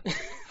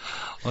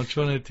 I'm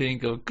trying to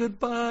think of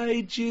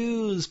goodbye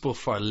Jews, but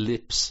for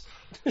lips.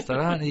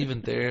 There aren't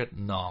even there.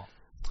 No.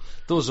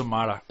 Doesn't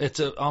matter. It's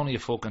only a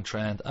fucking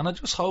trend, and I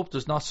just hope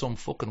there's not some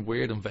fucking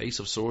weird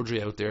invasive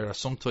surgery out there, or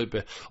some type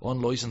of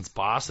unlicensed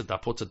bastard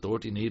that puts a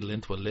dirty needle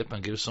into a lip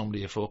and gives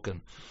somebody a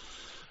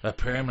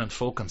permanent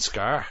fucking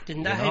scar.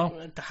 Didn't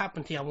that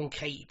happen to one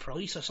Katie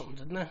Price or something?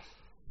 Didn't it?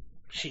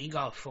 She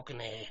got fucking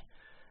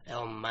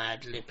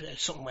mad lip.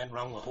 Something went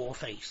wrong with her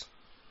face.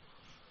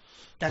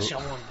 That's the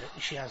one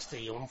that she has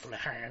the Uncle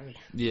Harvey.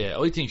 Yeah,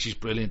 I think she's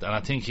brilliant, and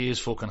I think he is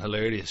fucking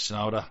hilarious. You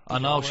know that? I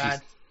know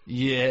she's.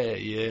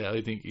 Yeah,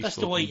 I think he's that's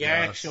fucking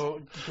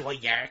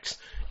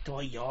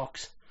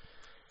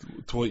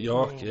Dwight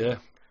York, yeah.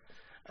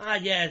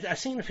 Yeah, I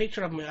seen a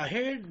picture of him. I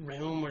heard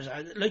rumours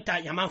like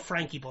that. Your man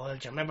Frankie Boyle,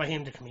 do you remember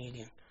him, the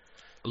comedian?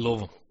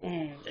 Love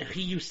him.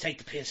 He used to take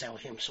the piss out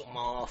of him, something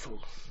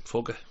awful.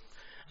 Fuck it.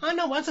 I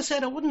know, as I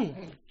said, I wouldn't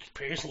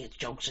personally. A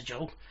joke's a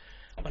joke,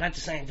 but at the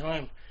same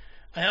time,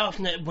 I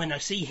often, when I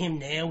see him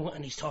now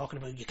and he's talking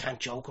about you can't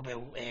joke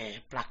about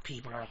black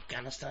people or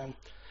Afghanistan.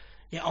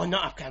 Yeah,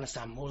 not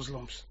Afghanistan,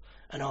 Muslims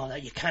and all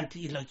that. You can't,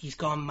 like, he's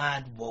gone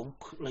mad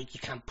woke. Like, you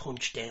can't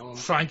punch down.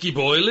 Frankie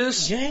Boyle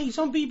is? Yeah, he's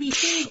on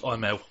BBC.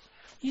 I'm out.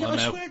 I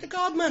swear to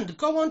God, man,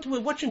 go on to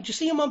it. Watch him. Do you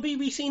see him on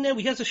BBC now?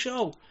 He has a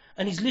show.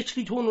 And he's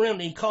literally turning around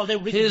and he called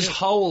out Ricky. His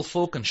whole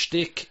fucking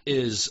shtick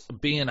is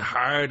being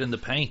hard in the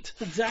paint.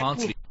 Exactly.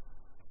 Constantly.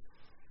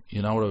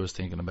 You know what I was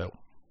thinking about?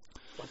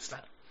 What's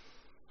that?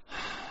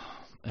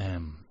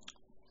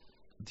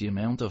 The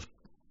amount of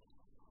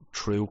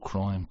true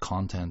crime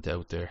content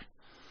out there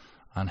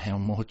and how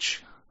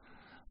much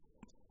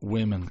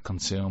women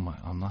consume it.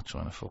 I'm not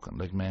trying to fucking,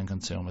 like, men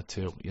consume it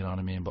too, you know what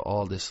I mean? But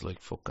all this, like,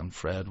 fucking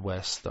Fred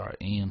West or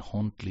Ian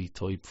Huntley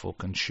type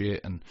fucking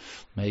shit and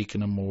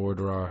Making a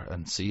Murderer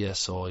and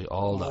CSI,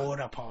 all that.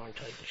 Murder porn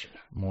type of shit.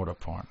 Murder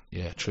porn,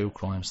 yeah, true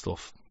crime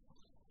stuff.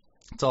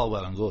 It's all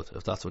well and good.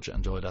 If that's what you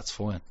enjoy, that's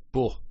fine.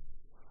 But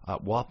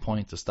at what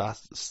point does that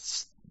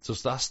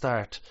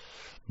start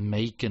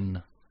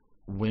making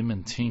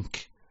women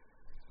think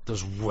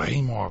there's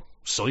way more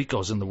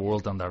psychos in the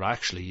world than there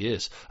actually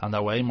is, and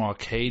they're way more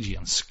cagey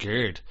and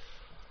scared?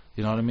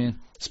 You know what I mean?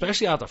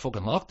 Especially after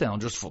fucking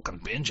lockdown, just fucking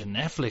binging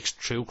Netflix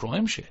true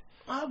crime shit.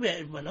 Oh,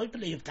 well, I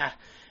believe that.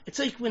 It's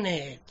like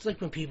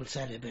when people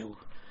said about,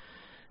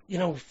 you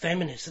know,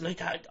 feminists. Like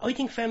that. I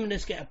think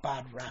feminists get a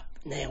bad rap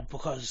now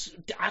because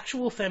the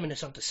actual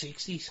feminists of the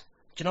 60s,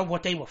 do you know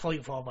what they were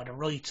fighting for, about the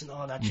rights and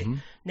all that shit?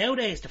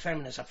 Nowadays, the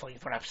feminists are fighting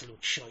for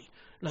absolute shite.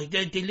 Like,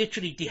 they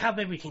literally, they have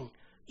everything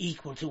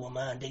equal to a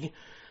man.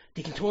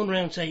 They can turn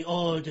around and say,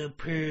 oh,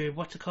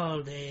 what's it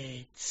called,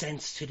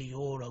 cents to the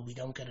euro, we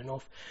don't get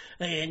enough.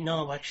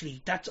 No,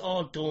 actually, that's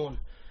all done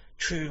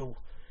through,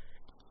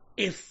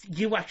 if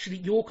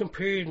you're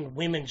comparing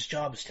women's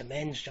jobs to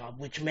men's jobs,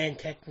 which men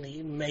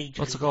technically majorly...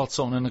 What's it called?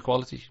 Something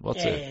inequality?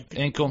 What's it?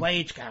 Income?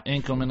 Wage gap.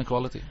 Income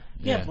inequality.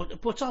 Yeah, but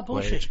it's all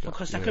bullshit,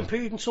 because they're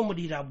comparing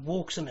somebody that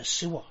works in a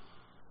sewer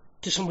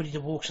to somebody that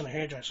works in a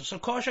hairdresser. So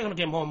of course you're going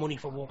to get more money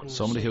for working in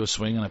somebody who was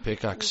swinging a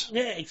pickaxe.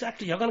 Yeah,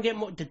 exactly. You're going to get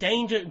more,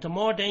 the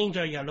more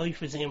danger your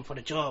life is in for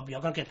the job, you're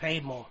going to get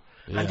paid more.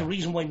 Yeah. And the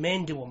reason why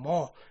men do it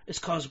more is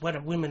because whether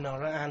women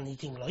or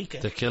anything like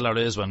it. The killer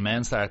is when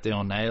men start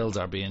doing nails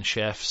or being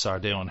chefs or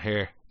doing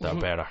hair, they're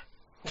better.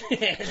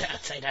 I'd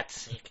say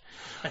that's sick.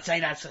 I'd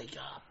say that's like,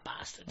 oh,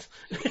 bastards.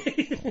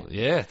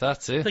 Yeah,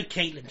 that's it. Like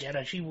Caitlyn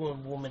Jenner, she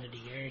won Woman of the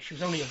Year. She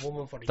was only a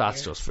woman for the year.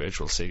 That's just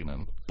virtual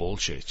signaling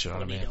bullshit, you know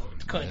what I mean? Though.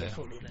 It's kind of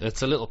funny. Like.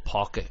 It's a little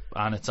pocket,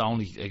 and it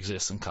only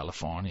exists in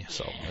California,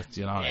 so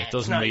it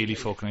doesn't really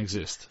fucking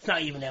exist. It's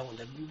not even out in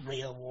the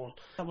real world.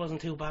 That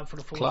wasn't too bad for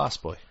the first. Class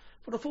boy.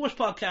 For the first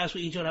podcast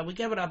with each other, we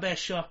gave it our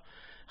best shot.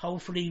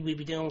 Hopefully we'll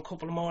be doing a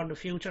couple more in the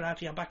future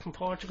after you're back from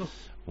Portugal.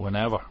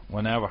 Whenever.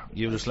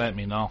 You just let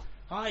me know.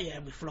 Oh yeah,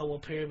 we flow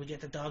up here, we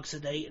get the dog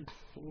sedated,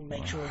 we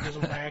make sure it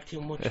doesn't bark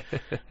too much.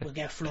 We'll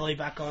get Fly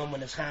back on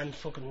when his hand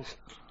fucking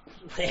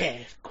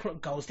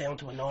goes down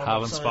to a normal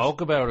Haven't size.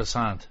 Spoke about his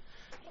hand.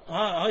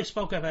 I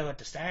spoke about it at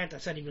the start. I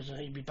said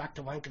he'd be back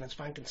to wanking and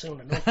spanking soon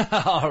enough.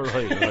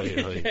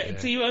 right. Yeah.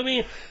 See what I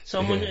mean?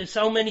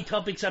 So many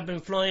topics have been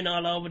flying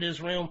all over this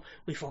room.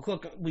 We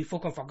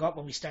fucking forgot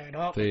what we started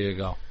off. There you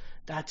go.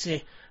 That's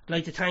it. I'd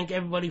like to thank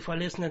everybody for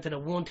listening to the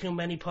One Too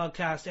Many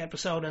podcast,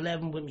 episode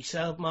 11, with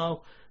myself,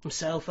 Mo,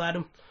 myself,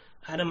 Adam.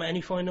 Adam,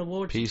 any final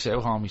words? Peace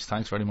out, homies.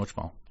 Thanks very much,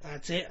 Mo.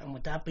 That's it. And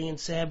with that being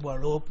said,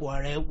 we're up,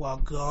 we're out, we're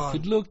gone.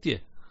 Good luck to you.